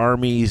their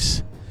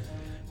armies,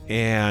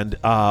 and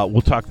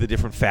we'll talk the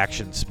different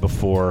factions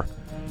before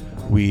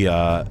we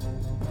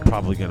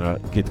probably gonna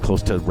get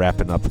close to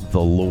wrapping up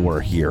the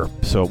lore here.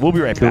 So we'll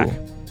be right Cool. back.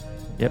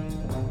 Yep.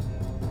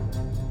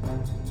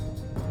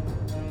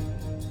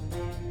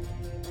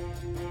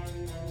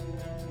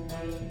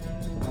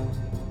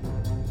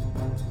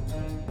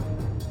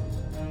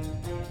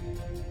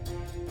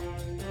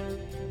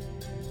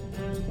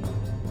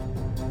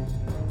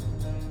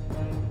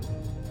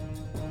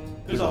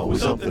 There's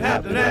always something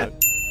happening at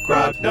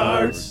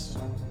Grognard's.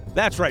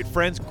 That's right,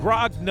 friends.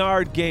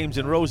 Grognard Games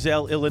in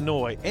Roselle,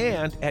 Illinois,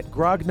 and at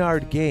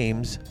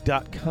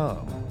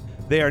grognardgames.com.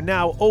 They are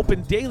now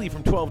open daily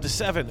from 12 to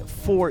 7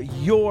 for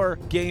your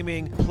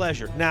gaming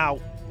pleasure. Now,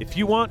 if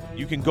you want,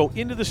 you can go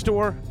into the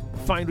store,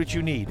 find what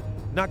you need.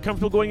 Not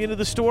comfortable going into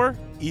the store,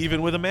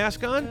 even with a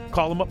mask on?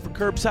 Call them up for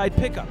curbside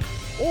pickup.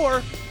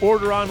 Or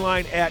order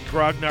online at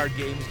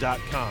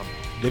grognardgames.com.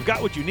 They've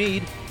got what you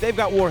need. They've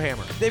got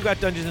Warhammer. They've got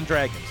Dungeons &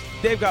 Dragons.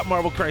 They've got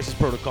Marvel Crisis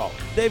Protocol.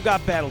 They've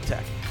got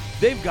BattleTech.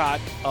 They've got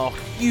a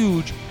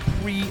huge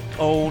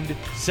pre-owned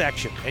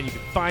section, and you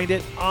can find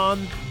it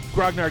on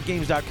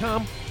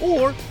grognardgames.com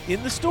or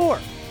in the store.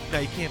 Now,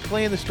 you can't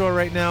play in the store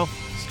right now.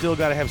 Still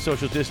got to have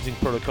social distancing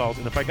protocols,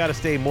 and if I got to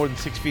stay more than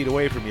 6 feet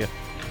away from you,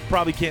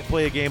 probably can't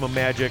play a game of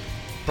Magic.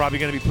 Probably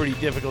going to be pretty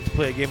difficult to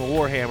play a game of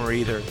Warhammer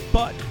either.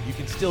 But you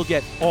can still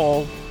get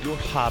all your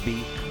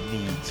hobby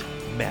needs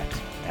met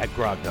at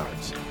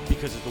Grognard's.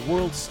 Because as the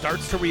world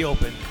starts to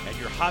reopen and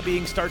your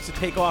hobbying starts to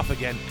take off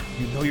again,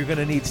 you know you're going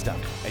to need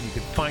stuff. And you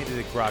can find it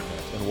at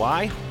Grognard's. And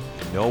why?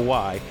 You know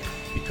why?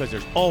 Because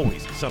there's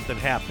always something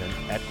happening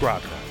at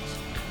Grognard's.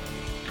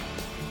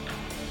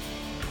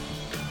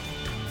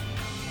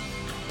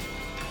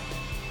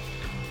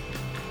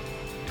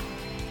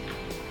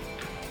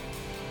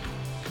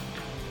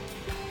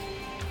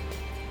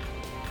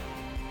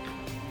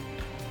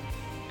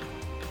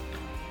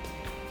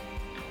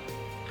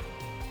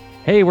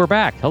 Hey, we're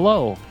back.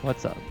 Hello.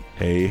 What's up?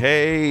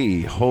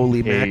 Hey,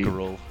 holy Hey.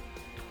 mackerel.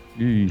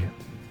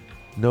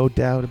 No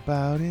doubt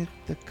about it,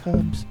 the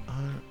Cubs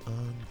are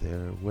on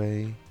their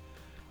way.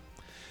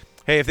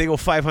 Hey, if they go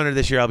 500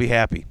 this year, I'll be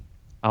happy.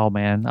 Oh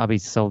man, I'll be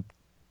so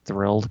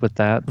thrilled with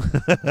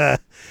that.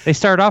 They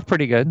started off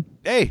pretty good.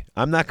 Hey,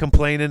 I'm not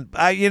complaining.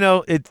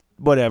 It's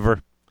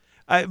whatever.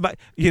 I've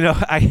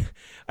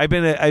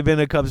been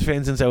a Cubs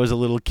fan since I was a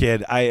little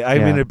kid. I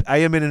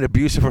am in an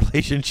abusive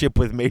relationship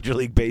with Major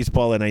League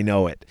Baseball, and I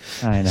know it.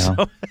 I know.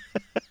 So-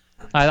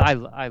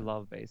 I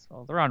love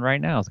baseball. They're on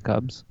right now. The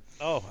Cubs.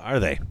 Oh, are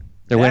they?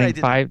 They're That I winning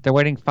didn't- 5. They're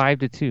winning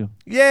 5-2.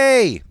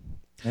 Yay!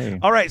 Hey.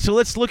 All right, so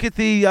let's look at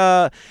the.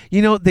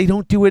 They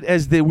don't do it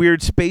as the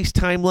weird space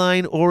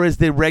timeline or as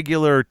the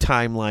regular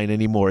timeline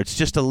anymore. It's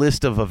just a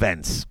list of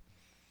events.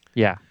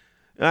 Yeah.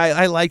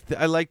 I liked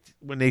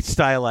when they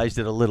stylized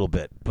it a little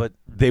bit, but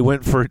they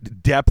went for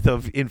depth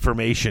of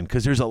information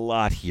because there's a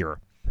lot here.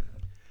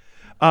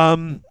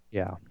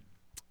 Yeah.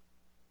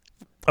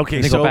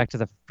 Okay, They so go back to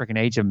the freaking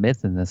age of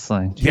myth in this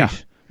thing. yeah,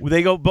 Jeez.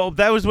 they go. Well,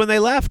 that was when they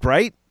left,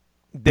 right?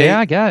 Yeah,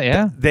 I got it,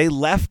 yeah. They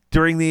left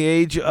during the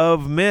age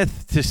of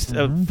myth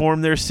to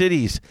form their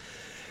cities.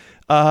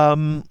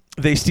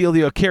 They steal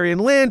the Ocarian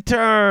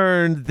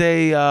lantern.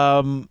 They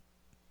I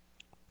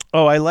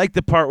like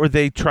the part where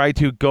they try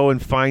to go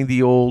and find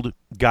the old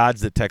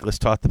gods that Teclis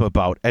taught them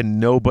about, and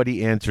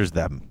nobody answers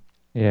them.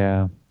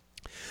 Yeah.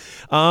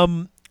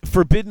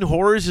 Forbidden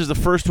Horrors is the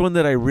first one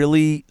that I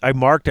really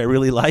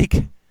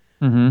like.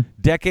 Mm-hmm.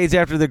 Decades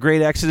after the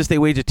Great Exodus, they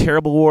wage a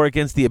terrible war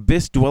against the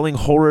abyss-dwelling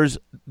horrors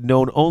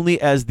known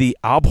only as the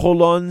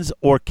Abholons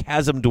or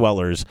Chasm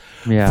Dwellers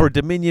Yeah. for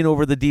dominion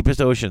over the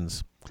deepest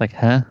oceans. It's like,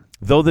 huh?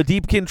 Though the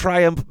Deepkin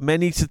triumph,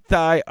 many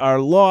Sithai are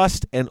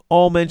lost, and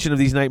all mention of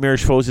these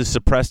nightmarish foes is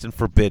suppressed and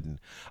forbidden.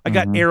 I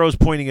got arrows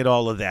pointing at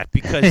all of that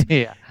because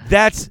Yeah.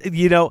 that's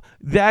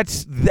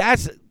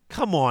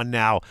come on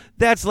now.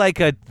 That's like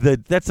a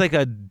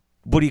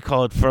what do you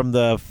call it from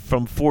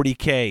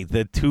 40K,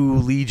 the 2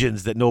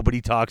 legions that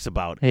nobody talks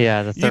about.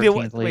 Yeah, the You know 13th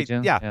what? Wait,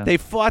 Legion. yeah, they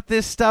fought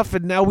this stuff,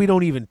 and now we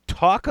don't even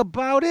talk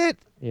about it.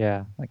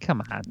 Yeah, like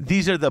come on.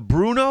 These are the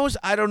Brunos.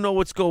 I don't know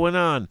what's going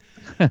on,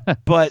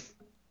 but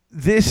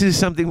this is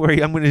something where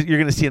you're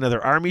going to see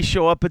another army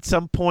show up at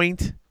some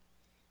point.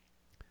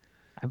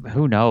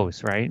 Who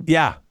knows, right?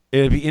 Yeah,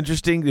 it'd be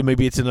interesting.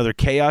 Maybe it's another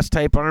chaos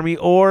type army,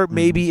 or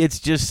maybe it's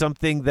just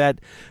something that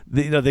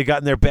they got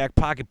in their back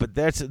pocket. But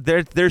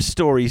there's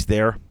stories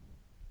there.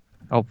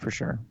 Oh, for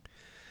sure.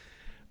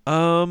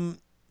 Now,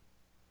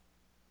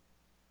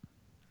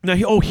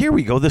 here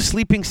we go. The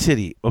Sleeping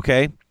City.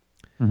 Okay.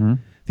 Mm-hmm.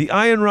 The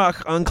Iron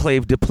Rock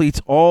Enclave depletes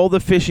all the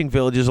fishing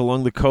villages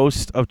along the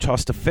coast of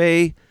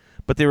Chostafe,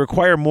 but they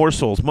require more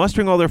souls.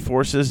 Mustering all their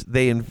forces,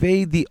 they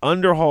invade the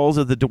underhalls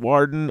of the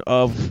Duarden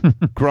of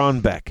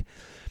Gronbeck.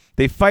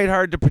 They fight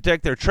hard to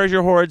protect their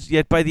treasure hoards,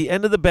 yet by the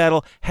end of the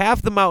battle,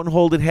 half the mountain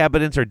hold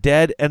inhabitants are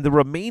dead, and the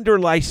remainder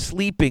lie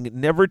sleeping,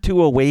 never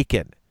to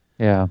awaken.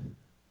 Yeah.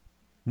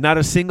 Not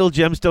a single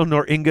gemstone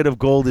nor ingot of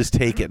gold is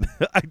taken.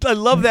 I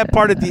love that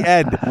part at the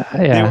end.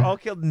 Yeah. They were all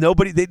killed.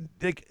 Nobody.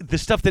 The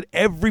stuff that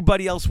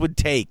everybody else would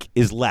take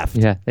is left.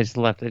 Yeah, they just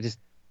left. They just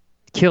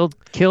killed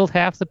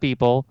half the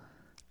people.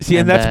 See,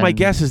 and that's my then-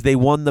 guess is they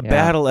won the Yeah.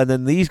 battle, and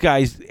then these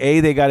guys,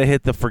 they got to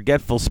hit the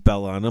forgetful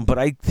spell on them. But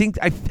I think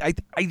I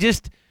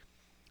just,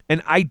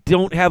 and I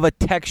don't have a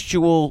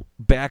textual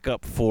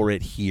backup for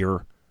it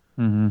here.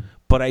 Mm-hmm.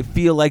 But I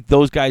feel like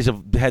those guys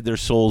have had their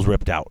souls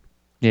ripped out.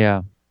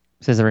 Yeah.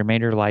 Says the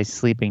remainder lies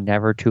sleeping,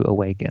 never to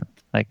awaken.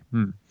 Like,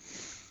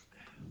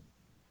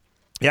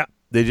 Yeah,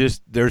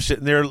 they're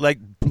sitting there like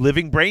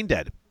living brain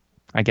dead.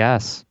 I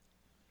guess.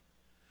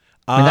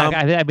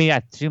 I mean,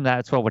 I assume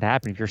that's what would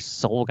happen if your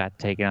soul got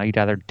taken out. You'd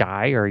either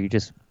die or you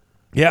just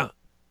Yeah.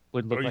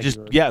 would look Or you like just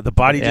you were- the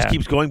body just Yeah.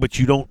 keeps going, but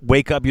you don't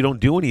wake up, you don't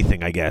do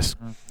anything, I guess.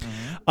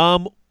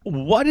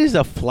 What is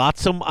a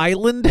flotsam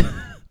island?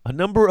 A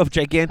number of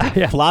gigantic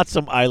Yeah.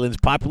 flotsam islands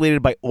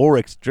populated by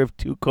oryx drift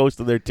too close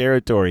to their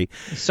territory.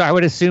 So I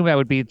would assume that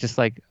would be just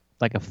like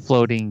a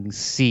floating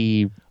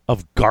sea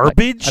Of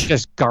garbage? of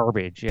just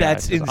garbage. Yeah,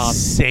 That's just on-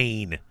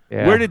 insane.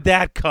 Yeah. Where did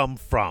that come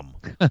from?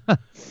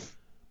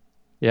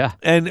 yeah.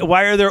 And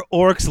why are there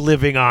orcs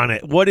living on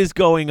it? What is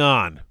going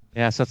on?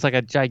 Yeah, so it's like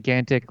a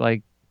gigantic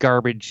like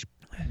garbage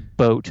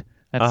boat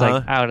that's like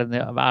Uh-huh. out in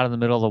the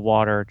middle of the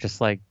water, just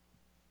like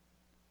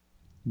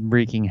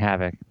wreaking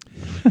havoc.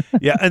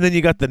 Yeah, and then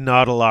you got the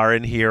Nautilar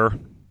in here.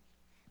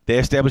 They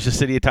established a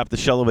city atop the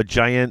shell of a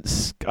giant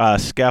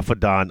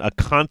Scaphodon, a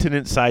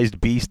continent-sized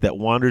beast that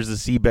wanders the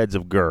seabeds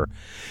of Gur.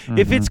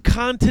 If it's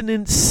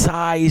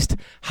continent-sized,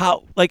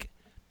 how, like,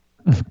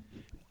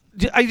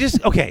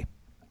 okay.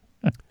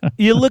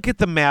 You look at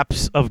the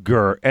maps of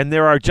Gur, and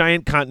there are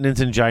giant continents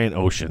and giant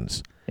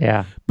oceans.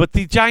 Yeah. But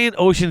the giant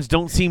oceans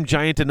don't seem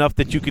giant enough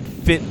that you could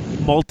fit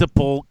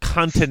multiple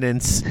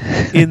continents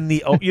in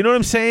the. You know what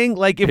I'm saying?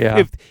 Like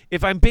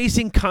if I'm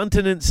basing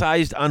continent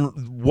sized on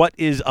what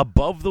is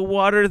above the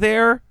water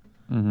there,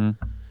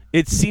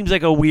 it seems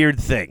like a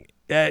weird thing.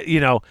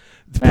 The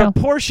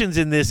proportions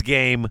in this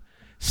game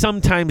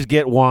sometimes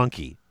get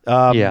wonky.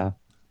 Yeah.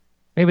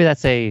 Maybe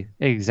that's a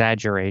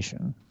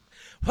exaggeration.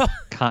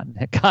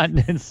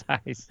 Continent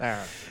size.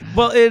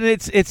 Well, and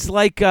it's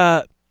like.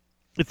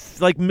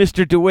 It's like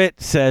Mr. DeWitt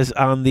says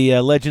on the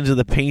Legends of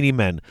the Painty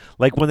Men.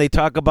 Like when they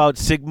talk about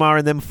Sigmar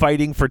and them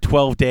fighting for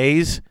 12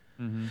 days,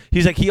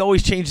 he's like, he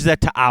always changes that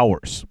to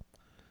hours.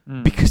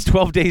 Because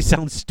 12 days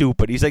sounds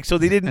stupid. He's like, so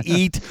they didn't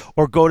eat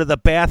or go to the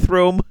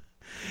bathroom?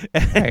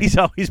 And he's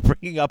always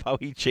bringing up how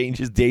he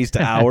changes days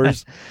to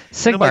hours.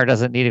 Sigmar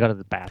doesn't need to go to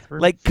the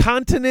bathroom. Like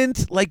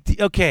continent,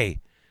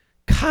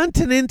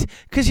 continent,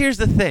 because here's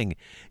the thing.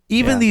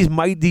 Even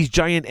these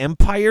giant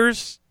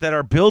empires that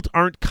are built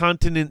aren't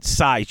continent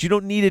sized. You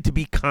don't need it to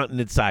be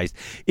continent sized.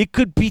 It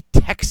could be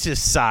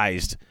Texas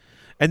sized,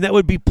 and that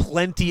would be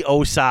plenty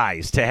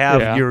size to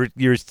have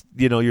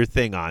your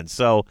thing on.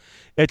 So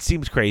it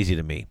seems crazy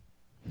to me.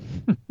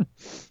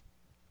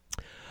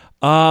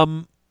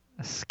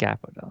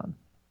 Scaphodon.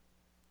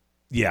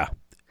 Yeah.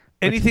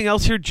 Anything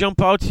else here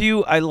jump out to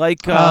you? I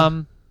like.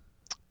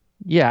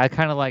 Yeah, I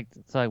kind of like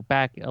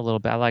back a little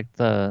bit. I like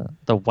the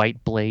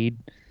White Blade,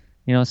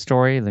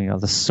 story.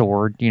 The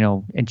sword,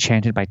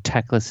 enchanted by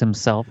Teclis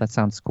himself. That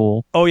sounds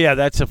cool. Oh yeah,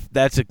 that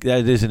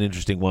is an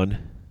interesting one.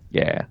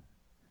 Yeah,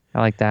 I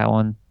like that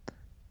one.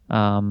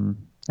 And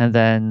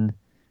then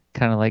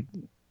kind of like,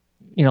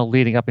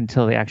 leading up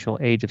until the actual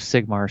Age of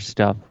Sigmar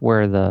stuff,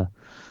 where they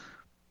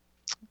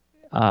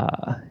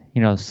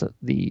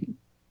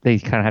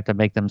kind of have to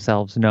make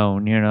themselves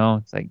known.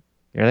 It's like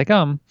here they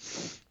come.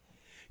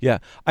 Yeah,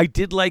 I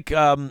did like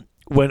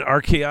when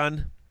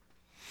Archaon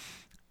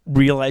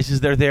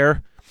realizes they're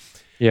there.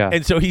 Yeah.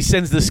 And so he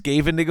sends the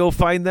Skaven to go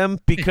find them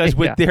because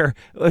with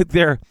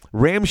their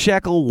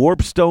ramshackle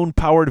warpstone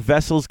powered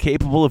vessels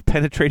capable of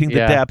penetrating the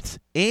depths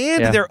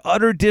and their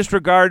utter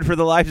disregard for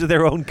the lives of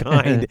their own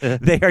kind,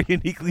 they are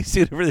uniquely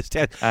suited for this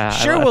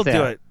task. Sure, we'll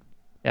do it.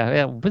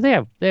 Yeah, but they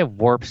have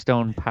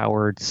warpstone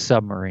powered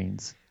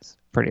submarines. It's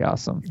pretty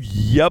awesome.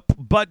 Yep,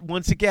 but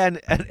once again,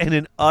 and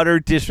an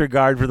utter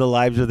disregard for the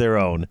lives of their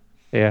own.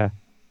 Yeah.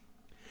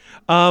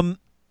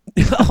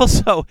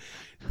 Also,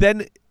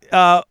 then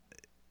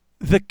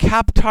the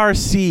Kaptar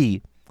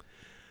Sea,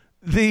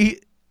 the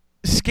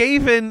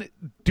Skaven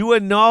do a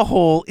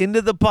gnawhole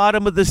into the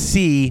bottom of the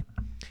sea,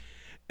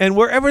 and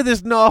wherever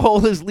this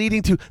gnawhole is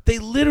leading to, they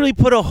literally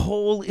put a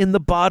hole in the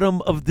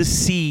bottom of the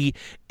sea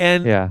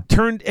and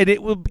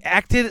it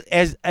acted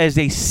as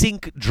a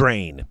sink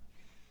drain.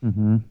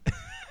 Mm-hmm.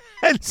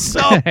 And so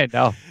I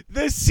know.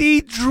 the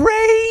sea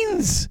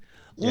drains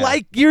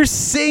like your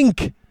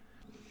sink.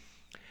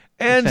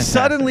 And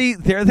suddenly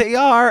there they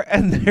are,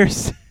 and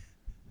there's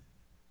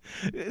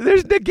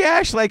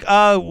Nagash like,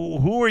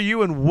 who are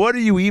you and what are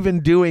you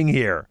even doing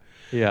here?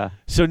 Yeah.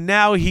 So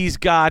now he's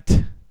got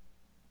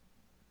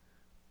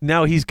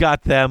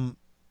them,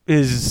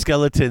 his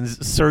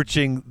skeletons,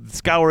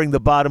 scouring the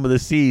bottom of the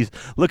seas,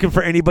 looking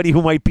for anybody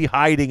who might be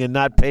hiding and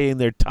not paying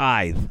their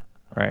tithe.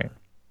 Right.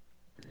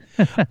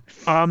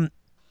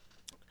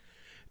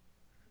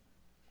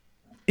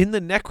 In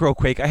the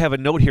Necroquake, I have a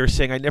note here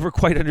saying I never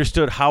quite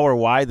understood how or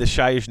why the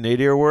Shyish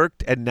Nadir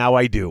worked, and now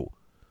I do.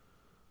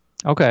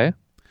 Okay.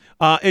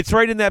 It's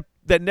right in that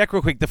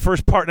Necroquake, the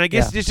first part, and I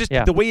guess it's just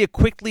the way you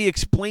quickly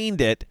explained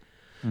it.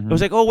 Mm-hmm. I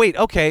was like, oh, wait,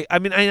 okay. I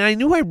mean, I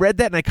knew I read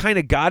that, and I kind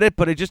of got it,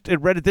 but I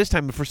read it this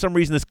time, and for some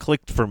reason this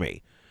clicked for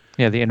me.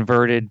 Yeah, the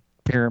inverted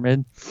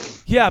pyramid.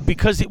 Yeah,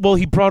 because,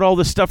 he brought all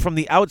this stuff from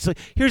the outside.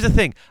 Here's the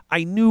thing.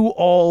 I knew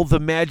all the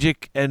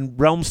magic and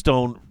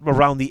Realmstone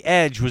around the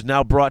edge was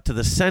now brought to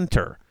the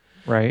center.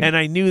 Right. And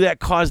I knew that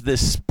caused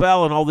this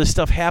spell and all this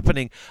stuff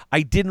happening.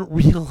 I didn't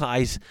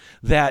realize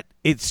that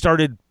it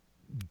started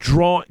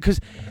drawing,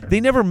 because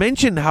they never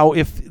mentioned how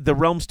if the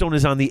Realmstone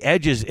is on the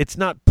edges, it's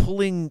not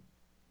pulling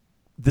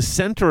the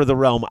center of the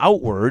realm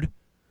outward.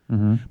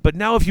 Mm-hmm. But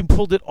now if you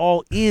pulled it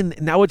all in,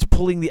 now it's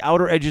pulling the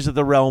outer edges of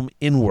the realm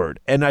inward.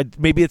 And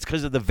maybe it's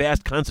because of the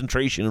vast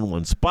concentration in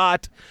one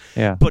spot.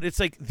 Yeah. But it's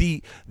like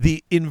the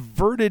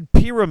inverted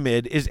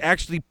pyramid is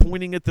actually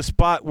pointing at the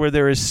spot where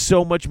there is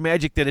so much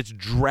magic that it's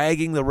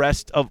dragging the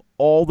rest of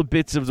all the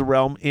bits of the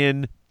realm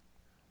in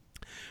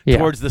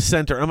towards the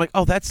center. And I'm like,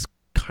 oh, that's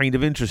kind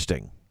of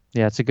interesting.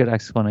 Yeah, it's a good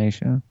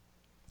explanation.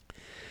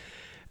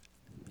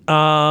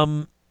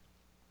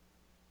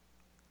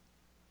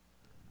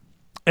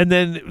 And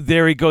then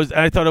there he goes.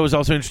 I thought it was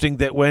also interesting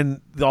that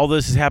when all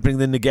this is happening,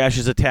 then Nagash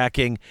is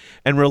attacking,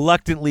 and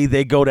reluctantly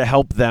they go to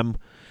help them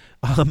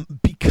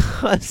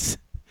because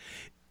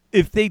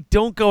if they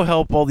don't go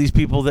help all these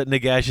people that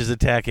Nagash is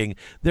attacking,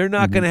 they're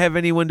not going to have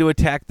anyone to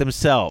attack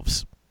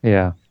themselves.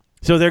 Yeah.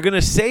 So they're going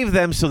to save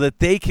them so that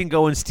they can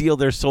go and steal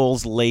their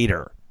souls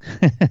later.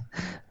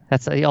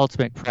 That's the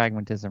ultimate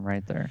pragmatism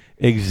right there.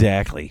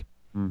 Exactly.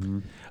 Mm-hmm.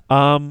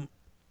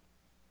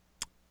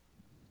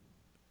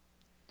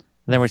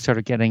 Then we're sort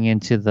of getting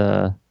into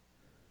the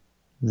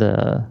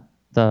books,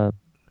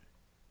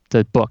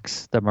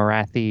 the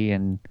Marathi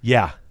and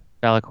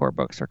Valakor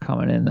books are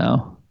coming in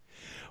now.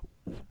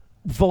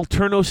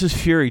 Volturnos'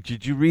 Fury.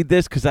 Did you read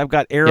this? Because I've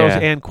got arrows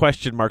and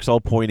question marks all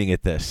pointing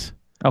at this.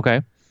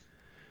 Okay.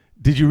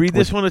 Did you read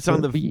this one? It's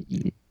on the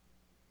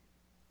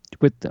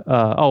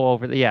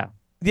over the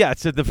Yeah,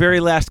 it's at the very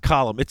last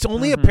column. It's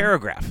only a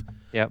paragraph.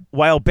 Yep.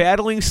 While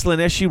battling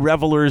Slaneshi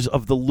revelers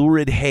of the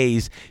lurid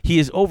haze, he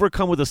is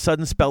overcome with a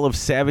sudden spell of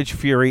savage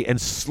fury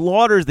and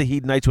slaughters the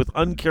Hedonites with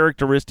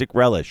uncharacteristic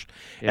relish.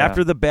 Yeah.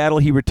 After the battle,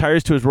 he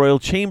retires to his royal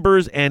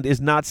chambers and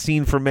is not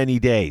seen for many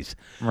days.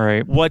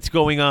 Right. What's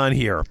going on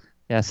here?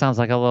 Yeah, sounds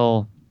like a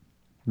little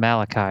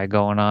Malachi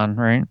going on,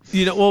 right?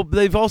 Well,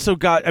 they've also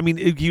got,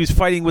 he was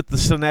fighting with the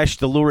Slanesh,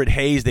 the lurid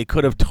haze. They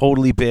could have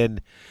totally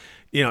been,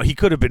 he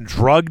could have been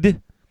drugged.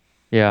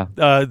 Yeah.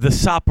 The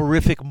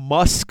soporific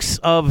musks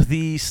of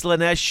the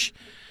Slanesh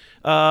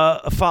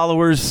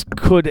followers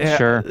could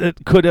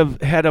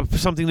have had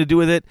something to do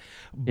with it.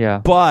 Yeah.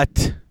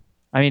 But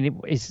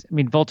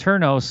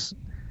Volturnos,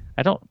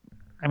 I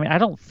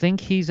don't think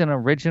he's an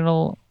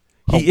original.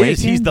 He is.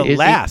 He's the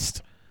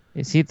last.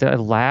 Is he the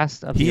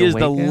last of the He is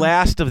Awakened? the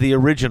last of the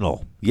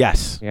original.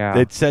 Yes. Yeah.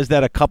 It says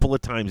that a couple of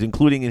times,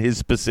 including in his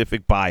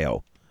specific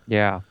bio.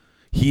 Yeah.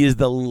 He is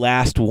the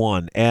last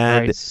one.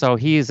 And right. So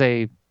he's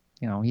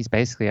he's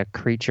basically a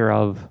creature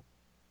of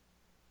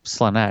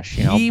Slanesh.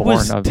 He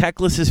was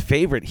Teclis's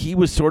favorite. He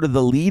was sort of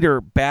the leader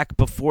back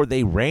before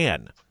they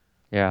ran.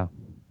 Yeah.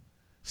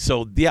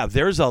 So,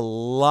 there's a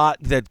lot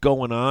that's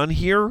going on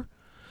here.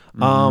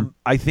 Mm-hmm.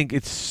 I think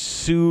it's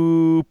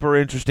super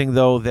interesting,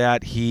 though,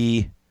 that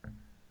he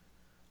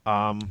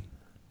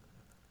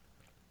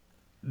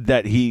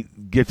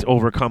gets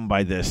overcome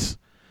by this,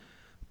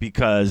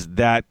 because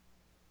that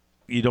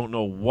you don't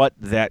know what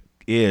that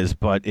is,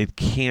 but it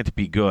can't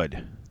be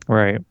good.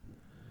 Right.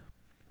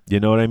 You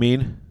know what I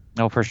mean?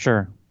 No, for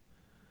sure.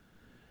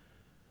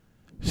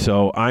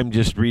 So I'm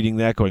just reading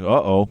that, going,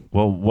 "Uh-oh,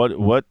 well,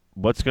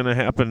 what's going to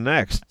happen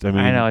next?" I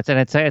mean, I know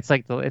it's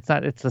like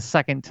it's the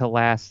second to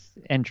last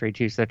entry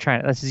too. So they're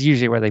trying. This is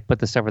usually where they put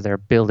this over there,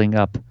 building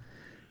up,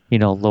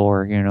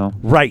 lore.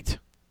 Right.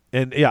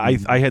 And yeah,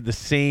 I had the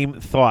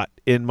same thought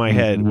in my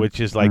head,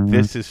 which is like,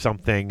 this is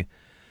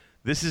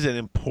an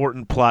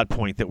important plot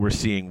point that we're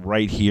seeing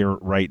right here,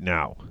 right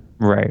now.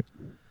 Right.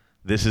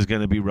 This is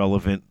going to be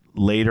relevant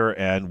later,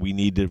 and we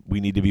need to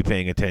be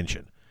paying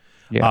attention.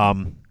 Yeah.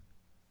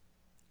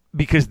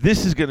 Because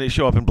this is going to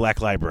show up in Black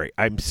Library.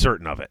 I'm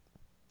certain of it.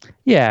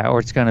 Yeah, or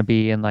it's going to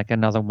be in like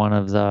another one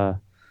of the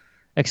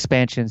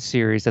expansion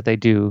series that they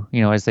do,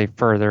 as they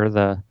further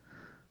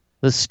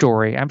the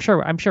story. I'm sure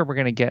we're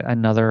going to get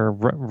another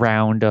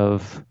round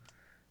of,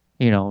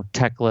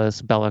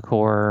 Teclis,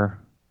 Be'lakor.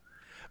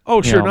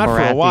 Oh, sure, not for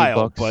a Morathi while,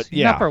 books. but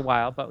yeah. Not for a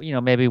while, but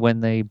maybe when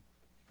they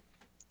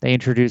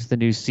introduce the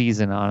new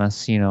season on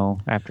us,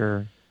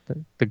 after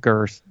the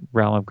Gur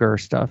realm of Gur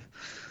stuff.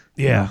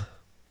 Yeah.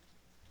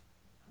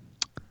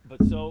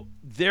 But so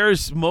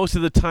there's most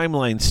of the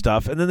timeline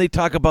stuff, and then they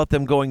talk about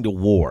them going to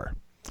war.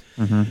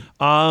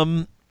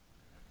 Yeah.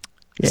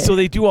 So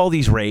they do all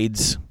these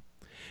raids,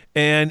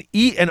 and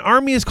an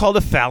army is called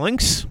a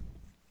phalanx,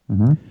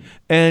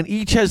 and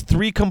each has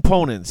 3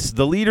 components: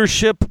 the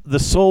leadership, the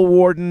soul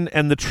warden,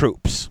 and the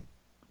troops.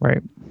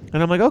 Right.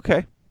 And I'm like,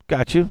 okay,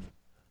 got you.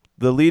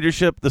 The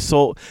leadership, the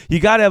soul. You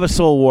got to have a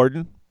soul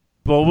warden.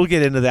 Well, we'll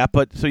get into that.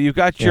 But so you've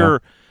got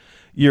your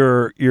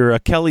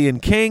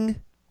Achelian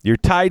king, your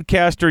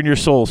Tidecaster, and your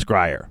soul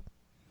scryer.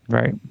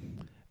 Right.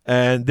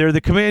 And they're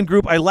the command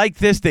group. I like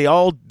this. They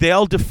all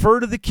defer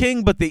to the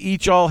king, but they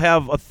each all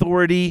have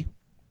authority.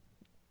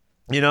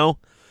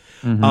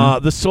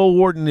 The soul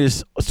warden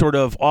is sort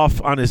of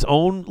off on his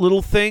own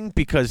little thing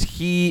because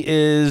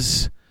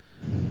he's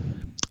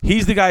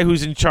the guy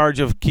who's in charge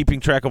of keeping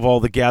track of all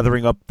the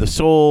gathering up the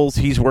souls.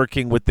 He's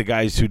working with the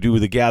guys who do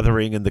the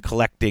gathering and the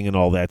collecting and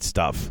all that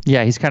stuff.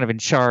 Yeah, he's kind of in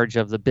charge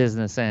of the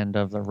business end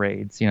of the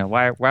raids.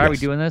 Why are we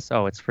doing this?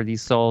 Oh, it's for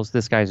these souls.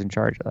 This guy's in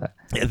charge of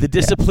that. The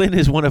discipline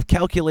is one of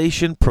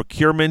calculation,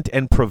 procurement,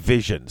 and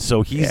provision.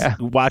 So he's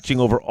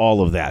watching over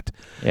all of that.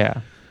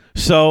 Yeah.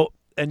 So,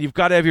 and you've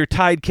got to have your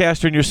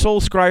Tidecaster and your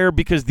soul scryer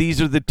because these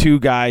are the 2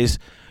 guys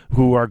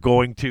who are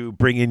going to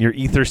bring in your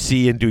Ether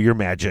Sea and do your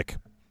magic.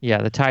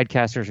 Yeah, the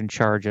Tidecaster's in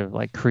charge of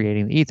like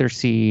creating the Ether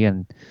Sea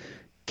and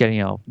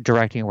getting,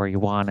 directing where you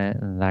want it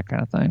and that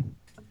kind of thing.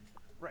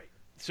 Right.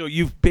 So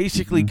you've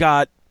basically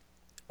got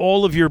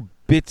all of your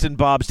bits and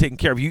bobs taken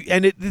care of.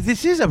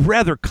 This is a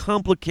rather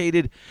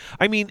complicated.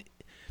 I mean,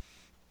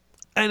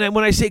 and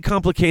when I say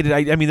complicated,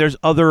 I mean there's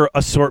other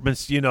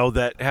assortments,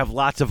 that have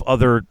lots of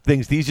other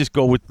things. These just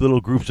go with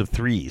little groups of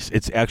 3s.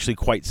 It's actually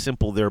quite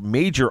simple. They're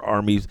major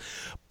armies,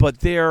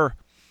 but they're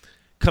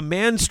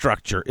command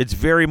structure, it's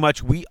very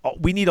much we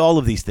need all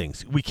of these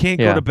things. We can't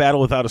go to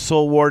battle without a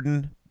soul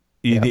warden.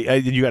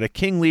 You got a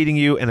king leading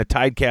you and a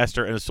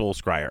Tidecaster and a soul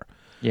scryer.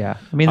 Yeah,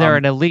 I mean they're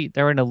an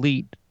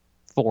elite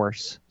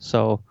force.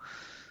 So,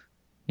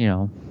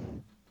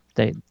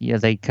 they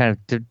kind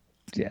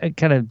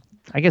of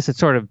I guess it's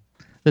sort of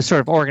this sort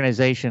of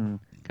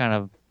organization kind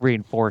of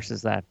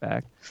reinforces that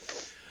fact.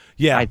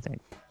 Yeah, I think.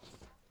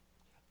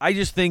 I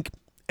just think,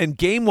 and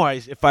game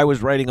wise, if I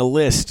was writing a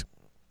list,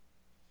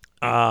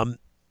 I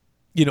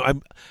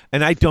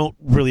don't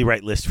really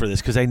write lists for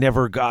this because I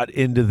never got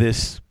into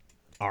this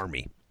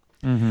army.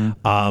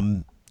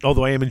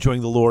 Although I am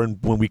enjoying the lore, and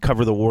when we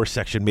cover the war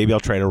section, maybe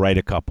I'll try to write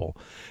a couple.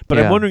 But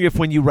I'm wondering if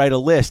when you write a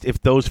list, if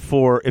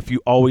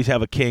you always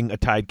have a king, a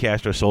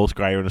Tidecaster, a soul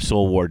scryer, and a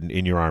soul warden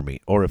in your army,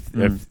 or if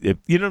you know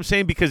what I'm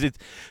saying? Because it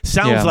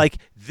sounds like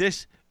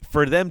this,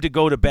 for them to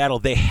go to battle,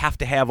 they have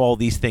to have all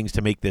these things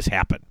to make this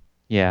happen.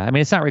 Yeah, I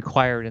mean it's not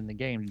required in the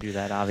game to do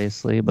that,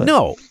 obviously, but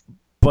no.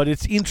 But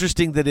it's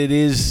interesting that it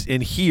is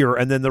in here,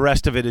 and then the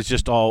rest of it is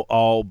just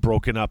all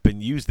broken up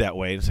and used that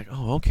way. And it's like,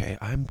 oh, okay.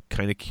 I'm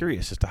kind of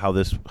curious as to how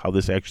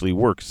this actually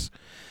works.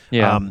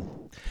 Yeah.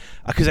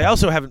 Because I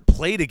also haven't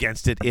played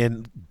against it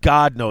in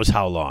God knows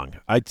how long.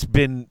 It's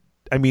been.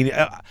 I mean,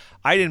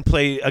 I didn't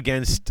play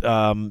against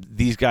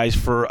these guys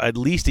for at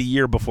least a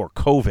year before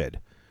COVID.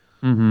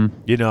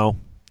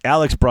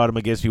 Alex brought them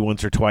against me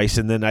once or twice,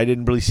 and then I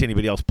didn't really see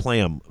anybody else play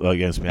them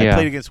against me. I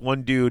played against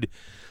one dude.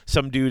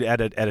 Some dude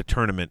at a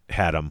tournament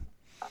had him.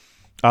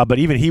 But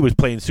even he was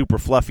playing super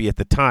fluffy at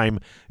the time.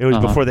 It was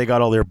before they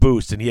got all their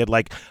boosts. And he had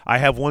I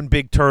have 1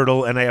 big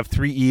turtle, and I have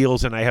 3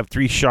 eels, and I have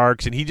 3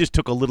 sharks. And he just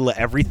took a little of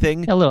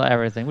everything. A little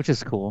everything, which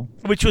is cool.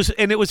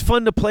 And it was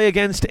fun to play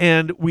against,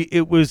 and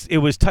it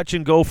was touch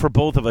and go for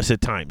both of us at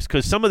times.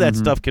 Because some of that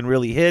stuff can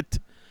really hit.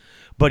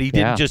 But he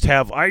didn't just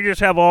have, I just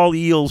have all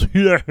eels.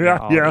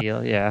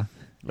 Yeah.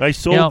 I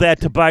sold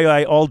that to buy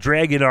my all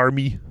dragon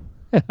army.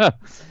 You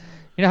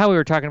know how we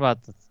were talking about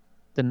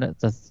the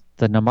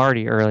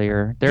Namarti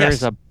earlier? There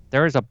is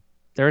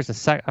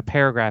a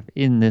paragraph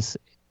in this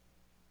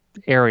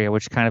area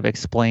which kind of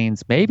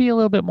explains maybe a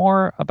little bit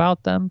more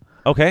about them.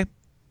 Okay. It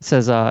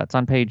says it's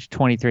on page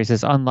 23. It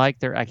says, unlike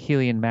their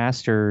Achelian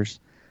masters,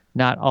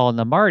 Not all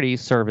Namarti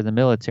serve in the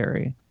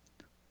military.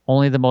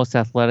 Only the most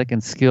athletic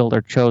and skilled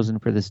are chosen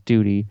for this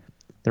duty.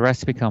 The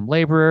rest become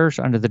laborers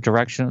under the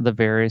direction of the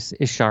various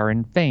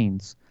Isharan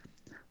Thanes.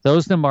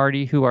 Those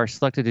Namarti who are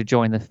selected to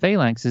join the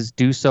phalanxes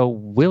do so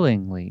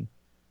willingly,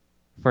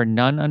 for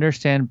none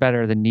understand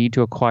better the need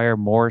to acquire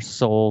more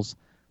souls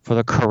for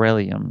the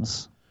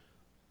Corelliums.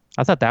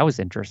 I thought that was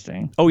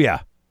interesting. Oh, yeah.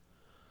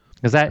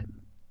 Because that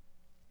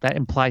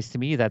implies to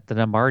me that the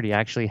Namarti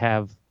actually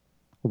have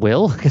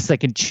will, because they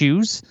can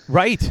choose,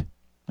 Right.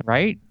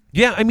 right?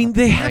 Yeah, I mean,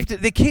 they have to.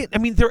 They can't. I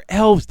mean, they're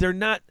elves. They're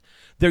not.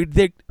 They're.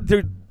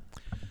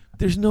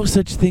 There's no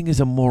such thing as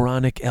a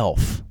moronic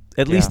elf.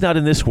 At least not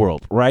in this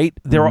world, right?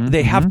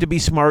 They have to be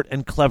smart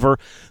and clever.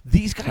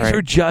 These guys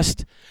are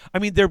just. I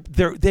mean, they.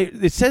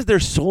 It says their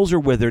souls are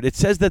withered. It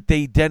says that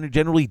they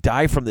generally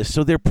die from this.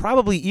 So they're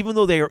probably, even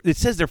though they are. It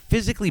says they're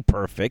physically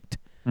perfect.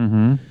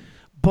 Mm-hmm.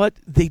 But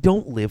they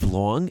don't live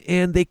long,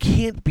 and they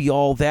can't be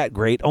all that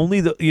great.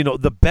 Only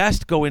the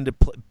best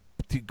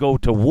go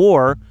to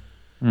war.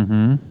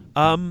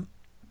 Mm-hmm.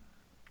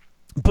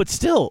 But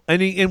still,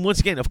 and once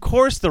again, of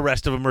course, the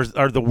rest of them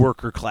are the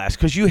worker class,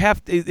 because you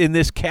have to, in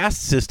this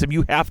caste system,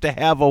 you have to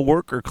have a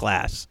worker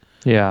class.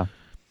 Yeah.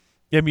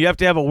 I mean, you have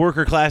to have a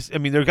worker class. I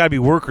mean, there's got to be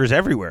workers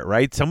everywhere,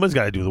 right? Someone's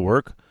got to do the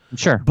work.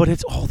 Sure. But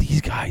it's all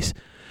these guys,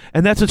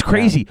 and that's what's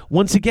crazy. Yeah.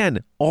 Once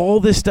again, all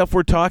this stuff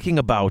we're talking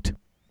about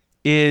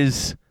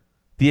is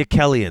the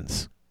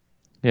Akellians.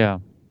 Yeah.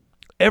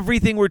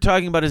 Everything we're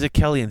talking about is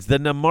Akellians. The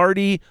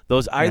Namarti,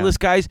 those eyeless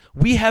guys,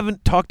 we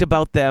haven't talked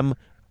about them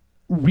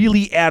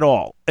really at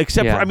all,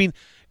 except for, I mean,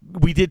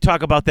 we did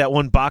talk about that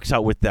one box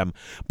out with them,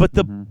 but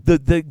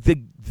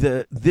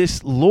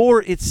this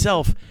lore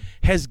itself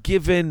has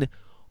given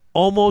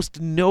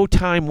almost no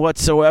time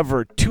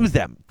whatsoever to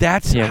them.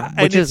 That's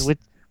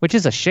which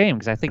is a shame,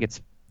 because I think it's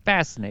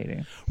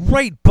fascinating.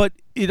 Right, but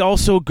it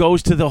also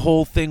goes to the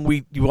whole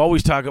thing you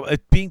always talk about,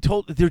 being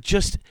told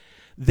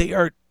they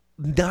are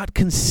not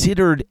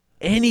considered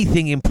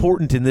anything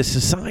important in this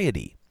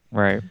society.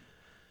 Right.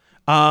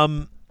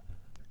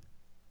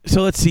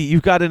 So let's see.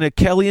 You've got an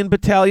Akellian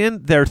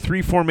battalion. There are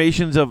 3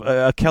 formations of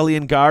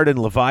Akellian Guard and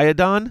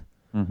Leviathan.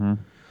 Mm-hmm.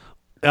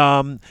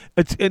 And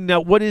now,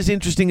 what is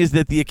interesting is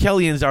that the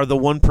Akellians are the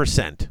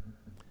 1%.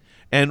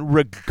 And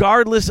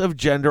regardless of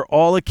gender,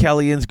 all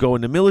Akellians go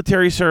into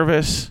military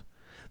service.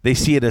 They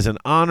see it as an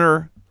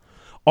honor.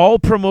 All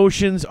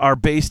promotions are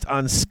based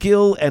on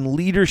skill and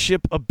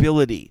leadership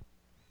ability.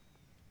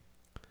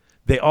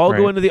 They all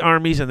go into the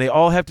armies, and they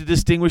all have to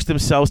distinguish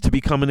themselves to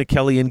become an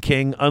Akellian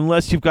king,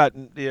 unless you've got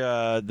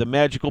the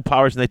magical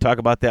powers, and they talk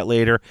about that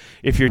later.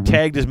 If you're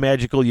tagged as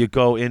magical, you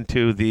go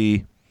into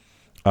the...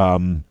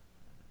 Because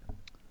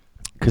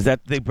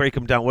they break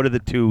them down. What are the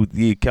 2?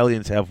 The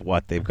Akellians have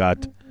what? They've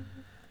got...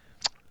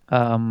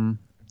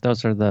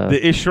 Those are the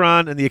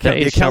Ishran and the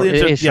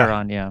Akellians.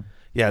 Isharan, yeah.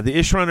 Yeah, the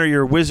Ishran are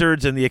your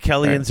wizards, and the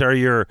Akellians are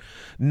your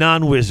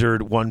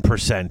non-wizard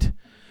 1%.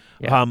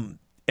 Yeah.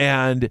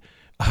 And...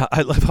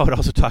 I love how it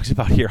also talks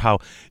about here how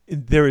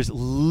there is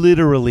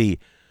literally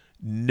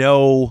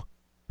no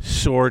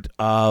sort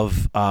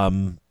of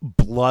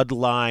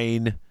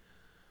bloodline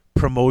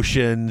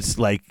promotions,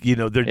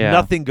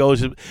 nothing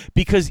goes,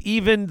 because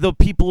even the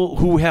people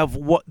who have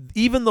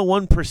even the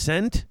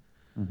 1%,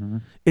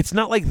 it's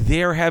not like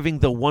they're having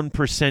the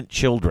 1%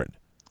 children.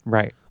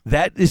 Right.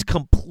 That is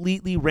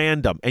completely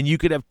random, and you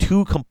could have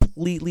 2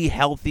 completely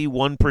healthy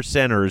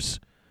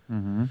 1%ers.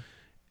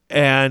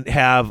 And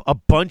have a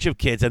bunch of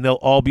kids, and they'll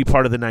all be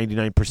part of the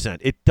 99%.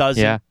 It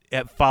doesn't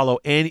follow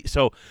any.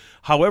 So,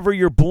 however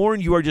you're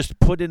born, you are just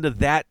put into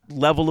that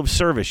level of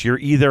service. You're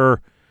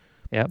either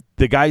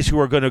the guys who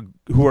are gonna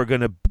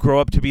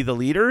grow up to be the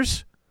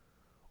leaders,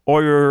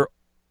 or you're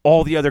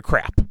all the other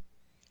crap.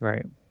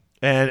 Right.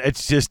 And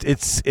it's just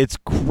it's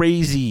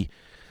crazy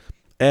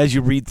as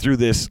you read through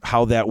this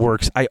how that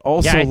works. I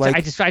also I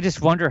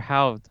just wonder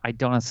how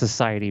Idona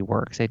society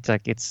works. It's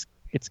like it's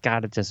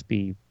got to just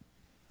be.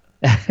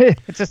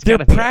 They're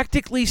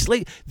practically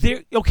slave.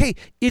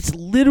 It's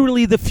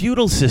literally the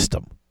feudal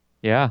system.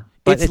 Yeah,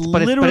 it's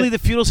literally the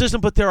feudal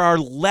system, but there are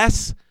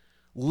less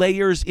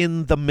layers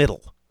in the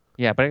middle.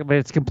 Yeah, but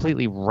it's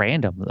completely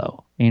random,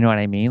 though. You know what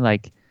I mean?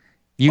 Like,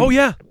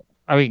 I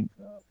mean,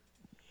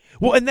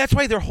 well, and that's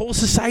why their whole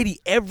society,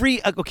 the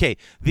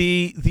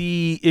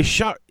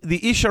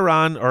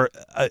Isharan or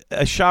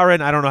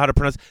Asharan, I don't know how to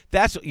pronounce.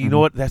 That's you know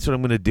what? That's what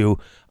I'm going to do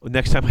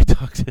next time I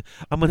talk to.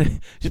 I'm going to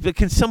just.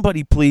 Can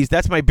somebody please?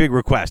 That's my big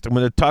request. I'm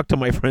going to talk to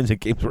my friends at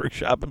Games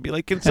Workshop and be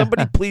like, can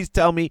somebody please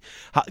tell me?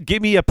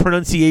 Give me a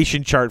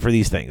pronunciation chart for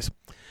these things.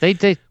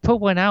 They put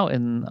one out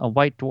in a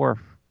White Dwarf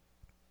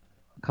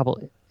a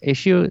couple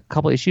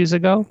issues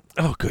ago.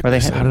 Oh,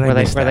 goodness!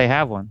 Where they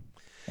have one.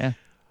 Yeah.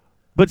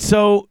 But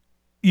so.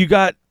 You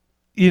got,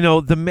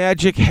 the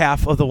magic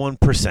half of the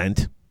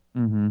 1%,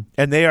 and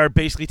they are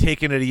basically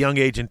taken at a young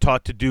age and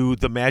taught to do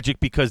the magic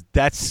because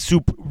that's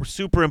super,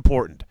 super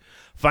important.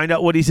 Find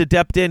out what he's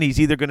adept in. He's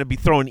either going to be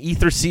throwing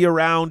ether sea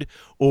around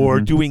or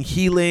doing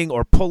healing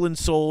or pulling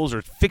souls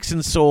or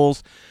fixing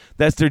souls.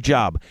 That's their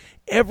job.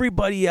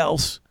 Everybody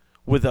else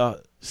with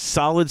a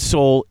solid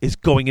soul is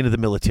going into the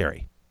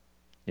military.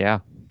 Yeah.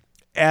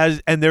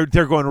 And they're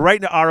going right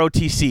into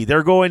ROTC.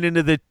 They're going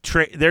into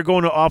they're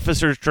going to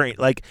officers train.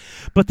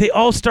 But they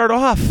all start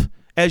off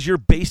as your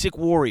basic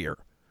warrior.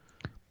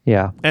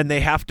 Yeah. And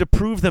they have to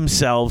prove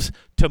themselves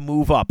to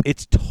move up.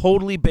 It's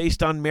totally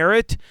based on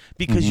merit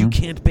because you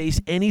can't base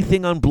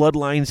anything on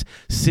bloodlines,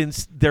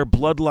 since their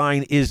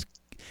bloodline is,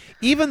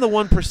 even the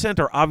 1%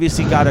 are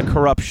obviously got a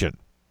corruption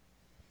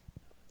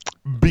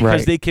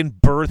because they can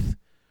birth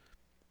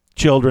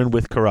children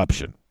with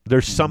corruption.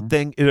 There's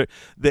something that,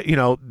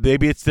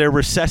 maybe it's their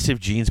recessive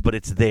genes, but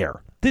it's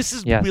there. This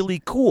is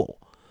really cool.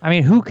 I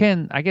mean, who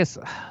can? I guess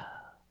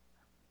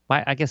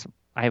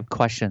I have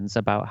questions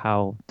about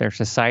how their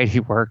society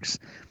works.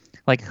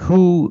 Like,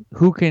 who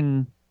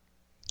can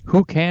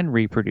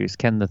reproduce?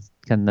 Can the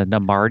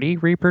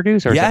Namarti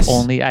reproduce, or is it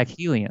only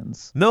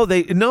Achelians?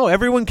 No,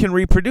 everyone can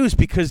reproduce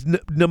because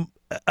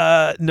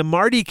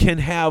Namarti can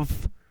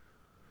have.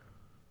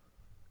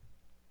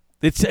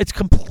 It's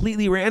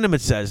completely random.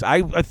 It says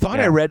I thought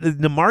I read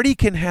Namarti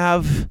can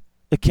have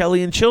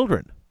Achelian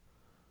children.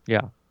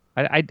 Yeah,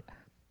 I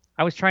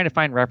was trying to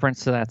find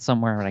reference to that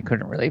somewhere, and I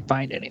couldn't really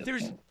find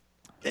anything.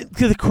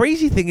 The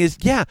crazy thing is,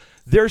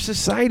 their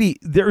society,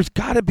 there's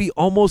got to be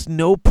almost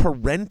no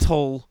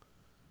parental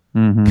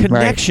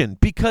connection,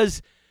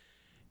 because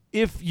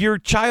if your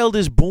child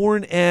is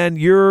born and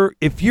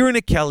if you're an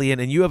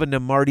Achelian and you have a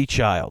Namarti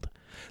child,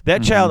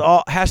 that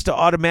child has to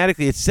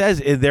automatically, it says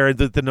in there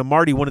that the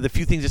Namarti, one of the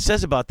few things it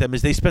says about them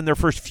is they spend their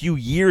first few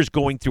years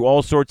going through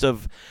all sorts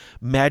of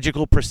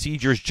magical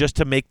procedures just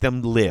to make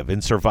them live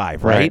and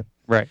survive, right?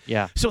 Right,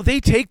 yeah. So they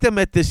take them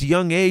at this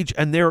young age,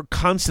 and they're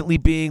constantly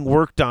being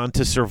worked on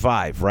to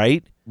survive,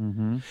 right?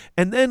 Mm-hmm.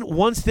 And then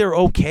once they're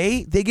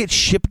okay, they get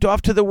shipped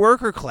off to the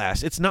worker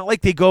class. It's not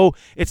like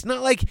it's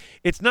not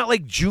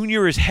like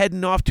Junior is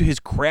heading off to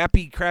his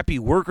crappy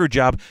worker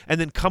job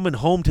and then coming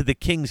home to the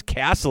king's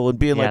castle and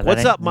being like,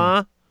 "What's up,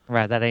 Ma?"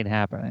 Right, that ain't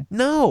happening.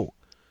 No.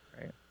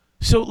 Right.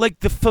 So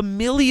the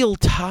familial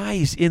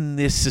ties in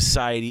this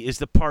society is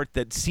the part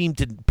that seemed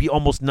to be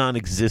almost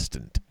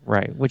non-existent.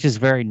 Right, which is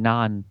very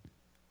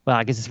well,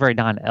 I guess it's very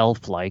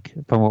non-elf-like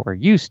from what we're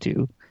used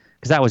to,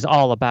 because that was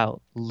all about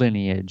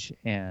lineage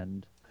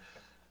and,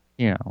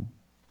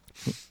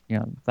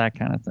 that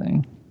kind of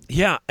thing.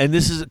 Yeah, and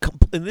this is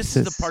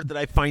the part that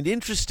I find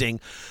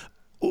interesting,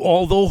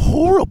 although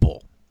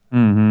horrible.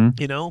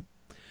 Mm-hmm.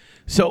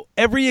 So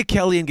every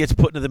Achelian gets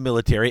put into the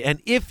military,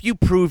 and if you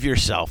prove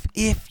yourself,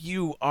 if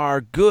you are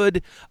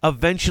good,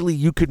 eventually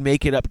you could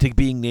make it up to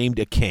being named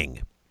a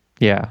king.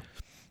 Yeah.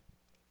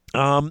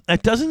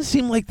 It doesn't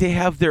seem like they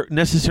have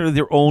necessarily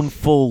their own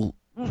full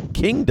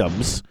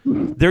kingdoms.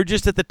 They're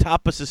just at the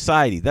top of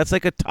society. That's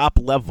like a top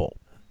level.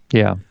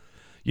 Yeah.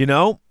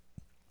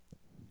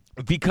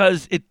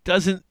 Because it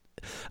doesn't.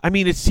 I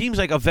mean, it seems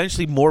like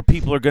eventually more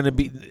people are going to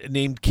be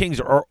named kings,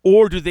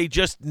 or do they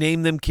just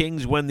name them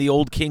kings when the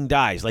old king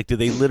dies? Like, do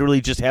they literally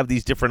just have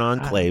these different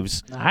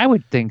enclaves? I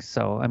would think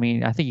so. I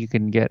mean, I think you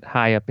can get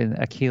high up in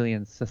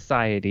Achelian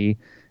society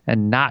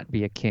and not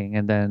be a king,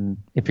 and then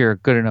if you're a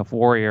good enough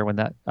warrior, when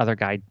that other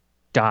guy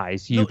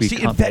dies, you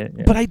become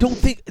it. But I don't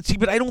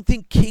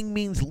think king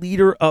means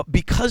leader,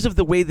 because of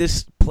the way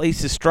this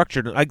place is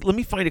structured. Let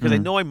me find it, because I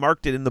know I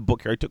marked it in the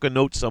book here. I took a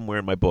note somewhere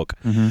in my book.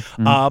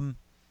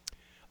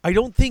 I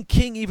don't think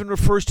king even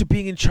refers to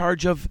being in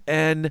charge of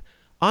an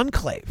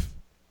enclave.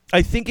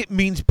 I think it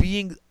means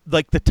being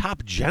like the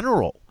top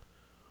general.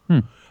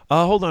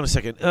 Hold on a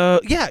second.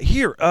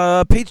 Here,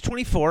 page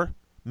 24,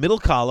 middle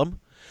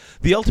column.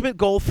 The ultimate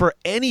goal for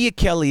any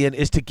Achelian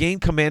is to gain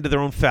command of their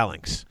own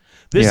phalanx.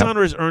 This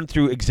honor is earned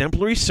through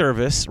exemplary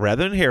service,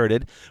 rather than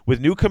inherited,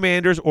 with new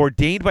commanders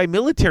ordained by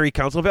military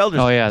council of elders.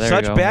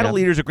 Such battle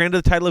leaders are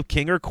granted the title of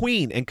king or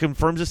queen and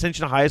confirms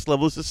ascension to the highest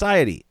level of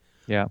society.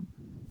 Yeah.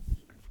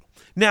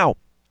 Now,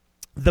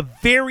 the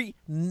very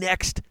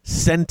next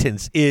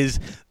sentence is,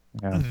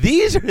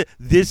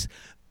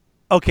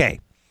 okay.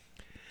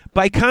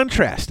 By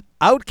contrast,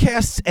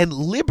 outcasts and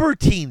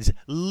libertines.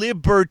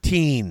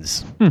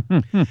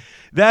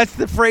 That's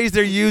the phrase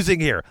they're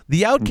using here.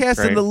 The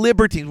outcasts and the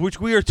libertines,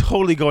 which we are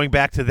totally going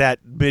back to that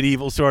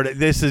medieval sort of,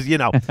 this is,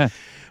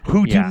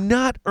 who do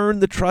not earn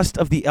the trust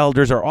of the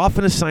elders, are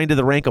often assigned to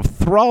the rank of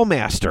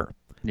thrallmaster.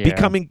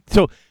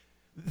 So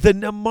the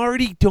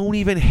Namarti don't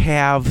even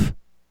have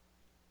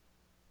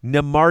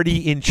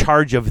Namarti in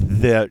charge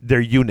of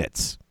their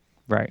units.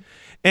 Right.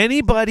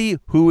 Anybody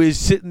who is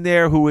sitting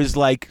there who is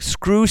like,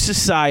 screw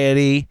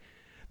society,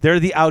 they're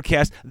the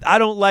outcast. I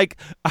don't like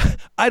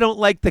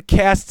the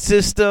caste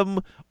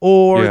system,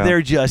 or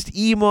they're just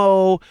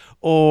emo,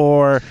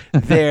 or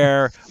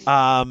they're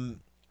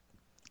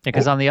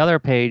because on the other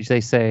page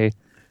they say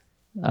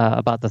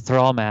about the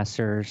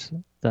thrallmasters,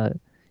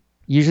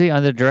 usually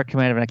under direct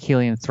command of an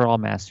Achelian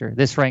thrallmaster.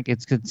 This rank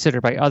is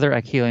considered by other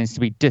Achelians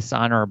to be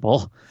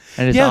dishonorable,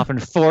 and is often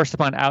forced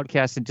upon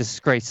outcasts and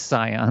disgraced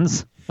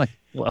scions. Like,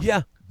 well.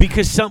 Yeah,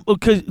 because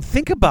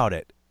think about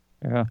it.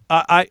 Yeah.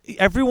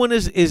 Everyone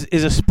is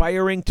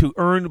aspiring to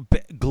earn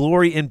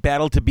glory in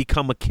battle to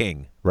become a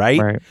king, right?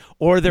 Right.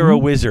 Or they're a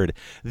wizard.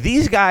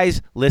 These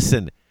guys,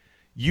 listen,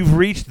 you've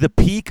reached the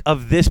peak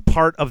of this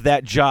part of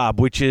that job,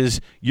 which is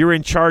you're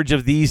in charge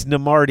of these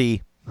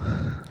Namarti,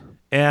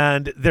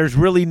 and there's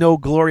really no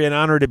glory and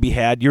honor to be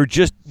had. You're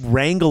just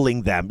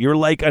wrangling them. You're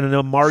like a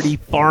Namarti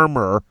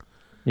farmer.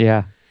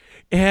 Yeah.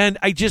 And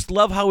I just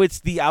love how it's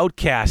the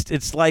outcast.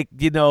 It's like,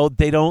 they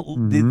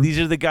don't, these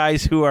are the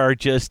guys who are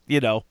just,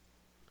 Well,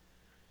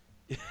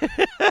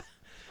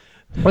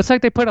 it's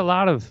like they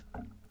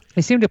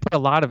seem to put a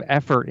lot of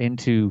effort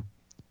into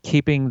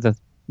keeping the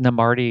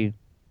Namarti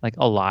like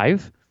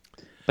alive,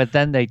 but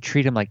then they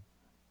treat him like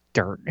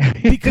dirt.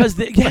 because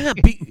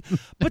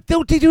but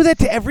don't they do that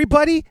to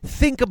everybody?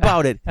 Think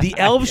about it. The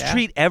elves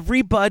treat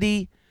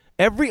everybody.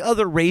 Every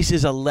other race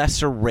is a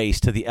lesser race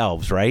to the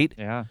elves, right?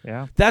 Yeah.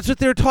 That's what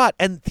they're taught.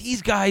 And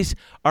these guys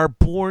are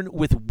born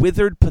with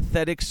withered,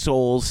 pathetic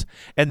souls,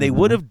 and they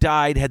would have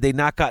died had they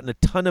not gotten a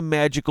ton of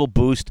magical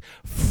boost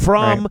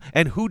from. Right.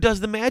 And who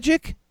does the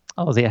magic?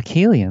 Oh, the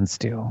Achelians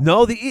do.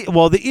 No, the Isharan.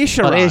 Oh, the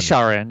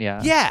Isharan,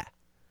 yeah. Yeah.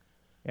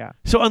 Yeah.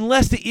 So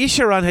unless the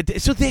Isharan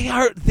so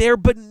they're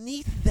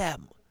beneath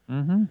them.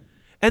 Mm-hmm.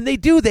 And they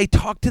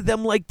talk to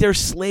them like they're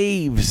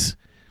slaves.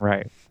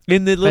 Right.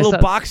 In the little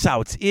box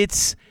outs.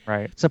 It's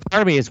right. So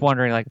part of me is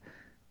wondering, like,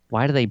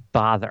 why do they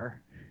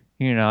bother?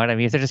 You know what I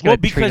mean? If they're just going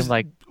to treat them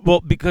like...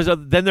 Well, because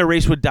then their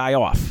race would die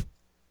off.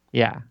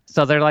 Yeah.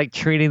 So they're like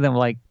treating them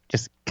like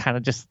just kind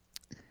of just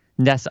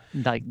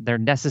like they're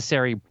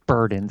necessary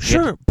burdens.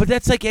 Sure, but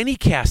that's like any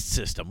caste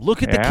system.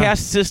 Look at the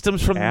caste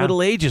systems from the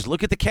Middle Ages.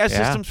 Look at the caste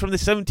systems from the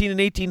 17 and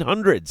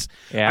 1800s.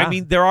 Yeah. I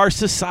mean, there are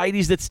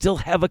societies that still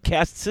have a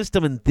caste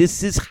system, and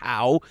this is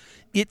how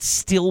it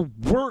still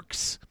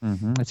works.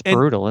 Mm-hmm. It's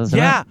brutal, isn't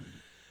it? Yeah.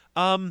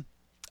 I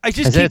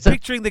just keep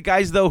picturing the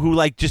guys, though, who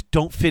like just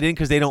don't fit in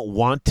because they don't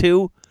want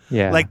to.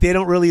 Yeah. Like they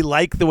don't really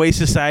like the way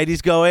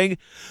society's going.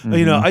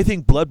 Mm-hmm. I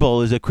think Blood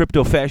Bowl is a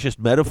crypto-fascist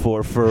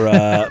metaphor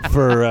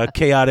for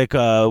chaotic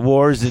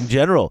wars in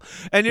general.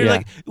 And you're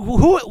like,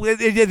 who?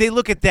 They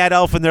look at that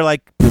elf and they're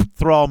like,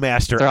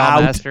 Thrallmaster,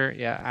 out.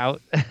 Thrallmaster, out.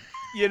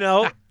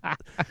 Yeah,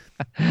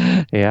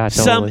 totally.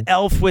 Some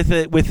elf with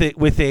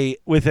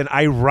an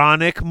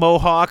ironic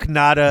mohawk,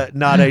 not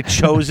a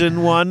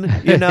chosen one.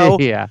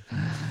 Yeah.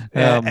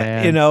 Oh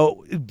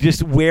man!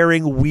 Just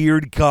wearing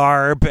weird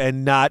garb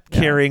and not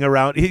carrying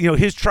around.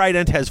 His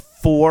trident has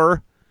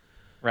 4.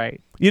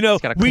 Right. We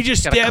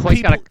just stab people.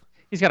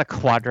 He's got a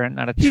quadrant,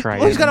 not a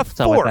trident. He's got a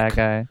fork. That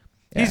guy.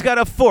 Yeah. He's got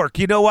a fork.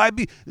 You know why?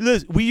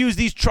 We use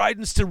these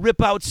tridents to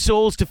rip out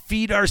souls to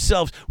feed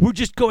ourselves. We're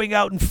just going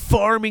out and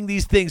farming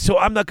these things. So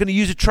I'm not going to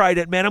use a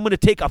trident, man. I'm going to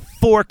take a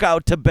fork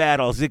out to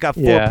battle. They got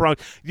 4 prongs.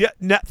 Yeah,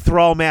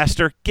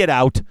 Thrallmaster, get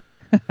out.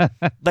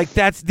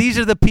 These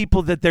are the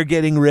people that they're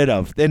getting rid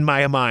of in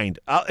my mind.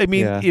 I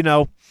mean,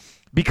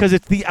 because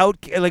it's the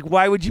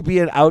why would you be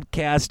an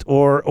outcast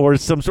or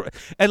some sort?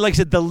 And like I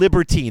said, the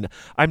libertine.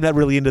 I'm not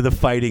really into the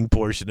fighting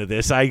portion of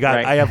this. I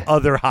have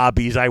other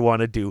hobbies I want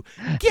to do.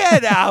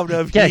 Get out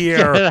of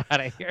here. Get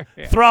out of here.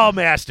 Yeah.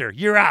 Thrallmaster,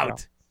 you're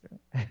out.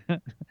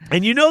 And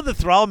the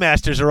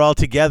Thrallmasters are all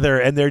together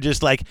and they're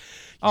just like,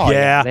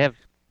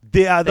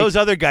 those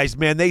other guys,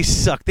 man, they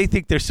suck. They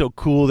think they're so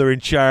cool. They're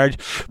in charge.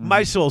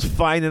 My soul's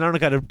fine, and I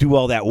don't got to do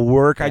all that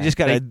work. Yeah, I just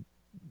got to.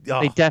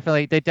 They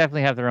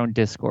definitely have their own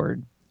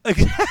Discord.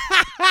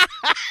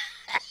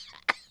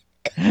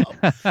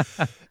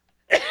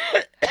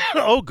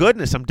 Oh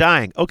goodness, I'm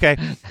dying. Okay.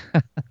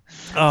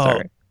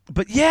 Sorry.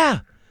 But yeah.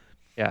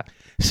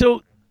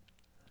 So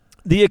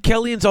the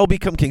Achelians all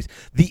become kings.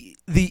 The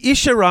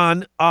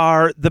Isharan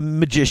are the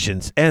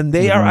magicians, and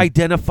they are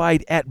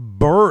identified at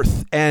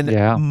birth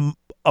and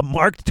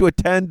marked to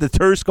attend the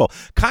Turskoll.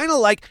 Kind of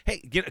like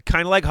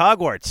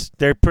Hogwarts.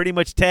 They're pretty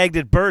much tagged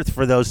at birth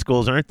for those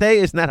schools, aren't they?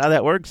 Isn't that how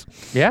that works?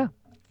 Yeah.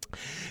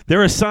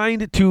 They're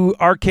assigned to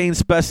arcane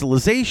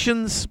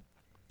specializations.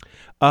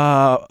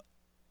 And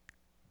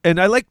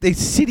I like the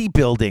city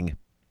building,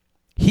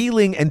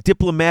 healing, and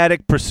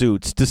diplomatic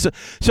pursuits.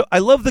 So I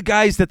love the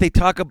guys that they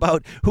talk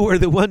about who are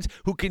the ones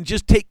who can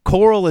just take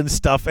coral and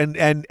stuff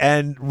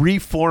and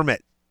reform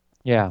it.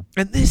 Yeah.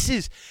 And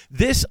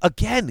this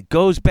again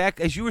goes back,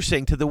 as you were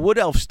saying, to the wood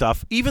elf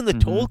stuff, even the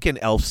Tolkien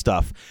elf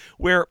stuff,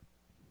 where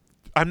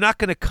I'm not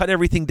going to cut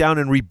everything down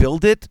and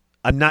rebuild it.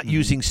 I'm not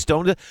using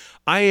stone.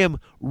 I am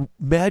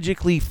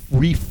magically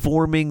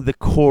reforming the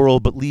coral,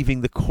 but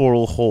leaving the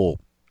coral whole.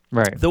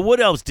 Right. The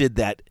wood elves did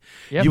that.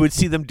 Yep. You would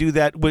see them do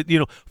that with,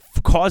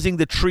 causing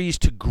the trees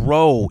to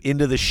grow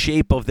into the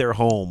shape of their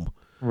home,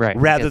 right?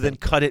 Rather than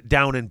cut it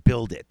down and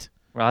build it.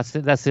 Well,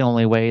 that's the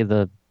only way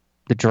the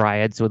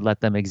Dryads would let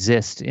them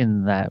exist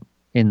in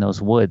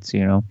those woods.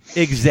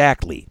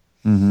 Exactly.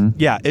 Mm-hmm.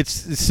 Yeah,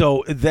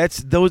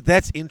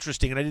 that's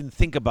interesting, and I didn't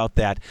think about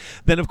that.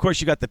 Then, of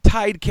course, you got the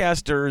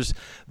Tidecasters,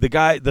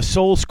 the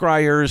Soul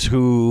Scryers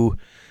who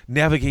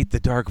navigate the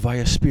dark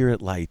via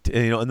spirit light,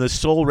 and the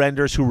Soul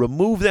Renders who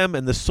remove them,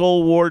 and the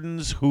Soul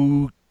Wardens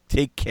who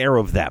take care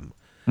of them.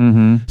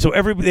 Mm-hmm. So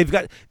they've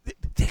got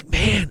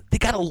they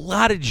got a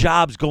lot of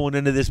jobs going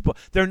into this book.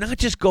 They're not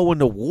just going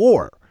to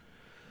war.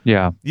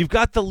 Yeah. You've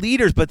got the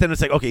leaders, but then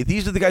it's like, okay,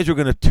 these are the guys who are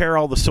going to tear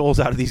all the souls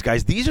out of these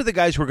guys. These are the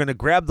guys who are going to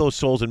grab those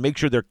souls and make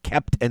sure they're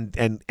kept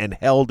and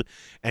held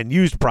and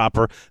used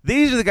proper.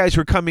 These are the guys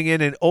who are coming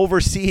in and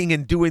overseeing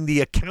and doing the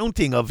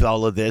accounting of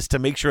all of this to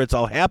make sure it's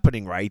all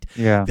happening right.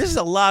 Yeah. This is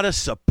a lot of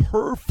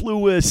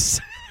superfluous,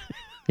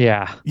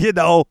 Yeah.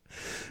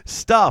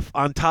 stuff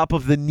on top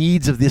of the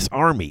needs of this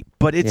army.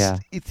 But it's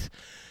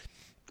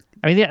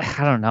I mean, yeah,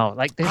 I don't know.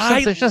 Like,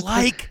 there's just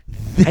like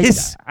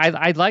this.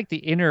 I like the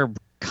inner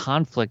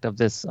conflict of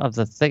the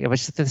thing. But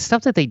the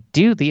stuff that they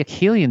do, the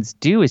Achilleans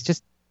do, is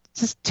just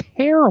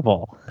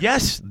terrible.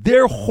 Yes,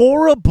 they're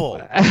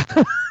horrible.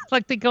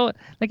 Like they go,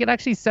 like it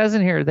actually says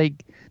in here, they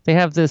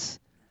have this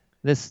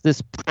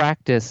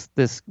practice,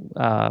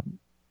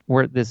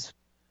 where this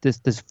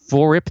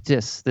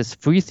voriptus, this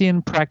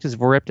Phaeacian practice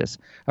voriptus,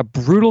 a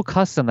brutal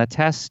custom that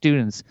tasks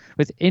students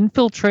with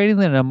infiltrating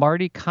the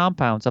Namarti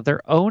compounds of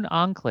their own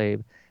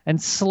enclave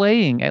and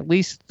slaying at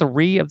least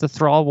 3 of the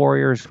thrall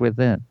warriors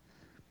within.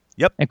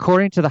 Yep.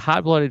 According to the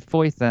hot-blooded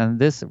Phaeacian,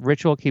 this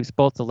ritual keeps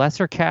both the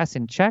lesser caste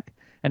in check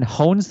and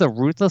hones the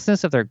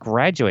ruthlessness of their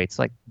graduates.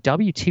 Like,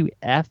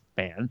 W2F,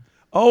 man.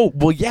 Oh,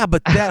 well, yeah,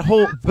 but that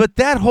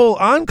whole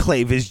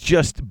enclave is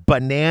just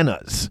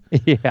bananas.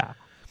 Yeah.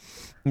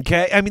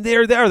 Okay? I mean,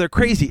 they're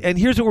crazy. And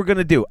here's what we're going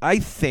to do. I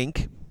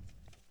think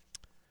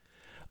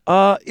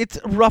it's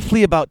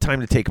roughly about time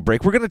to take a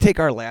break. We're going to take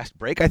our last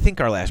break. I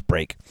think our last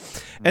break.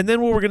 And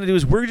then what we're going to do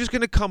is we're just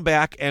going to come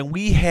back, and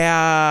we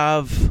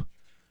have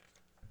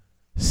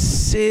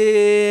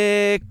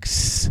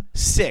six.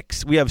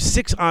 We have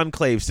 6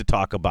 enclaves to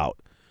talk about.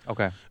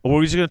 Okay.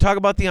 We're just going to talk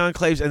about the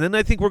enclaves, and then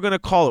I think we're going to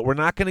call it. We're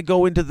not going to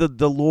go into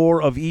the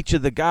lore of each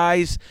of the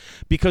guys,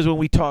 because when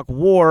we talk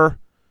war,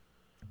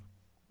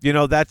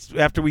 that's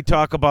after we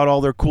talk about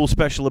all their cool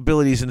special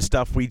abilities and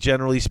stuff, we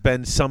generally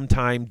spend some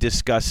time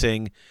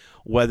discussing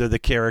whether the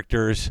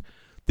characters,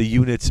 the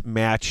units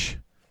match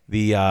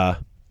the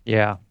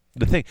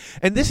thing.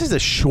 And this is a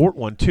short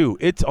one, too.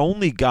 It's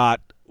only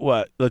got,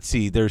 let's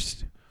see, they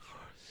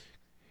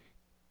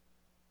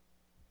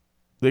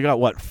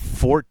got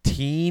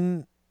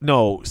 14?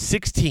 No,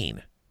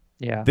 16.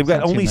 Yeah. They've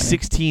got not too only many.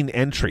 16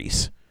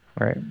 entries.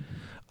 Right.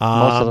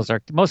 Most of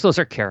those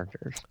are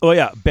characters. Oh,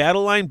 yeah.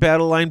 Battle line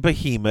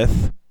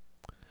Behemoth.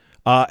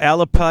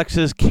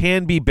 Aloplexes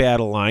can be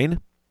battle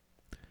line.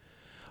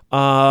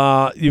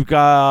 You've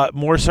got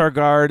Morsar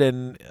Guard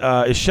and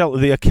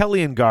the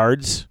Achillean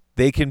Guards.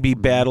 They can be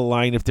battle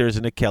line if there's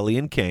an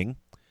Achillean king.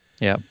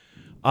 Yeah.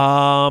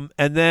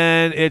 And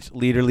then it's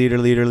leader.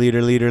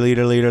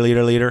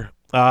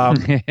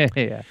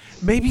 Yeah.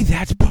 Maybe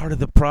that's part of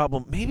the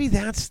problem. Maybe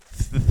that's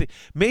the thing.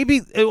 Maybe,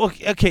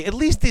 okay, at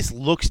least this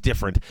looks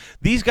different.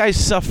 These guys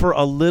suffer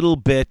a little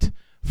bit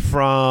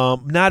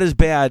from, not as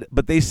bad,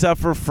 but they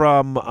suffer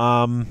from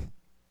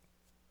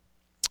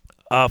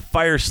a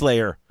Fire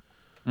Slayer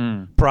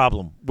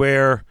problem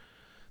where,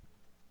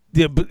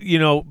 but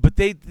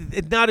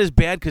it's not as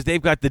bad because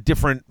they've got the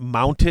different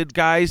mounted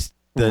guys.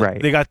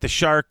 Right. They got the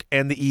shark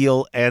and the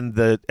eel and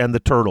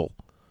the turtle.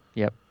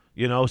 Yep.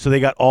 So they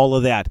got all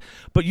of that.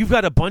 But you've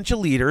got a bunch of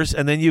leaders,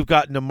 and then you've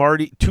got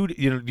Namarti.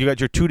 You got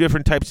your 2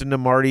 different types of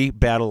Namarti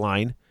battle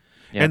line.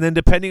 Yep. And then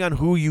depending on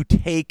who you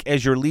take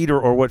as your leader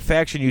or what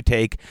faction you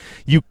take,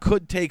 you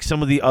could take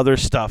some of the other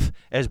stuff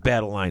as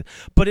battle line.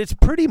 But it's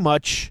pretty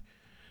much,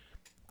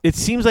 it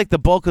seems like the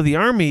bulk of the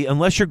army,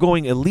 unless you're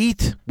going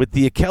elite with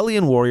the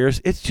Achillean warriors,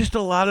 it's just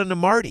a lot of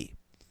Namarti.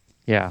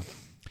 Yeah.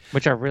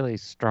 Which are really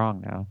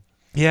strong now.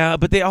 Yeah,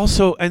 but they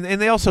also and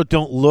they also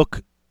don't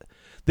look.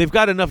 They've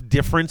got enough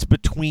difference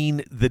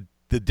between the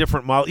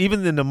different model.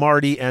 Even the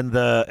Namarti and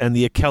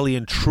the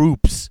Achillean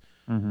troops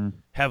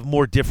have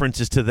more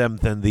differences to them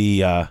than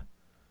the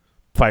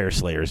Fire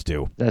Slayers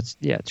do. That's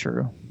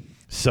true.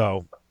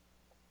 So,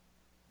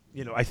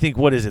 I think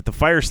what is it? The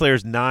Fire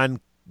Slayers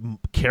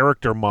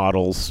non-character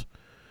models.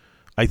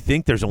 I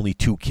think there's only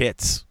 2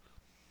 kits.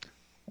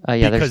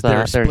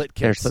 There's split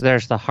kits.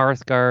 There's the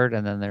Hearthguard,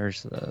 and then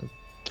there's the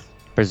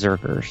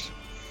Berserkers.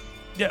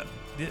 Yeah,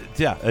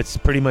 it's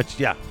pretty much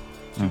 2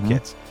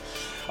 kits.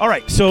 All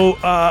right, so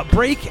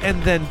break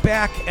and then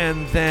back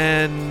and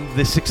then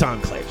the 6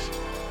 enclaves.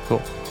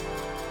 Cool.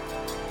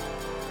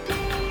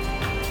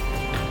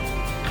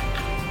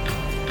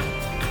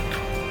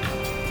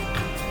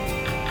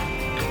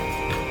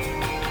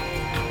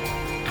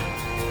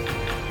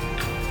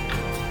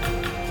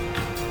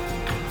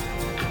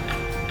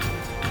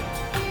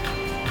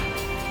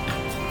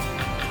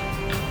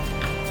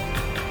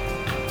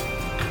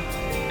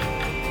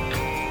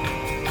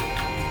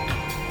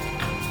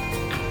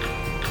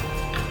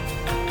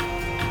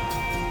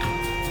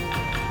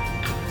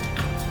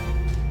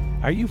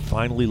 Are you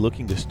finally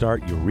looking to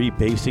start your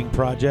rebasing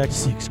project?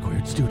 6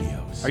 Squared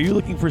Studios. Are you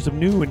looking for some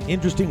new and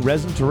interesting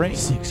resin terrain?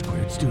 6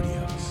 Squared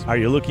Studios. Are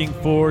you looking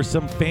for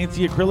some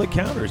fancy acrylic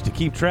counters to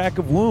keep track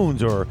of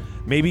wounds or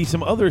maybe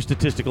some other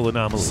statistical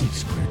anomalies? 6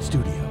 Squared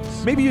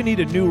Studios. Maybe you need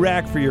a new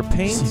rack for your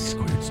paints? 6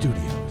 Squared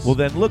Studios. Well,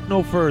 then look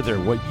no further.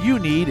 What you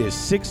need is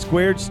 6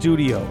 Squared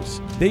Studios.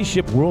 They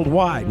ship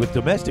worldwide with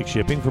domestic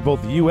shipping for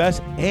both the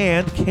U.S.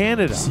 and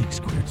Canada. 6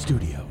 Squared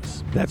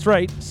Studios. That's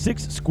right,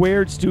 6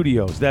 Squared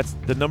Studios. That's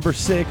the number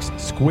 6,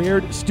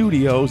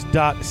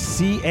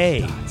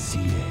 squaredstudios.ca.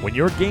 When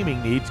your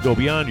gaming needs go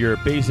beyond your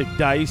basic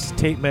dice,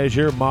 tape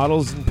measure,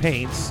 models, and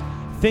paints,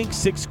 think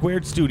 6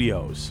 Squared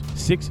Studios.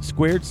 6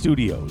 Squared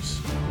Studios.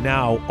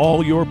 Now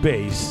all your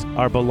base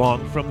are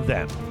belong from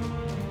them.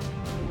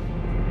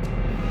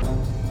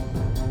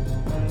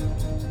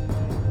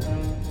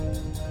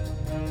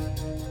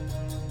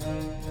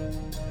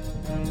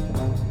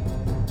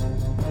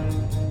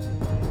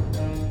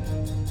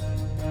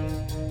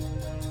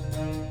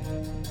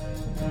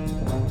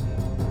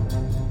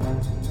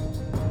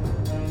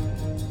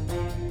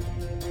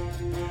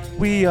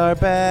 We are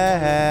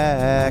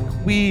back.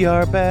 We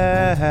are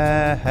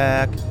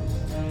back.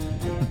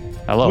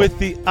 Hello. With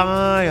the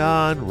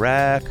Ion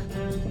Rack.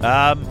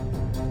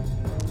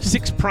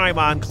 6 prime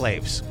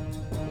enclaves.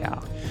 Yeah.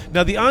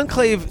 Now, the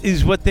enclave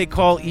is what they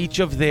call each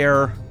of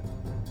their...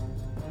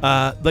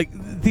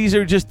 these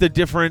are just the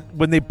different...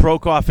 When they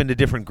broke off into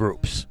different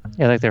groups.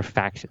 Yeah, like they're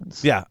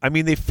factions. Yeah. I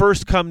mean, they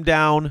first come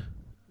down,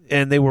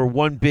 and they were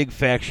one big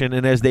faction,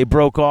 and as they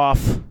broke off...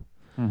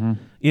 Mm-hmm.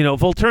 You know,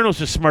 Volturno's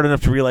just smart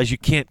enough to realize you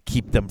can't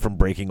keep them from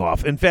breaking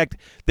off. In fact,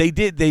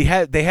 they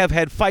have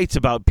had fights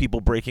about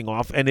people breaking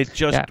off, and it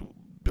just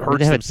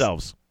hurts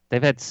themselves.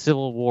 They've had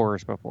civil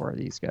wars before,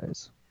 these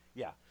guys.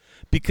 Yeah,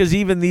 because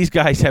even these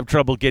guys have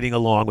trouble getting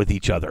along with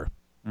each other.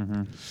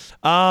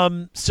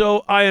 Mm-hmm.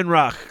 So Iron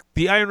Rock.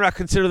 The Iron Rock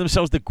consider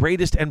themselves the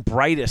greatest and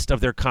brightest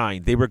of their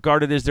kind. They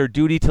regard it as their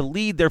duty to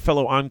lead their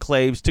fellow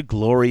enclaves to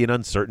glory in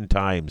uncertain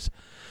times.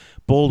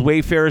 Bold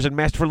wayfarers and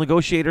masterful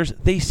negotiators,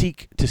 they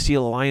seek to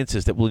seal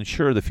alliances that will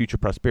ensure the future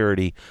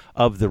prosperity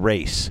of the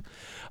race.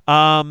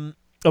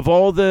 Of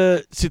all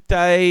the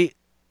Tsutai,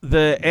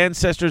 the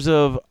ancestors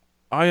of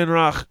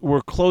Ayanrach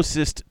were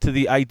closest to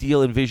the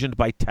ideal envisioned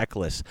by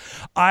Teclis.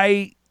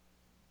 I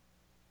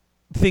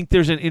think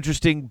there's an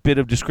interesting bit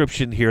of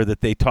description here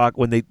that they talk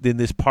when they in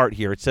this part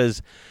here. It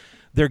says,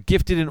 they're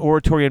gifted in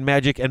oratory and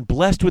magic and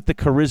blessed with the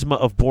charisma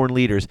of born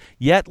leaders.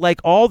 Yet,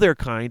 like all their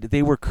kind,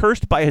 they were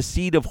cursed by a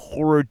seed of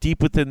horror deep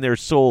within their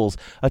souls,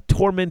 a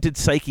tormented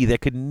psyche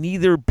that could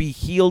neither be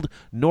healed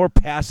nor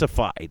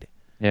pacified.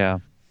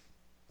 Yeah.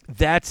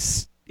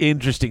 That's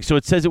interesting. So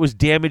it says it was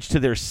damage to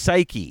their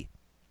psyche.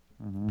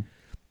 Mm-hmm.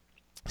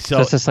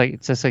 So it's just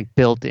like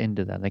built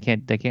into them. They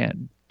can't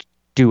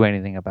do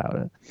anything about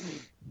it.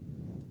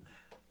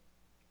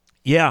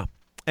 Yeah.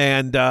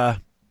 And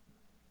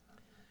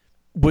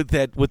with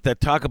that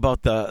talk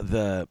about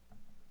the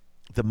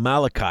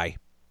Malachi,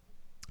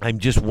 I'm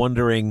just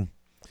wondering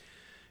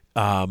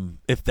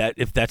if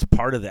that's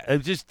part of that.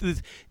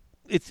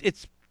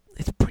 It's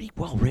pretty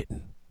well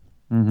written,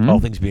 Mm-hmm. all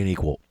things being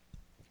equal.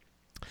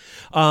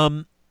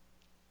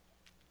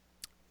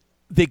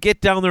 They get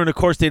down there, and of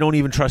course, they don't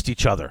even trust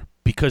each other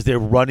because they're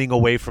running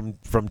away from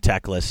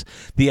Teclis.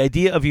 The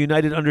idea of a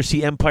united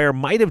undersea empire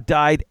might have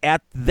died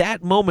at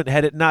that moment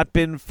had it not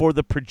been for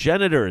the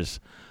progenitors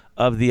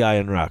of the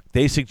Iron Rock.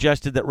 They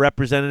suggested that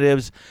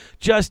representatives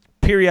just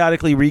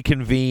periodically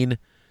reconvene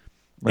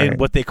in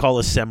what they call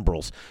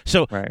assembles.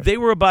 So they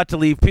were about to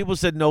leave. People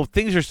said, no,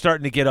 things are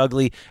starting to get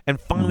ugly. And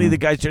finally the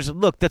guys just said,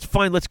 look, that's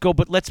fine, let's go,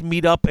 but let's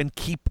meet up and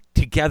keep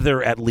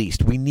together at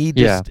least. We need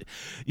to,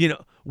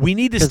 we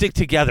need to stick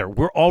together.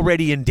 We're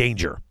already in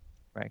danger.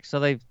 Right. So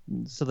they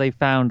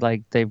found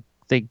like they've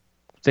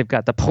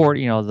got the port,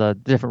 the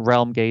different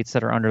realm gates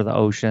that are under the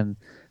ocean.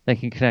 They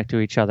can connect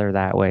to each other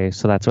that way.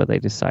 So that's what they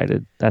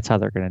decided. That's how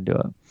they're going to do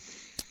it.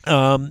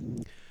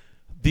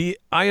 The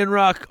Iron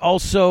Rock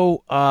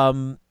also,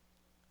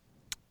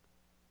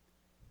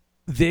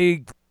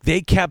 they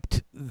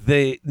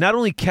not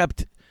only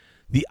kept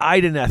the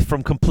Ideneth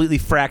from completely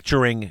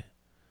fracturing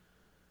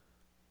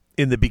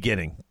in the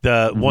beginning.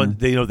 The one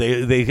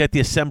they get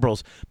the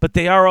assembles, but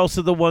they are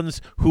also the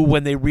ones who,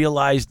 when they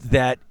realized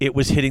that it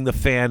was hitting the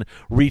fan,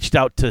 reached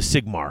out to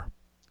Sigmar.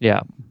 Yeah.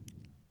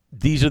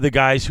 These are the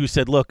guys who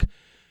said, look,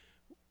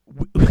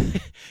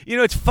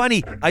 it's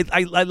funny.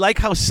 I like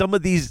how some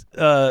of these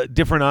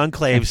different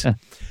enclaves,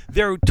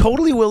 they're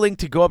totally willing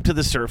to go up to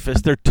the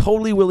surface. They're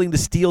totally willing to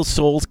steal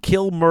souls,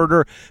 kill,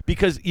 murder,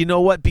 because you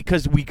know what?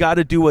 Because we got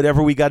to do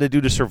whatever we got to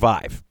do to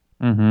survive.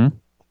 Mm-hmm.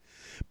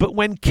 But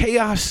when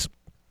Chaos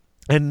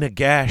and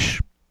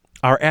Nagash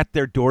are at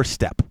their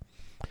doorstep,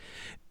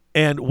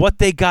 and what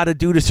they got to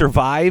do to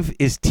survive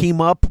is team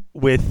up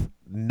with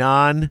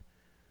non-Deepkin.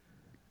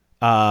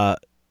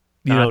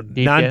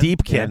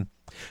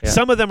 Yeah.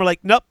 Some of them are like,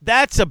 nope,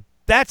 that's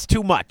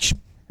too much.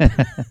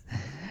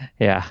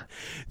 Yeah.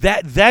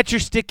 That's your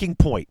sticking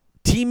point.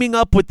 Teaming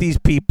up with these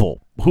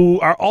people who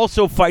are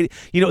also fighting,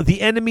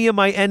 the enemy of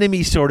my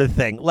enemy sort of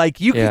thing.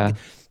 Like you can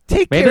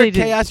take care of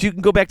Chaos, you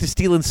can go back to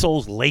stealing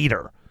souls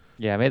later.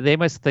 Yeah, they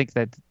must think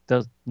that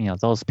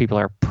those people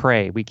are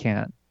prey. We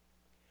can't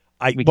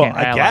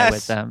ally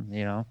with them,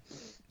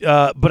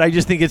 But I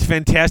just think it's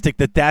fantastic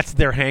that's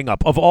their hang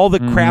up. Of all the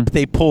crap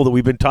they pull that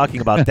we've been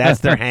talking about, that's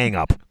their hang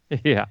up.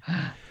 Yeah.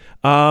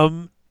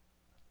 And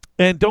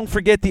don't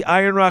forget, the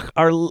Iron Rock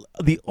are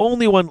the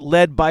only one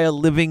led by a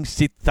living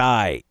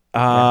Sithai.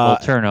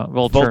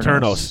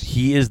 Volturnos.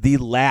 He is the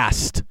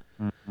last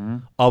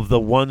of the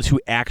ones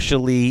who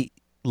actually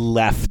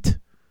left.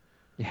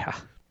 Yeah.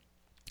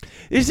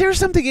 Is there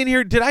something in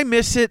here? Did I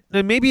miss it?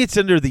 Maybe it's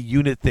under the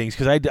unit things,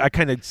 because I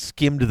kind of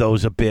skimmed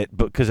those a bit,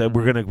 because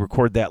we're going to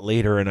record that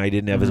later, and I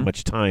didn't have as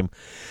much time.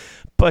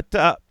 But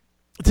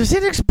does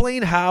it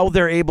explain how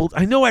they're able?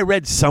 I know I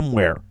read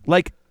somewhere,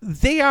 like,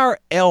 they are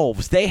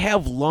elves. They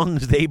have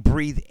lungs. They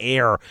breathe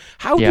air.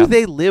 How do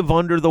they live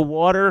under the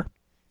water?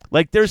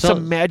 Like, there's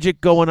some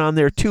magic going on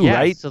there too,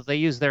 right? So they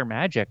use their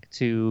magic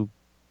to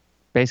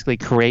basically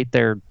create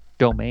their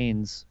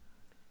domains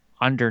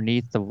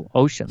underneath the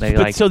ocean.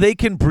 So they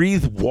can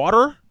breathe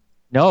water?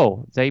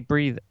 No, they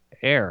breathe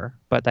air,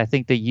 but I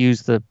think they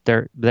use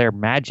their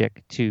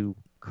magic to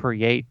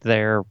create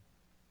their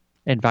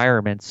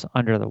environments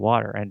under the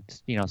water and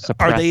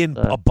suppress. Are they in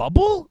a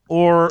bubble,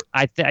 or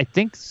I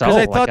think so?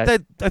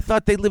 Because I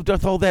thought they lived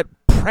with all that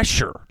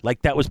pressure,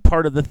 like that was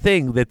part of the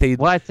thing that they.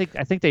 Well, I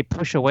think they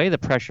push away the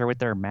pressure with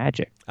their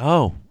magic.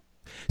 Oh,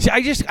 see,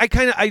 I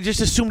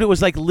just assumed it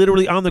was like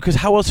literally on there, because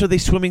how else are they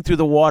swimming through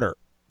the water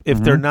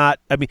if they're not?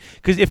 I mean,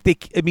 because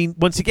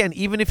once again,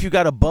 even if you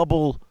got a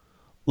bubble,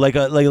 like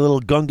a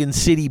little Gungan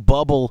City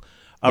bubble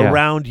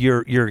around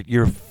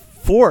your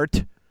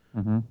fort.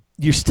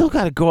 You still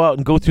got to go out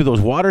and go through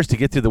those waters to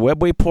get through the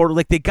webway portal.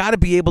 Like, they got to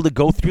be able to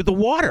go through the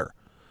water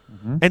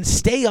and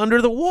stay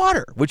under the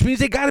water, which means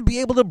they got to be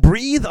able to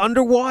breathe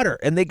underwater,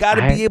 and they got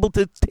to be able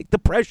to take the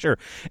pressure.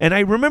 And I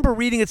remember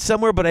reading it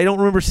somewhere, but I don't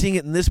remember seeing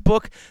it in this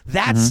book.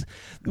 That's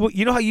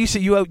you know how you say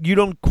you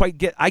don't quite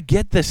get. I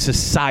get the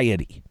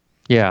society.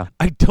 Yeah,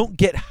 I don't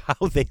get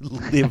how they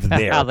live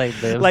there. How they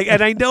live. Like,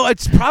 and I know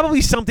it's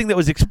probably something that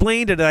was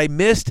explained and that I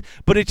missed,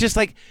 but it's just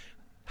like,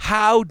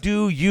 how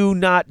do you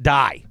not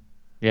die?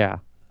 Yeah.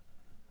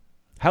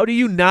 How do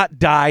you not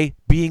die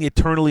being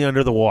eternally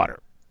under the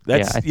water?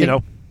 That's,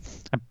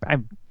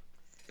 I'm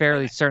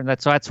fairly certain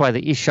that's why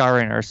the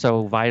Isharin are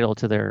so vital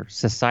to their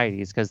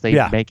societies, because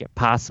they make it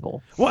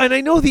possible. Well, and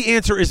I know the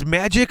answer is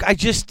magic. I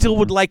just still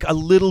would like a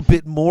little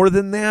bit more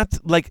than that.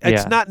 Like,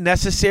 it's not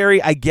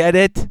necessary. I get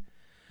it.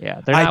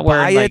 Yeah, they're not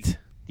wearing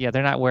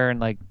they're not wearing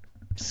like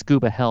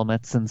scuba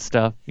helmets and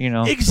stuff,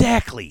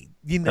 Exactly.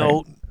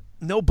 No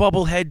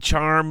bubblehead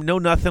charm, no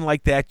nothing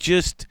like that.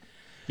 Just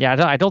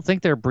I don't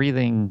think they're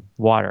breathing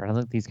water. I don't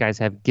think these guys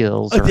have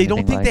gills. They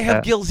don't think they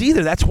have gills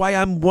either. That's why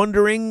I'm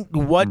wondering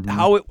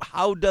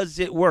how does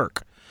it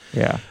work?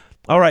 Yeah.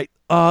 All right.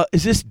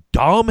 Is this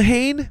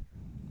Domhain?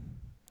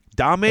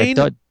 Domain?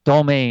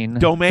 Domain.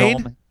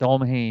 Domain?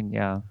 Domain,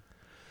 yeah.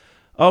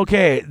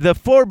 Okay, the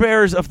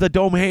forebears of the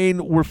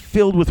Domhain were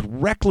filled with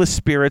reckless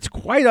spirits,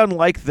 quite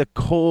unlike the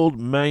cold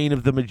mien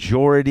of the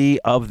majority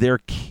of their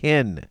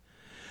kin.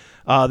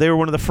 They were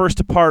one of the first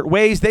to part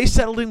ways. They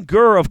settled in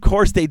Gur. Of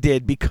course they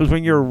did, because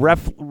when you're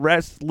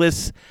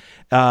restless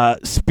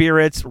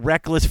spirits,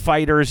 reckless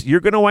fighters, you're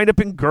going to wind up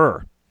in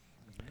Gur.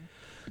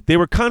 They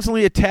were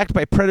constantly attacked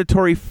by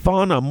predatory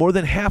fauna. More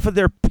than half of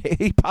their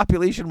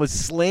population was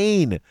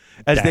slain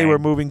as they were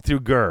moving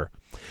through Gur.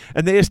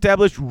 And they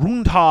established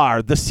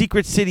Rundhar, the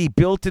secret city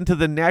built into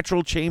the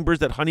natural chambers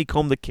that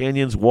honeycomb the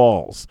canyon's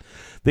walls.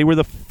 They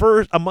were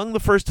among the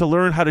first to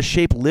learn how to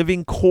shape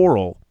living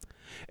coral.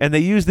 And they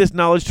used this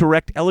knowledge to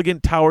erect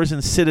elegant towers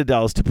and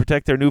citadels to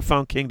protect their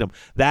newfound kingdom.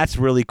 That's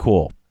really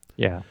cool.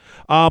 Yeah.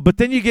 But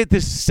then you get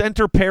this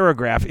center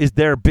paragraph is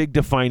their big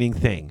defining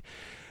thing.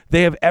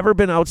 They have ever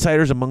been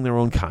outsiders among their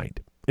own kind.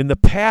 In the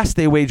past,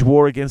 they waged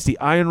war against the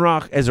Iron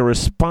Rock as a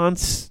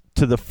response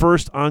to the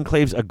First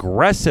Enclave's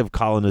aggressive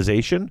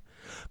colonization,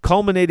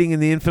 culminating in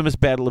the infamous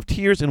Battle of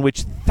Tears, in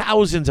which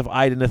thousands of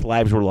Ideneth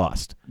lives were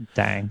lost.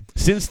 Dang.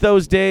 Since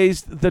those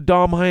days, the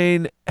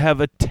Domhain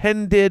have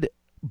attended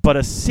but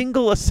a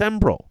single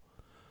assembral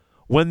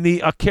when the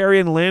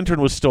Akarian lantern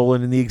was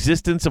stolen and the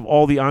existence of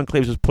all the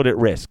enclaves was put at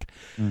risk.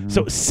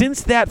 So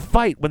since that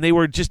fight, when they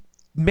were just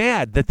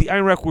mad that the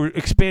Iron Rock were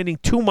expanding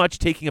too much,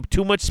 taking up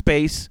too much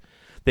space,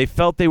 they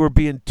felt they were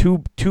being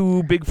too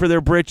big for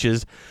their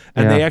britches,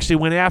 and they actually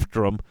went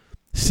after them.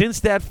 Since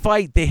that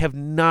fight, they have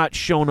not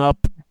shown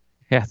up.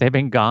 Yeah, they've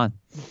been gone.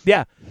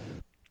 Yeah.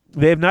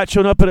 They have not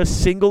shown up at a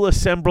single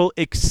assembral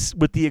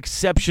with the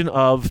exception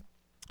of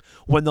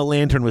when the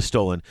lantern was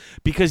stolen,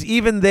 because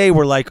even they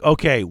were like,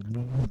 okay,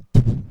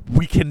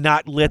 we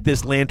cannot let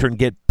this lantern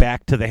get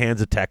back to the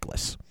hands of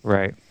Teclis.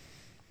 Right.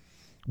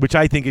 Which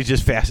I think is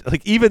just fast.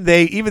 Like, even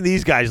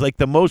these guys, like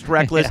the most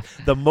reckless,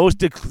 the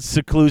most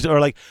seclusive, are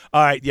like,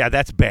 all right, yeah,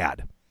 that's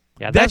bad.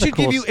 Yeah, that should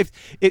give you,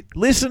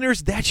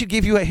 listeners, that should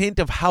give you a hint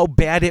of how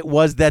bad it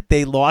was that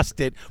they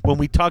lost it when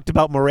we talked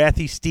about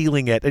Morathi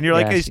stealing it, and you're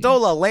like, they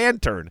stole a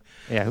lantern.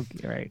 Yeah,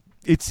 right.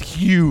 It's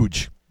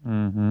huge.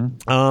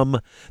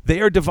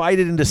 They are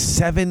divided into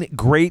 7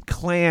 great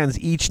clans,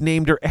 each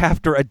named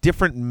after a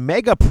different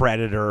mega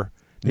predator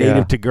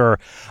native to Gur.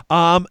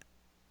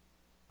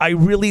 I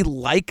really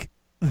like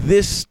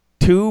this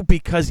too,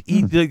 because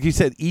like you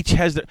said, each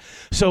has their,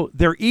 so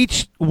they're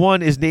each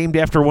one is named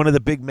after one of the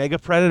big mega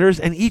predators,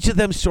 and each of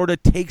them sort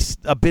of takes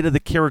a bit of the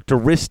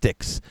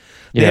characteristics.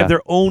 They have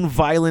their own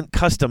violent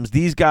customs.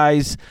 These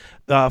guys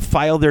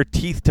file their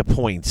teeth to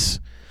points.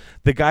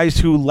 The guys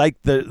who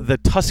like the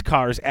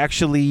Tuskars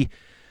actually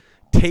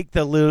take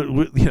the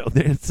little,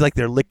 it's like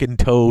they're licking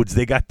toads.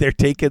 They're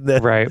taking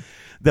the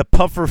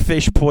puffer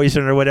fish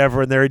poison or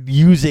whatever, and they're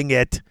using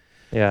it.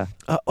 Yeah.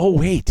 Oh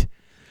wait,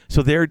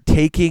 so they're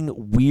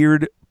taking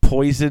weird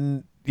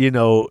poison,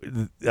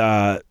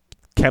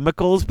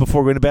 chemicals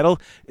before going to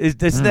battle.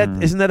 Isn't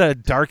that a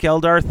Dark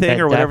Eldar thing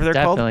or whatever they're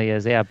called? Definitely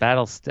is. Yeah,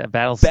 battle stims.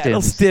 Battle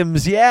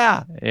stims.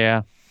 Yeah.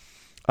 Yeah.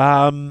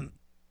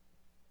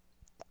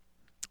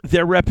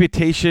 Their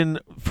reputation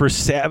for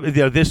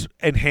this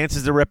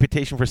enhances their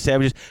reputation for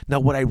savages.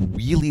 Now, what I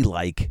really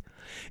like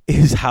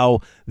is how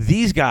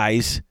these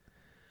guys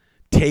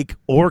take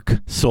orc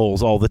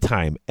souls all the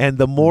time, and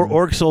the more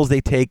orc souls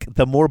they take,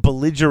 the more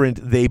belligerent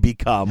they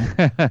become.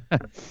 That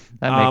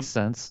makes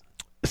sense.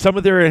 Some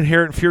of their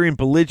inherent fury and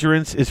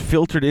belligerence is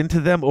filtered into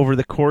them over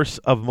the course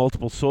of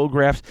multiple soul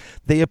grafts.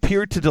 They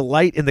appear to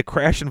delight in the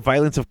crash and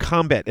violence of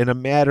combat in a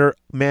manner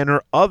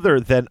other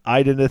than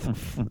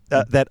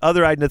that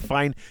other Ideneth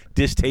find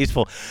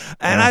distasteful.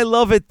 And I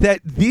love it that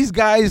these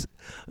guys,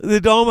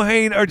 the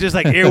Domhain, are just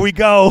like, here we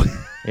go.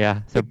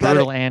 Yeah, they're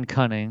brutal and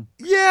cunning.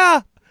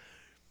 Yeah,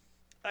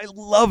 I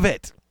love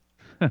it.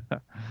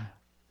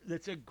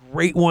 That's a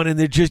great one, and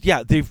they're just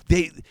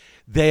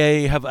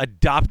they have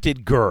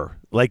adopted Gur.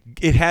 Like,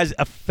 it has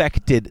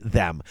affected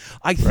them.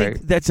 I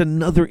think that's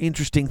another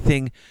interesting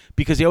thing,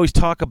 because they always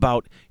talk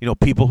about,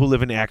 people who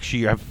live in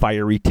Akshi have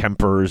fiery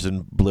tempers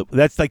and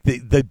that's like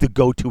the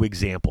go-to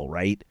example,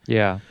 right?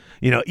 Yeah.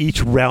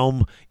 Each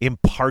realm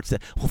imparts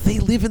that. Well, they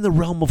live in the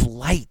realm of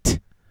light.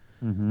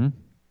 Mm-hmm.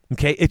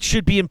 Okay, it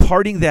should be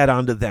imparting that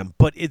onto them,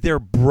 but they're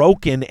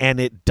broken and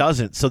it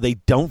doesn't, so they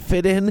don't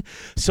fit in.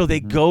 So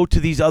they go to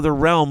these other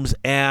realms,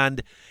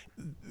 and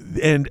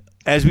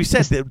as we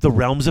said, the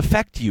realms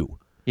affect you.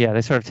 Yeah,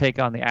 they sort of take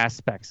on the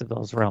aspects of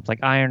those realms.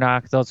 Like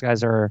Ironok, those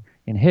guys are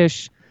in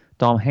Hish.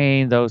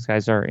 Domhain, those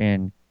guys are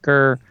in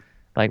Gur.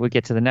 Like, we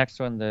get to the next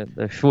one, the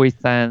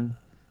Shuithen.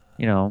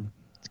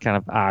 It's kind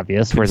of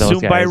obvious where those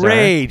guys are. Consumed by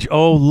rage.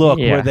 Oh, look,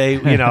 where they,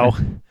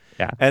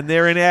 Yeah. And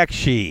they're in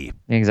Akshi.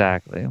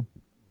 Exactly.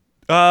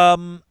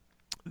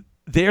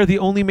 They're the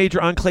only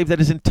major enclave that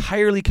is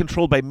entirely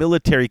controlled by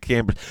military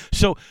campers.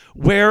 So,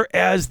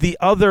 whereas the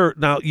other,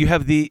 now you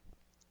have the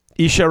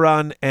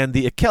Isharan and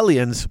the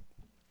Akelians,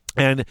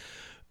 and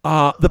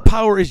the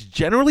power is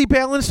generally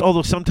balanced,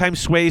 although sometimes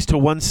sways to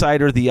one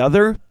side or the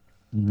other,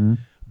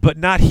 but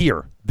not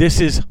here.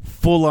 This is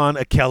full-on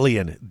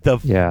Akelian.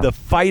 The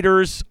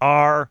fighters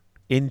are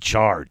in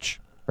charge.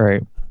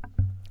 Right.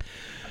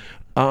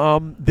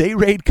 They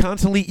raid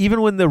constantly,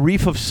 even when the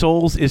Reef of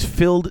Souls is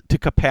filled to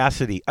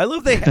capacity.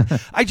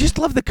 I just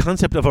love the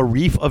concept of a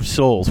Reef of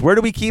Souls. Where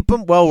do we keep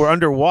them? Well, we're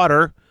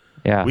underwater.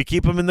 Yeah. We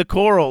keep them in the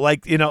coral. They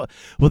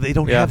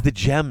don't have the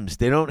gems.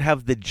 They don't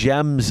have the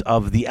gems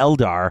of the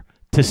Eldar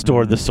to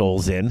store the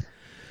souls in.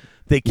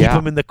 They keep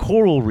them in the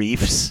coral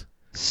reefs.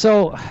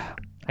 So,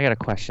 I got a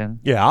question.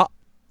 Yeah.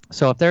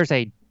 So, if there's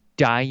a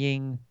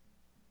dying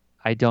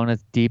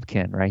Idoneth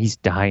Deepkin, right? He's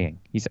dying.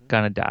 He's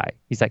gonna die.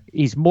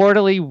 He's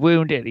mortally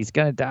wounded. He's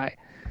gonna die.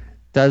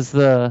 Does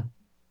the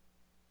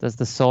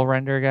Soul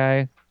Render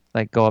guy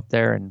go up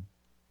there and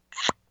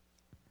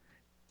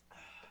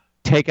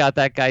take out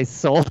that guy's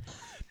soul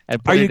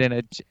and put it in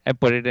a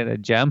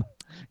gem?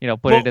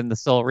 Put it in the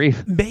Soul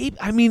Reef. Maybe.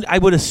 I mean, I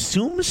would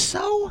assume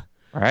so.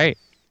 Right.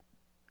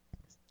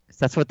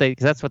 That's what the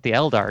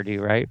Eldar do,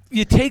 right?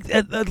 You take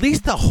at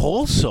least the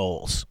whole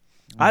souls.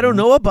 I don't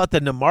know about the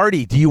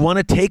Namarti. Do you want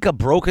to take a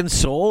broken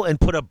soul and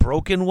put a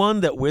broken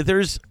one that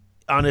withers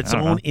on its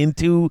own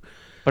into?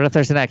 But if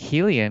there's an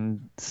Achillean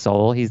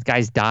soul,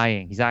 guy's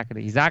dying. He's not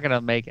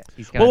gonna make it.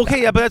 He's gonna die.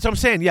 Yeah, but that's what I'm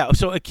saying. Yeah,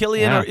 so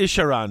Achillean or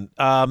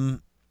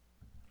Isharan.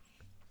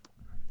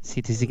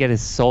 Does he get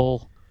his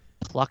soul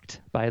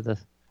plucked by the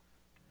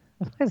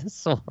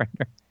Soul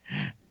Render?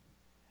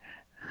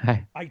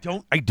 I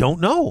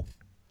don't know.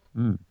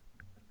 Maybe.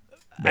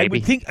 I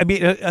would think. I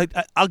mean,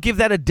 I'll give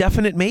that a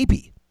definite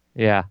maybe.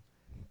 Yeah,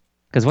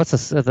 because what's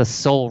the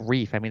Soul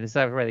Reef? I mean, is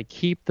that where they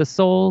keep the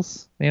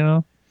souls?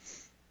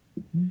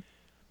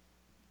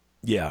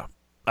 Yeah,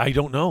 I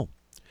don't know.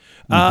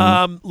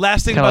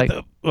 Last thing about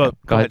go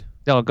ahead.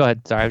 No, go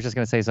ahead. Sorry, I was just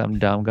going to say something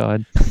dumb. Go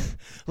ahead.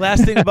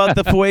 Last thing about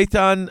the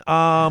Phaeton,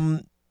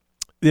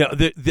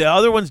 the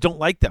other ones don't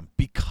like them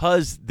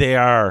because they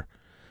are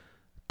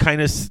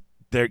kind of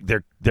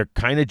they're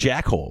kind of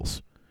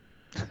jackholes.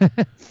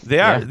 They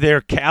are.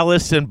 Their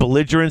callous and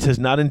belligerence has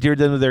not endeared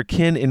them to their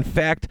kin. In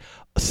fact,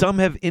 some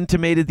have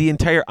intimated the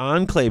entire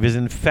enclave is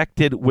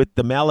infected with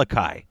the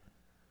Malachi.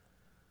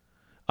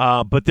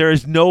 But there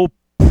is no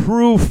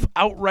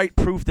outright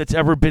proof that's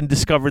ever been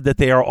discovered that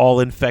they are all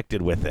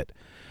infected with it.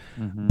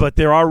 Mm-hmm. But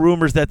there are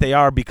rumors that they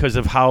are because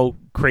of how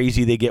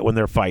crazy they get when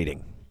they're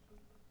fighting.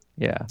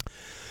 Yeah.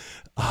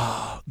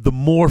 The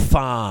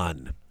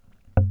Morphon.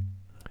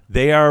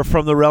 They are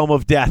from the realm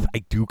of death. I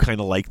do kind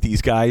of like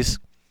these guys.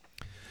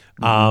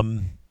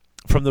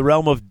 From the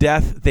realm of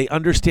death, they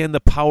understand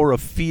the power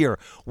of fear.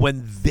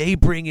 When they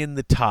bring in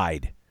the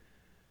tide,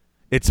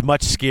 it's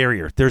much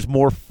scarier. There's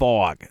more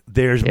fog.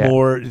 There's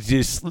more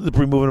just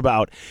slippery moving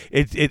about.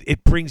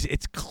 It brings,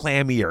 it's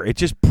clammier. It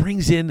just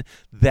brings in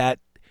that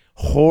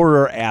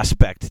horror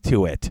aspect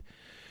to it.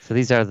 So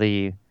these are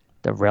the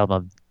realm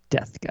of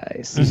death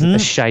guys. These are the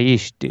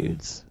Shyish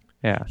dudes.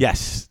 Yeah.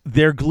 Yes,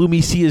 their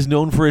gloomy sea is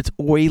known for its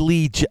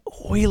oily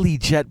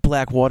jet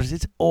black waters.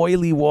 It's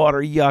oily water,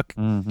 yuck.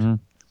 Mm-hmm.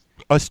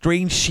 A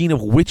strange sheen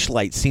of witch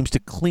light seems to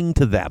cling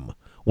to them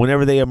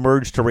whenever they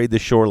emerge to raid the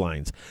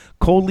shorelines.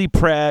 Coldly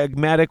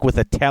pragmatic with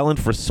a talent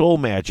for soul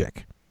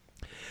magic.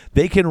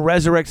 They can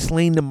resurrect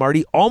slain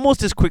Namarti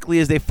almost as quickly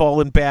as they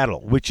fall in battle,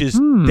 which is,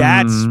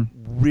 that's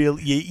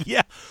really,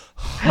 yeah.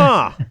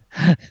 Huh.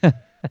 How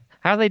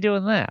are they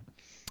doing that?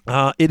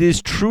 It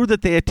is true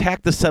that they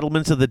attack the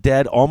settlements of the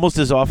dead almost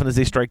as often as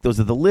they strike those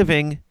of the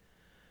living,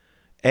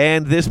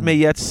 and this may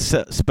yet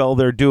spell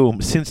their doom.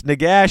 Since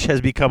Nagash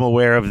has become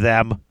aware of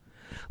them,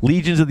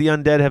 legions of the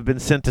undead have been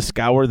sent to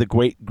scour the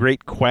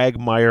great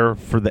quagmire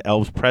for the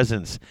elves'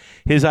 presence.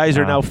 His eyes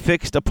are now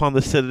fixed upon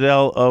the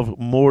citadel of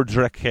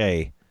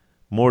Mordrekai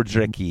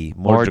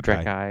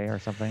or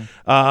something.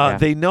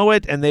 They know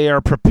it, and they are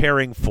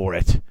preparing for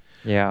it.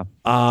 Yeah.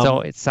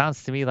 So it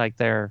sounds to me like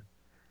they're...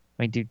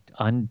 I mean, do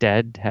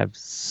undead have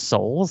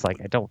souls? Like,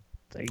 I don't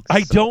think so.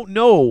 I don't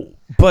know,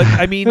 but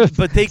I mean,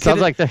 but they sounds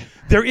could. Like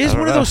there is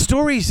one of those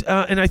stories,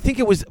 and I think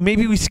it was,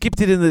 maybe we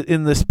skipped it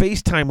in the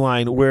space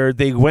timeline, where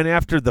they went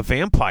after the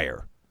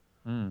vampire,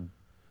 and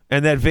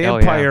that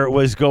vampire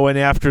was going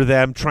after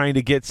them, trying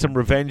to get some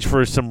revenge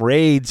for some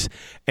raids,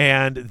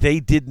 and they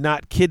did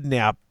not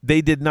kidnap.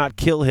 They did not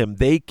kill him.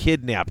 They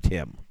kidnapped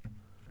him,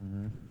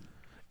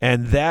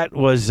 and that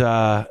was.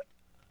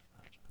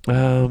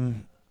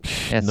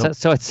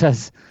 So it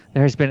says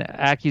there's been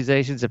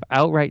accusations of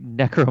outright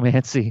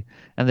necromancy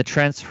and the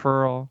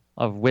transfer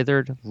of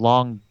withered,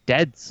 long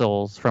dead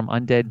souls from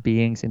undead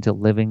beings into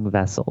living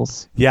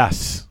vessels.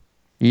 Yes.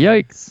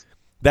 Yikes.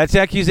 That's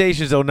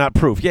accusations, though, not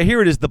proof. Yeah,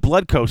 here it is, the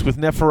Blood Coast with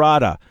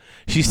Neferata.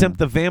 She sent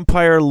the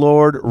vampire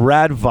lord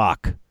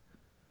Radvok.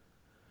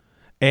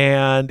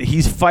 And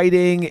he's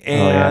fighting,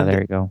 and...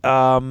 there you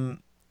go.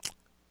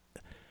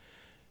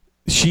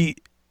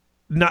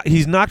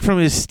 He's knocked from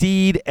his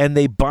steed, and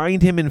they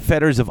bind him in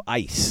fetters of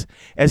ice.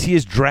 As he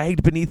is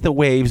dragged beneath the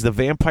waves, the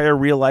vampire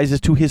realizes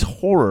to his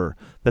horror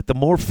that the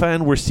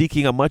Morfen were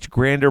seeking a much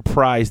grander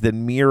prize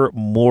than mere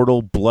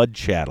mortal blood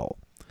chattel.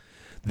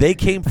 They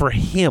came for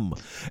him.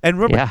 And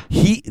remember,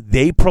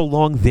 they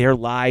prolong their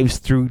lives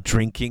through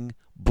drinking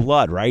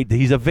blood, right?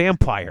 He's a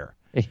vampire.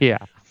 Yeah.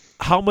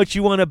 How much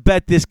you want to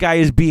bet this guy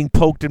is being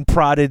poked and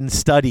prodded and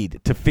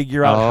studied to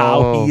figure out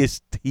how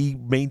he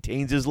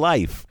maintains his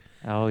life?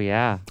 Oh,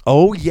 yeah.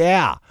 Oh,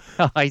 yeah.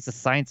 He's a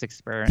science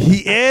experiment.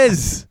 He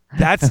is.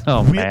 That's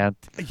man.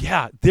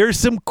 Yeah, there's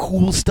some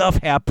cool stuff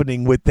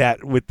happening with that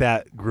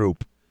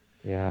group.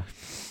 Yeah.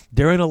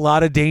 They're in a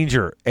lot of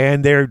danger,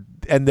 and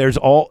there's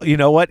all, you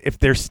know what? If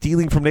they're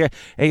stealing from hey,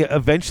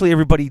 eventually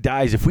everybody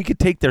dies. If we could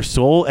take their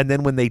soul and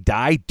then when they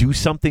die, do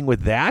something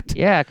with that.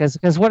 Yeah, because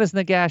what is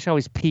Nagash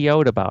always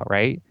PO'd about,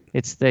 right?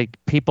 It's the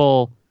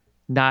people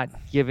not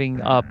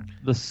giving up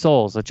the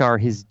souls, which are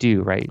his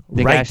due, right?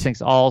 Nagash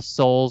thinks all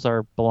souls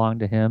belong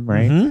to him,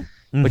 right?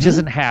 Mm-hmm. Which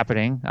isn't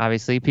happening.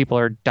 Obviously, people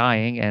are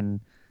dying, and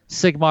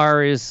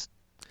Sigmar is,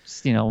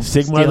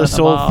 Sigmar the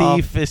soul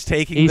thief is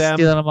taking them. He's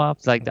stealing them off.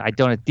 It's like the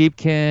Idona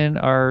Deepkin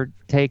are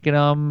taking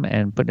them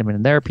and putting them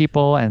in their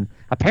people, and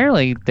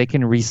apparently they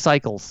can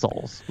recycle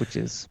souls, which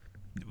is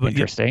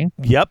interesting.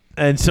 Yep.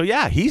 And so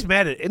he's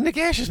mad at, and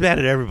Nagash is mad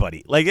at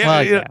everybody. Like,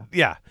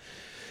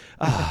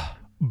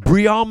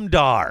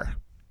 Briomdar.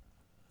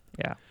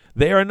 Yeah.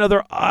 They are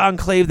another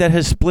enclave that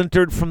has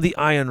splintered from the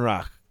Iron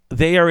Rock.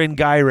 They are in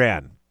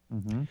Gairan.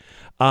 Mm-hmm.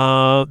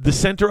 The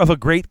center of a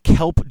great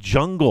kelp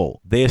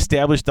jungle. They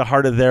established the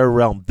heart of their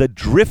realm. The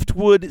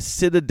Driftwood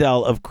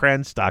Citadel of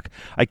Cranstock.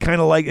 I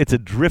kind of like it's a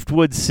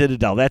Driftwood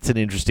Citadel. That's an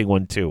interesting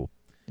one, too.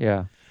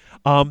 Yeah.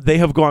 They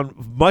have gone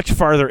much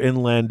farther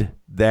inland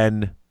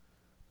than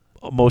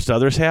most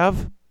others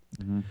have.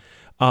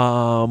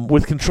 Mm-hmm.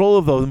 With control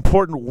of the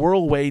important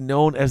whirlway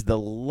known as the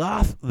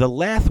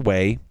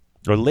Lathway,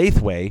 or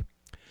Lathway,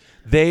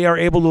 they are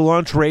able to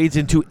launch raids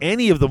into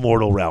any of the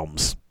mortal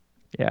realms.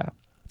 Yeah.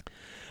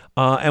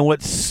 And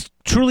what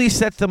truly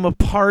sets them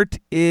apart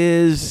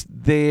is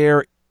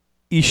their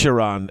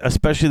Isharan,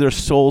 especially their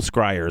soul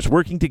scryers.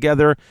 Working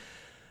together,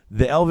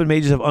 the elven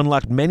mages have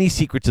unlocked many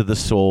secrets of the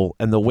soul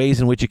and the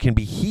ways in which it can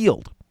be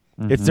healed.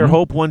 Mm-hmm. It's their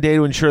hope one day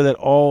to ensure that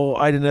all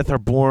Idoneth are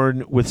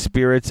born with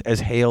spirits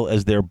as hale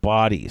as their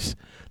bodies.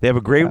 They have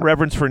a great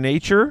reverence for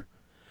nature.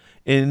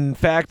 In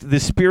fact, the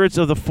spirits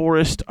of the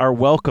forest are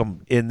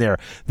welcome in there.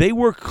 They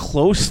work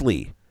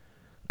closely,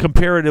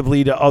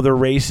 comparatively to other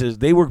races.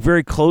 They work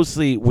very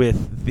closely with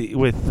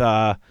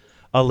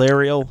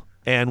Alariel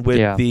and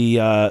with the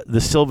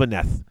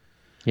Sylvaneth.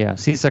 Yeah,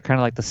 so these are kind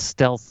of like the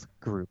stealth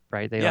group,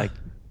 right? They like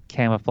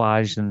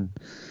camouflage and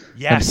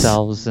Yes.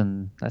 themselves,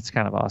 and that's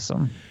kind of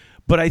awesome.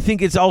 But I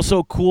think it's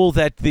also cool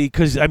that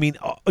because I mean,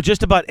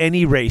 just about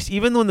any race,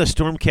 even when the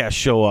Stormcast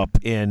show up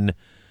in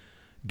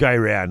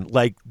Ghyran,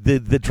 like the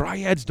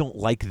Dryads don't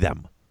like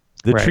them.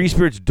 The Right. tree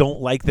spirits don't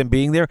like them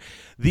being there.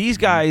 These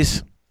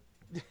guys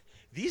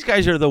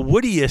are the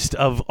woodiest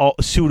of all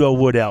pseudo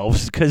wood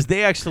elves because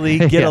they actually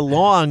get Yeah.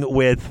 along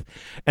with,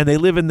 and they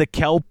live in the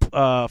kelp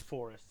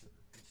forest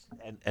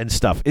and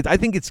stuff. I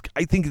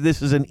think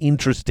this is an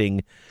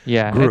interesting.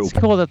 Yeah, Group. it's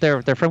cool that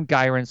they're from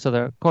Ghyran, so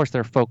of course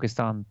they're focused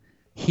on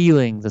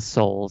healing the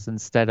souls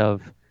instead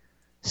of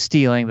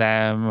stealing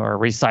them or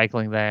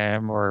recycling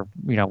them or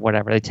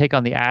whatever. They take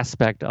on the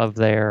aspect of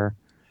their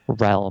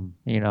realm,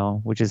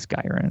 which is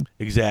Ghyran.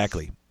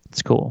 Exactly.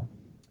 It's cool.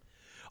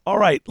 All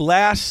right,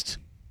 last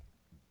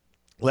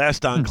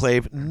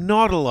enclave,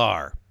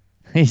 Naudalar.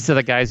 These are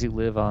the guys who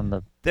live on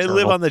the. They turtle.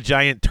 live on the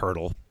giant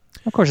turtle.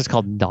 Of course, it's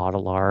called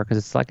Naudalar because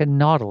it's like a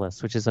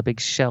nautilus, which is a big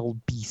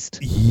shelled beast.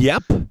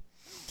 Yep.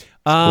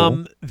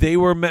 Cool. They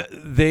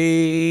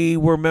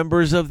were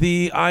members of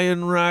the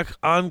Iron Rock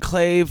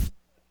Enclave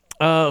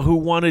who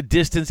wanted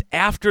distance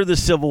after the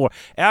Civil War.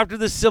 After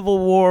the Civil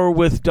War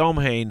with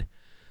Domhain,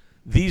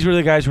 these were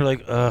the guys who were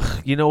like,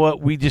 ugh, you know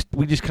what? We just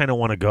kind of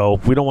want to go.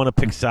 We don't want to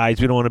pick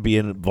sides. We don't want to be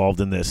involved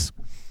in this.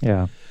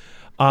 Yeah.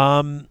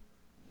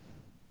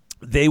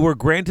 They were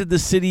granted the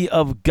city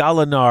of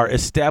Galanar,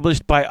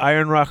 established by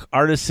Iron Rock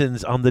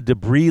artisans on the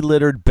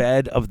debris-littered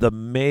bed of the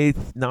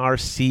Maithnar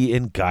Sea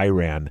in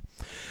Ghyran.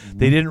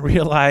 They didn't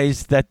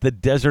realize that the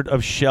desert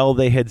of shell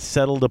they had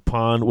settled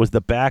upon was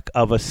the back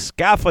of a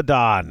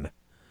Scaphodon.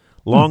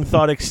 Long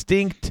thought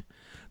extinct,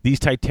 these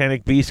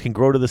titanic beasts can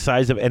grow to the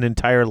size of an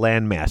entire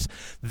landmass.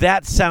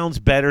 That sounds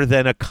better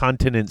than a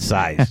continent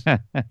size.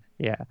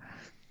 Yeah.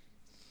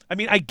 I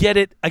mean, I get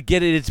it.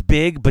 It's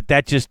big, but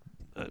that just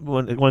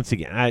once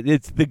again,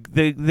 it's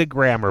the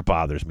grammar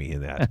bothers me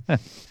in that.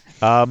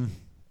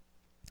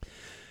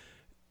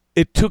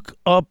 It took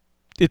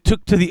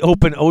to the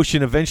open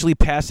ocean, eventually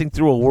passing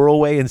through a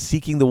whirlway and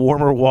seeking the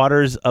warmer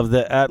waters of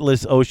the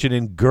Atlas Ocean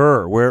in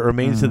Gur, where it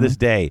remains to this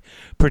day.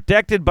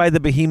 Protected by the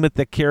behemoth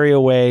that carry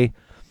away,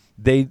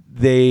 they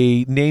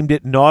named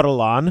it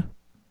Nautilon.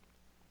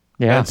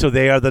 Yeah. And so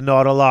they are the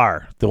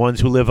Naudalar, the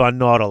ones who live on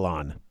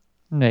Nautilon.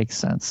 Makes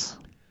sense.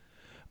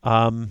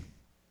 So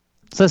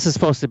this is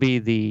supposed to be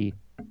the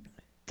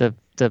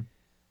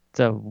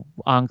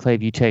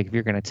enclave you take if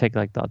you're going to take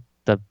like the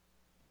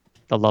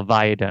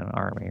Leviathan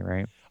army,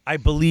 right? I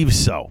believe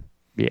so.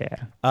 Yeah.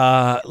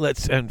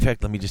 In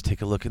fact, let me just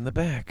take a look in the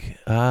back.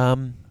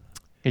 Because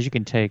you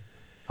can take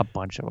a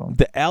bunch of them.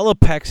 The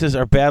Alapexes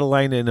are battle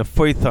line in a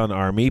Phaethon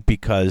army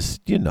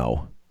because, Yeah,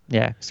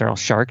 because they're all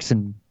sharks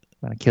and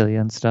want to kill you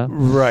and stuff.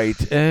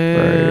 Right.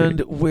 And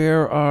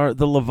where are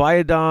the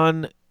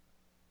Leviathan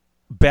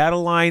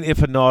battle line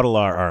if a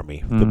Naudalar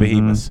army, the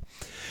behemoths.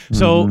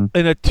 So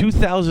in a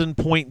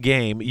 2,000-point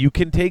game, you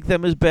can take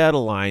them as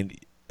battle line.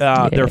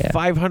 They're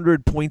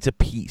 500 points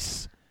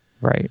apiece.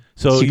 Right.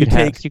 So you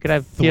could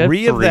have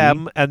three of three.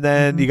 them, and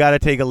then you got to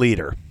take a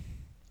leader.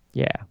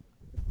 Yeah.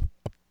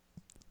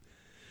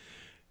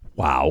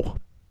 Wow.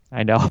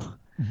 I know.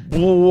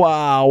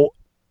 Wow.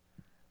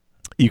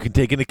 You can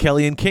take an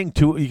Achillean King.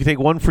 You can take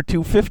one for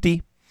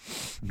 250.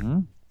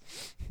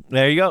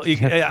 There you go.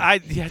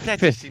 That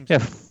just seems. You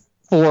have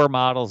 4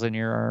 models in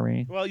your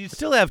army. Well, you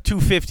still have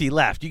 250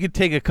 left. You could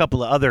take a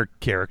couple of other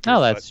characters. Oh,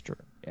 that's true.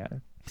 Yeah.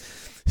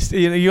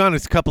 You on a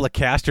couple of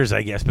casters,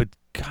 I guess, but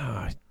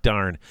God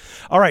darn.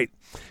 All right.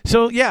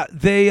 So, yeah,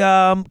 they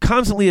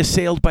constantly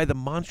assailed by the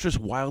monstrous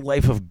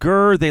wildlife of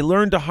Gur. They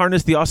learned to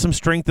harness the awesome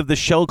strength of the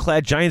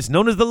shell-clad giants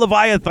known as the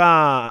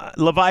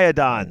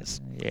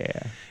Leviathans.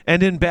 Yeah.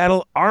 And in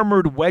battle,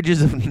 armored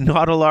wedges of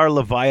Naudalar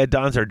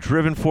Leviathans are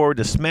driven forward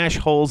to smash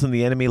holes in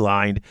the enemy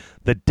line,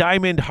 the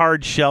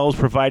diamond-hard shells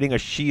providing a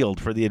shield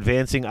for the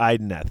advancing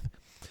Ideneth.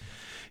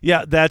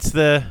 Yeah, that's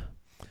the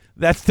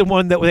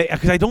one that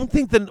because I don't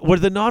think were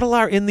the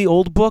Naudalar in the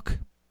old book?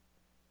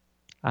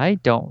 I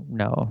don't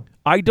know.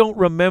 I don't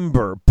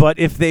remember, but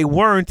if they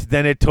weren't,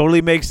 then it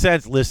totally makes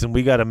sense. Listen,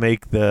 we got to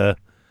make we're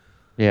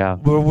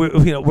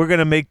going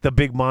to make the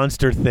big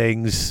monster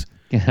things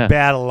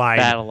battle line.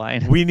 Battle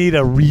line. We need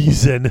a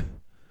reason.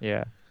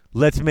 Yeah.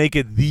 Let's make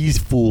it these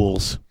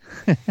fools.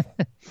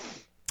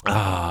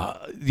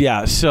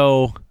 Yeah.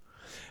 So,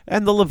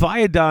 and the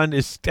Leviathan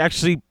is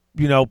actually,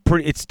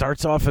 pretty. It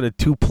starts off at a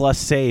 2+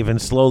 save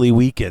and slowly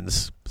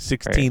weakens.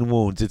 16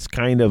 wounds. It's a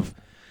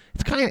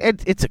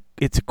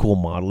cool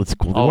model. It's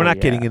cool. We're not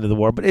getting into the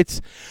war, but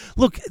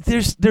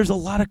there's a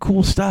lot of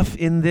cool stuff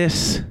in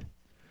this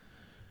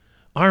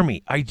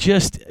army. I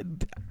just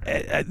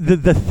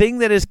the thing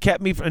that has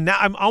kept me from now,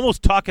 I'm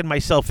almost talking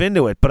myself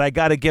into it, but I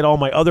got to get all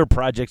my other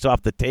projects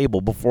off the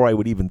table before I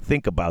would even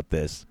think about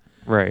this.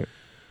 Right.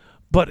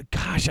 But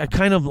gosh, I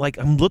kind of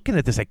I'm looking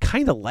at this. I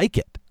kind of like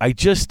it.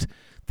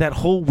 That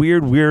whole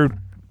weird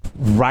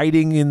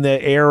riding in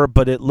the air,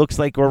 but it looks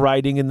like we're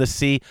riding in the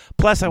sea.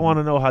 Plus, I want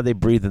to know how they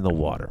breathe in the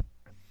water.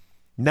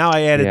 Now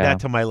I added Yeah. that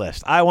to my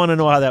list. I want to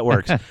know how that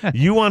works.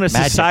 You want a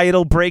Magic.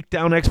 societal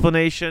breakdown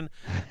explanation.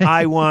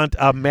 I want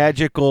a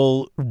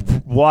magical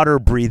water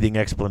breathing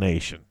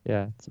explanation.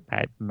 Yeah, it's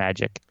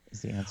magic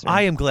is the answer.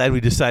 I am glad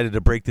we decided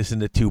to break this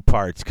into 2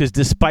 parts because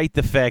despite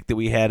the fact that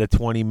we had a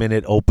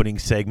 20-minute opening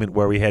segment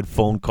where we had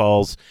phone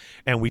calls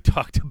and we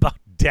talked about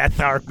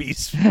death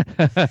armies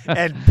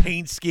and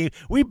paint scheme,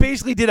 we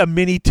basically did a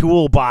mini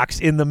toolbox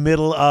in the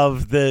middle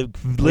of the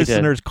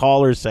listeners'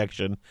 caller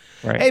section.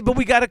 Right. Hey, but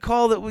we got a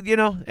call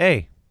that,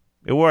 hey,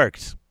 it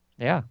works.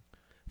 Yeah.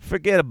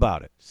 Forget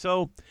about it.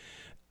 So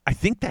I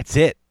think that's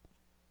it.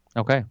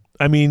 Okay.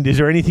 I mean, is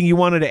there anything you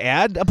wanted to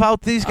add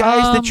about these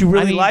guys that you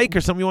really I mean- like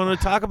or something you wanted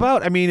to talk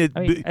about? I mean,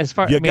 as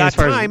far you I mean, got as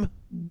far as- time.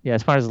 Yeah,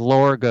 as far as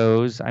lore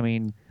goes, I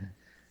mean,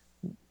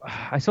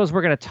 I suppose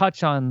we're gonna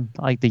touch on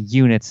like the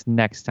units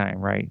next time,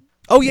 right?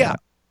 Oh, yeah.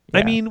 I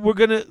Yeah. mean, we're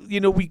going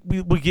to,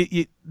 we get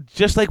you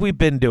just like we've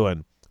been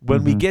doing.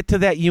 When we get to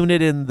that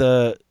unit in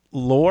the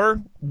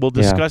lore, we'll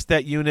discuss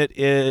that unit,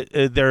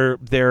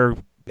 their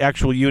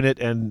actual unit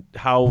and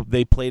how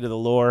they play to the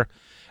lore.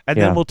 And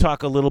then we'll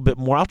talk a little bit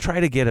more. I'll try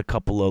to get a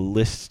couple of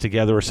lists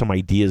together or some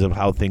ideas of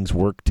how things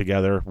work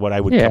together, what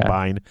I would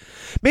combine.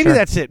 Maybe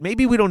that's it.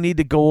 Maybe we don't need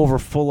to go over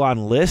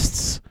full-on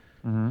lists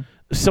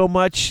so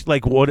much,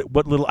 like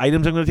what little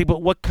items I'm going to take,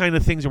 but what kind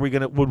of things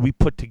would we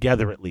put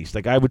together at least?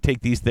 Like I would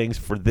take these things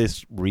for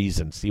this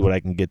reason, see what I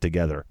can get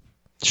together.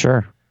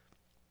 Sure.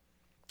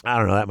 I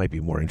don't know. That might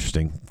be more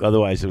interesting.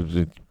 Otherwise, it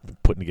was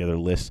putting together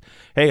lists.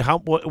 Hey,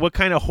 what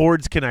kind of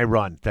hordes can I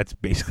run? That's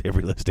basically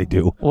every list I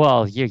do.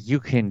 Well, you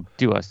can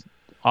do a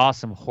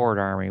awesome horde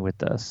army with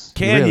this.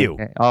 Can really you?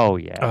 can. Oh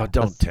yeah. Oh,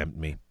 don't tempt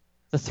me.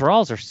 The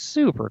thralls are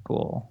super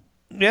cool.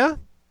 Yeah?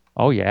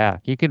 Oh yeah,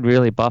 you can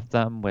really buff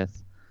them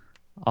with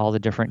all the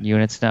different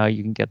units now.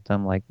 You can get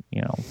them like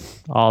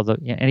all the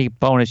any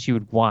bonus you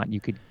would want. You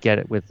could get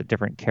it with the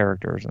different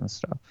characters and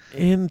stuff.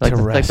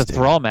 Interesting. Like the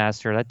Thrall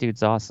Master. That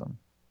dude's awesome.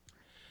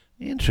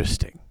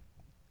 Interesting.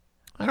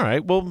 All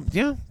right. Well,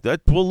 yeah,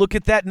 we'll look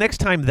at that next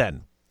time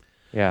then.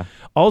 Yeah.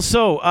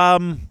 Also, I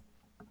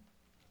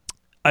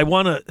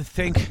want to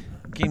thank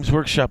Games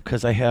Workshop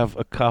because I have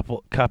a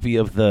copy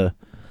of the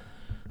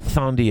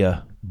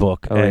Thondia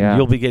book, and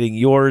you'll be getting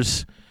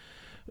yours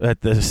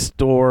at the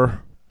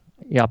store.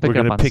 Yeah, I'll pick it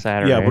up on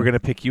Saturday. Yeah, we're going to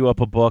pick you up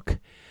a book,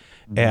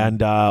 and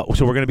so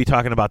we're going to be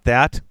talking about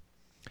that,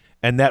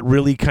 and that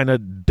really kind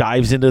of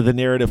dives into the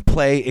narrative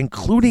play,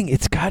 including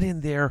it's got in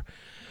there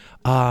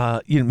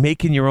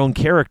making your own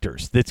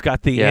characters. That's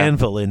got the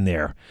anvil in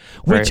there,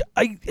 which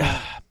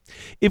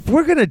if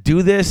we're going to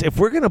do this, if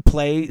we're going to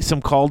play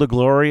some Call to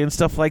Glory and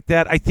stuff like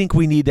that, I think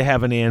we need to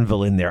have an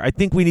anvil in there. I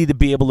think we need to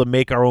be able to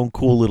make our own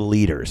cool little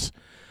leaders.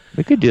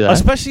 We could do that.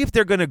 Especially if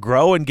they're going to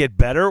grow and get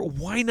better.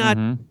 Why not,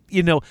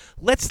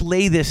 let's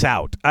lay this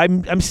out.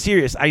 I'm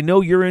serious. I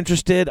know you're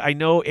interested. I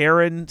know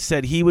Aaron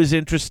said he was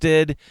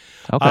interested.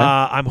 Okay.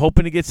 I'm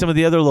hoping to get some of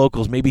the other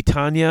locals, maybe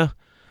Tanya,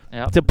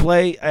 to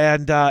play.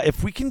 And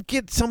if we can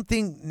get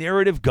something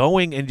narrative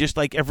going and just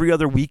like every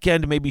other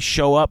weekend maybe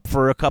show up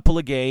for a couple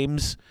of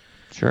games.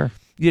 Sure.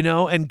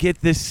 And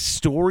get this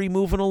story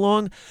moving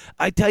along.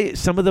 I tell you,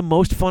 some of the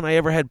most fun I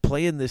ever had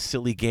playing this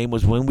silly game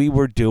was when we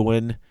were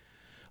doing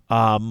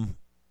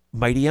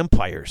Mighty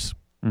Empires.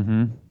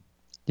 Mm-hmm.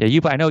 Yeah,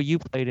 I know you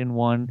played in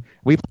one.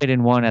 We played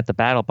in one at the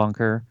Battle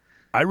Bunker.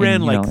 I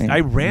ran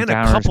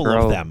a couple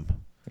of them.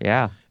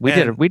 Yeah, we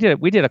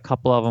did a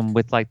couple of them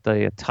with like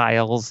the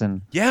tiles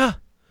and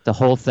the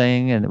whole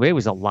thing, and it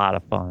was a lot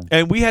of fun.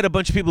 And we had a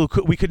bunch of people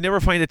who we could never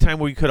find a time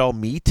where we could all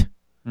meet.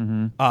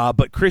 Mm-hmm.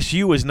 But Chris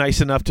Yu was nice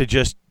enough to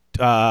just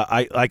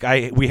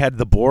we had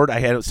the board. I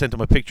had sent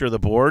him a picture of the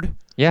board.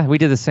 Yeah, we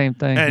did the same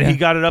thing. And he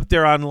got it up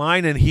there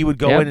online, and he would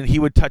go in and he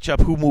would touch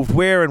up who moved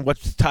where and what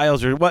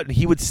tiles or what, and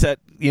he would set.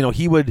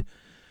 He would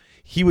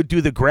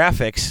do the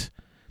graphics.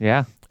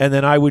 Yeah. And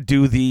then I would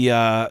do the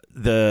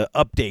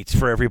updates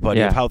for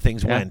everybody of how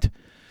things went.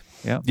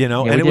 Yeah.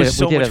 And it was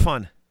so much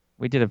fun.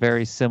 We did a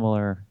very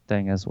similar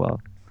thing as well.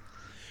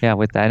 Yeah,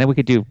 with that. And then we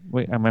could do,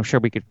 I'm sure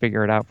we could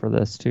figure it out for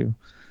this too.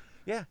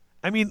 Yeah.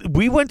 I mean,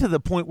 we went to the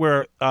point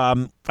where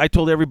I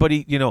told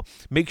everybody,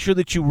 make sure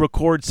that you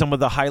record some of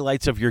the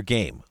highlights of your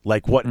game,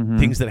 like what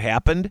things that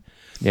happened.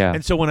 Yeah.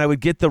 And so when I would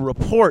get the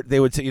report, they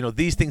would say,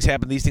 these things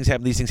happened, these things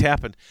happened, these things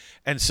happened.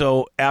 And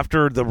so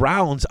after the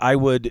rounds, I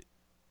would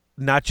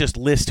not just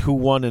list who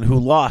won and who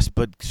lost,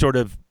 but sort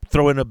of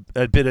throw in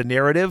a bit of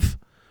narrative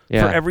for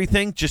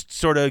everything, just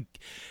sort of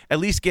at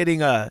least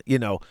getting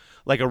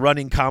like a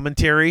running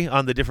commentary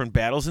on the different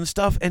battles and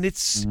stuff. And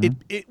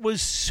it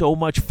was so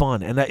much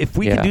fun. And if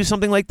we could do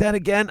something like that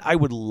again, I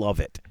would love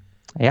it.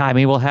 Yeah, I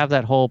mean, we'll have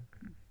that whole,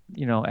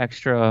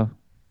 extra,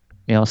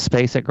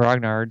 space at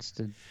Grognard's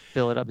to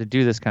fill it up to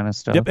do this kind of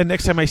stuff. Yep, and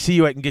next time I see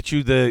you, I can get you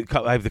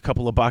I have the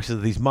couple of boxes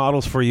of these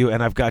models for you,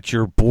 and I've got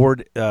your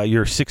board,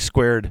 your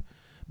 6-squared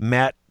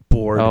mat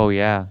board. Oh,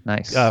 yeah,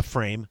 nice.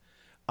 Frame.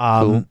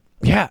 Cool.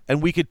 Yeah,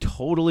 and we could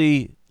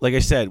totally, like I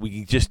said, we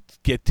could just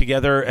get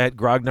together at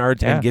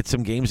Grognard's and get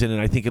some games in,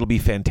 and I think it'll be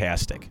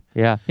fantastic.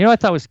 Yeah. What I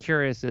thought was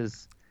curious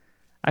is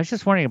I was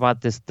just wondering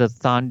about the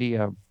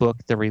Thondia book,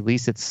 the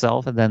release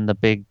itself, and then the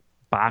big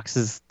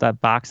box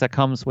that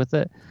comes with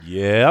it.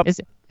 Yep.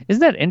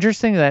 Isn't that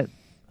interesting that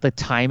the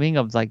timing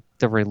of like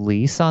the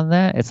release on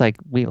that? It's like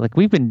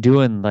we've been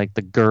doing like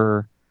the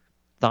GUR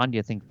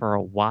Thondia thing for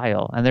a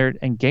while,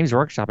 and Games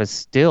Workshop is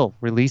still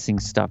releasing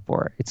stuff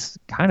for it. It's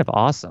kind of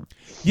awesome.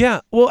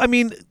 Yeah, well, I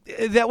mean,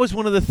 that was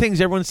one of the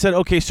things everyone said.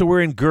 Okay, so we're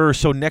in GUR,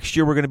 so next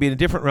year we're going to be in a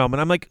different realm, and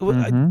I'm like,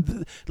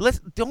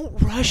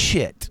 don't rush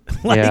it.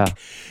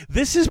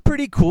 This is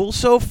pretty cool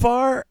so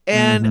far,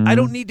 and I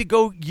don't need to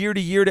go year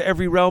to year to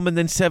every realm, and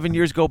then 7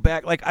 years go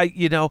back.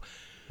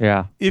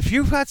 Yeah. If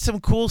you've got some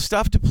cool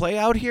stuff to play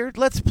out here,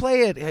 let's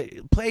play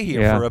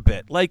here for a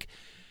bit.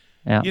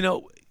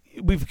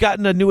 We've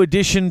gotten a new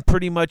edition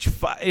pretty much,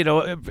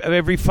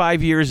 every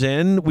 5 years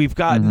in. We've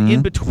gotten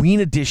in between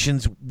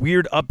editions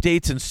weird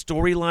updates and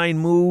storyline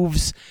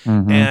moves.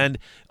 And,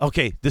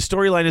 okay, the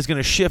storyline is going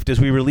to shift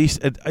as we release.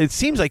 It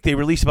seems like they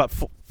release about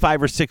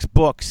 5 or 6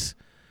 books,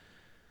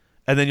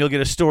 and then you'll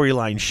get a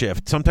storyline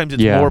shift. Sometimes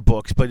it's more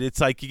books, but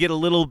it's like you get a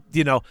little,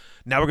 now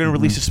we're going to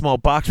release a small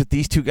box with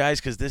these two guys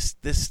because this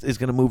is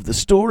going to move the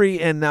story,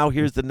 and now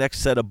here's the next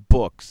set of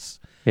books.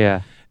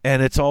 Yeah.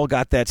 And it's all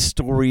got that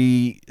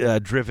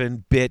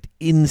story-driven bit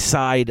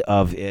inside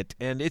of it,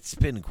 and it's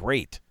been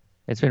great.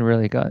 It's been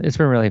really good. It's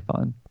been really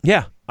fun.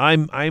 Yeah,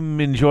 I'm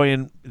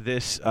enjoying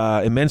this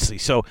immensely.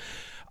 So,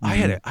 I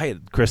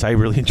had Chris. I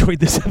really enjoyed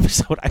this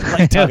episode. I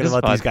like talking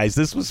about these guys.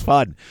 This was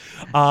fun.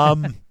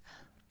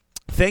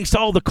 Thanks to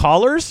all the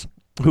callers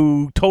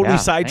who totally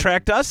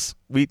sidetracked us.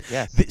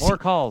 More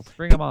calls.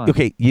 Bring them on.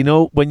 Okay,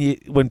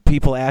 when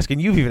people ask, and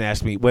you've even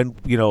asked me, when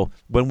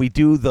we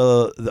do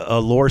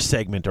the lore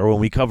segment or when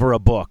we cover a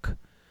book,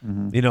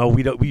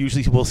 we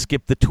usually will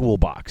skip the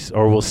toolbox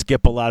or we'll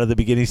skip a lot of the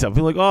beginning stuff.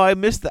 We're like, oh, I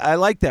missed that. I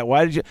like that.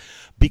 Why did you?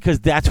 Because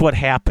that's what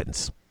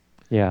happens.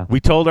 Yeah. We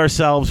told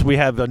ourselves we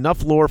have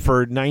enough lore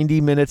for 90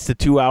 minutes to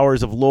 2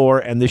 hours of lore,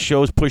 and the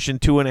show's pushing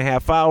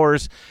 2.5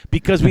 hours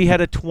because we had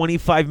a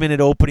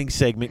 25-minute opening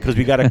segment because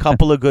we got a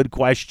couple of good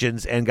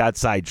questions and got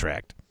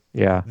sidetracked.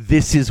 Yeah.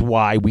 This is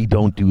why we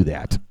don't do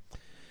that.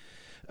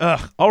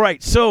 All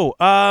right. So,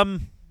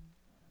 Patreon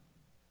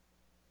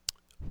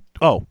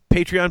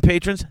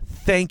patrons,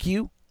 thank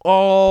you.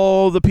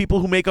 All the people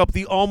who make up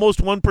the almost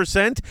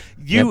 1%.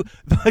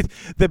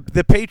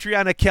 The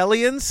Patreon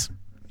Achelians.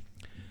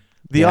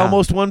 The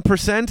almost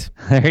 1%.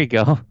 There you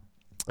go.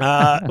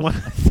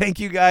 Thank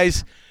you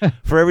guys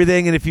for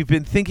everything. And if you've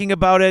been thinking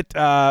about it,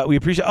 we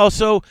appreciate it.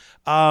 Also,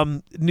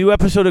 new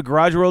episode of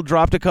Garage World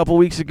dropped a couple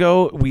weeks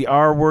ago. We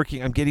are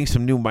working. I'm getting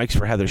some new mics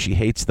for Heather. She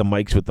hates the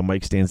mics with the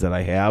mic stands that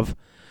I have.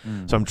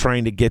 So I'm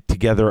trying to get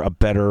together a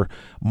better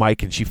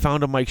mic, and she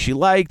found a mic she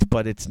liked,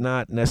 but it's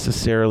not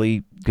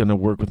necessarily going to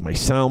work with my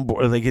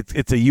soundboard. Like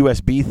it's a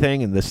USB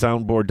thing, and the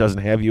soundboard doesn't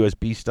have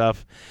USB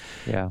stuff.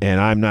 Yeah. And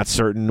I'm not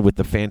certain with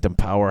the Phantom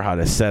Power how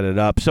to set it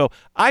up. So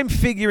I'm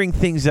figuring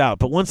things out.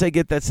 But once I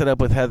get that set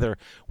up with Heather,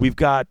 we've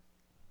got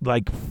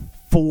like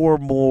 4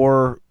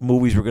 more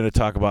movies we're going to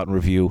talk about and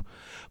review.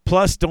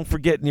 Plus, don't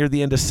forget, near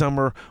the end of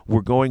summer,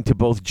 we're going to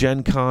both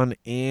Gen Con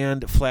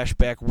and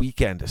Flashback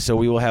Weekend. So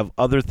we will have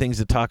other things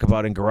to talk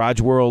about in Garage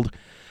World.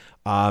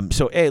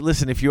 So, hey,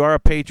 listen, if you are a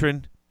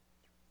patron,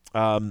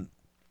 I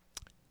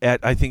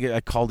think I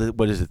called it,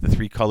 what is it, the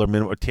 3-color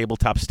minimum or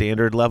tabletop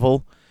standard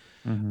level,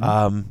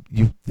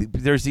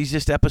 there's these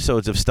just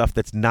episodes of stuff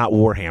that's not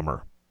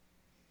Warhammer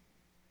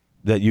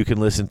that you can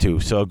listen to.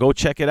 So go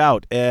check it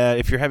out.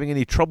 If you're having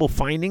any trouble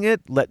finding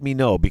it, let me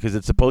know, because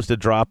it's supposed to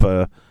drop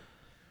a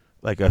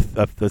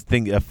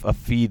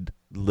feed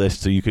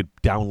list so you could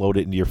download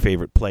it into your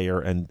favorite player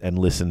and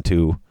listen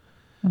to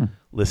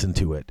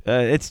it.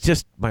 It's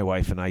just my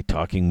wife and I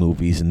talking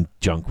movies and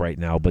junk right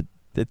now, but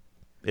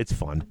it's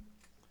fun.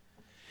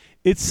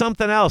 It's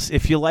something else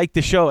if you like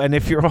the show, and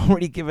if you're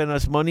already giving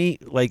us money,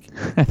 like,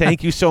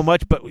 thank you so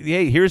much. But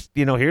hey, here's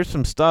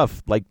some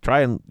stuff. Like,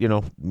 try and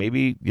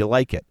maybe you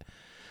like it.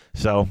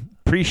 So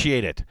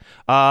appreciate it.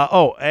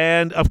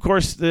 And of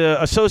course the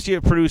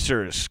associate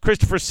producers: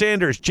 Christopher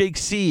Sanders, Jake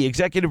C.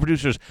 Executive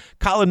producers: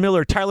 Colin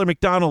Miller, Tyler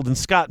McDonald, and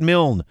Scott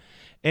Milne.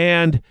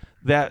 And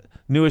that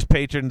newest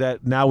patron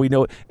that now we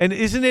know. And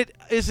isn't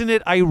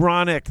it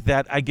ironic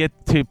that I get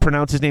to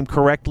pronounce his name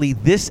correctly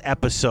this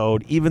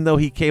episode, even though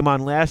he came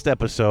on last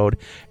episode,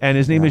 and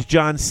his name is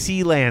John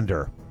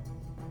Sealander.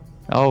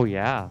 Oh,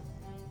 yeah.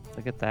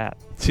 Look at that.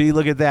 See,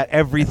 look at that.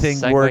 Everything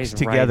works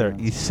together. Right.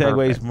 These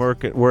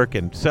segues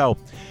working. So,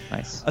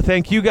 nice.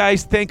 Thank you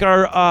guys. Thank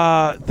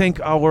our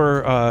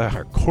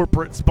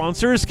corporate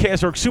sponsors: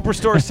 KSORG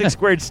Superstore, 6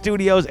 Squared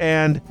Studios,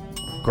 and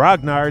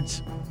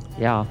Grognards.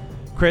 Yeah.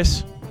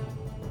 Chris.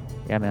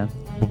 Yeah, man.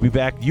 We'll be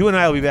back. You and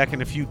I will be back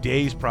in a few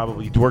days,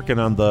 probably, working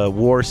on the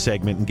war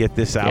segment and get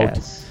this out.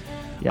 Yes.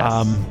 We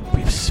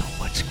have so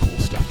much cool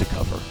stuff to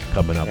cover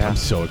coming up. Yeah. I'm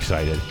so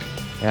excited.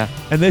 Yeah.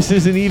 And this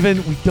isn't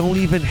even, we don't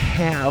even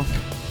have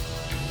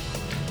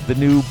the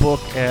new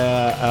book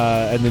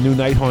and the new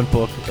Night Haunt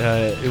book,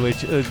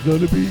 which is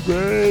going to be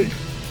great.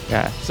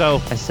 Yeah.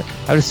 So I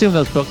would assume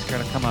those books are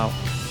going to come out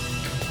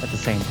at the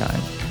same time.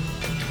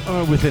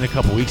 Within a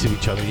couple weeks of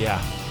each other,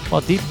 yeah.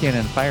 Well, Deepkin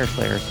and Fire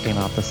Slayers came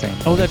out the same.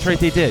 Oh, that's right,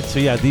 they did. So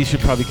yeah, these should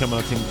probably come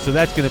out soon. So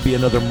that's going to be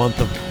another month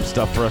of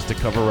stuff for us to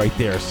cover right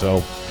there.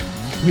 So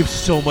we have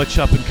so much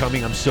up and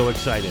coming. I'm so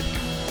excited.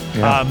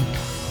 Yeah.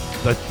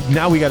 But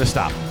now we got to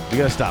stop. We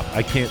got to stop.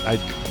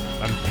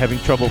 I'm having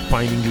trouble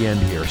finding the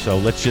end here. So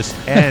let's just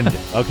end.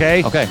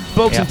 Okay. Okay.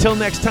 Folks. Yeah. Until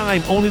next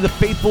time. Only the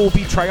faithful will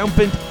be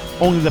triumphant.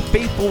 Only the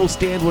faithful will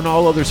stand when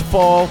all others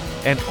fall,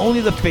 and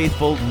only the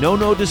faithful know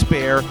no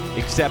despair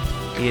except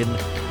in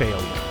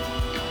failure.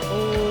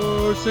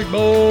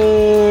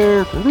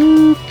 Sigmar!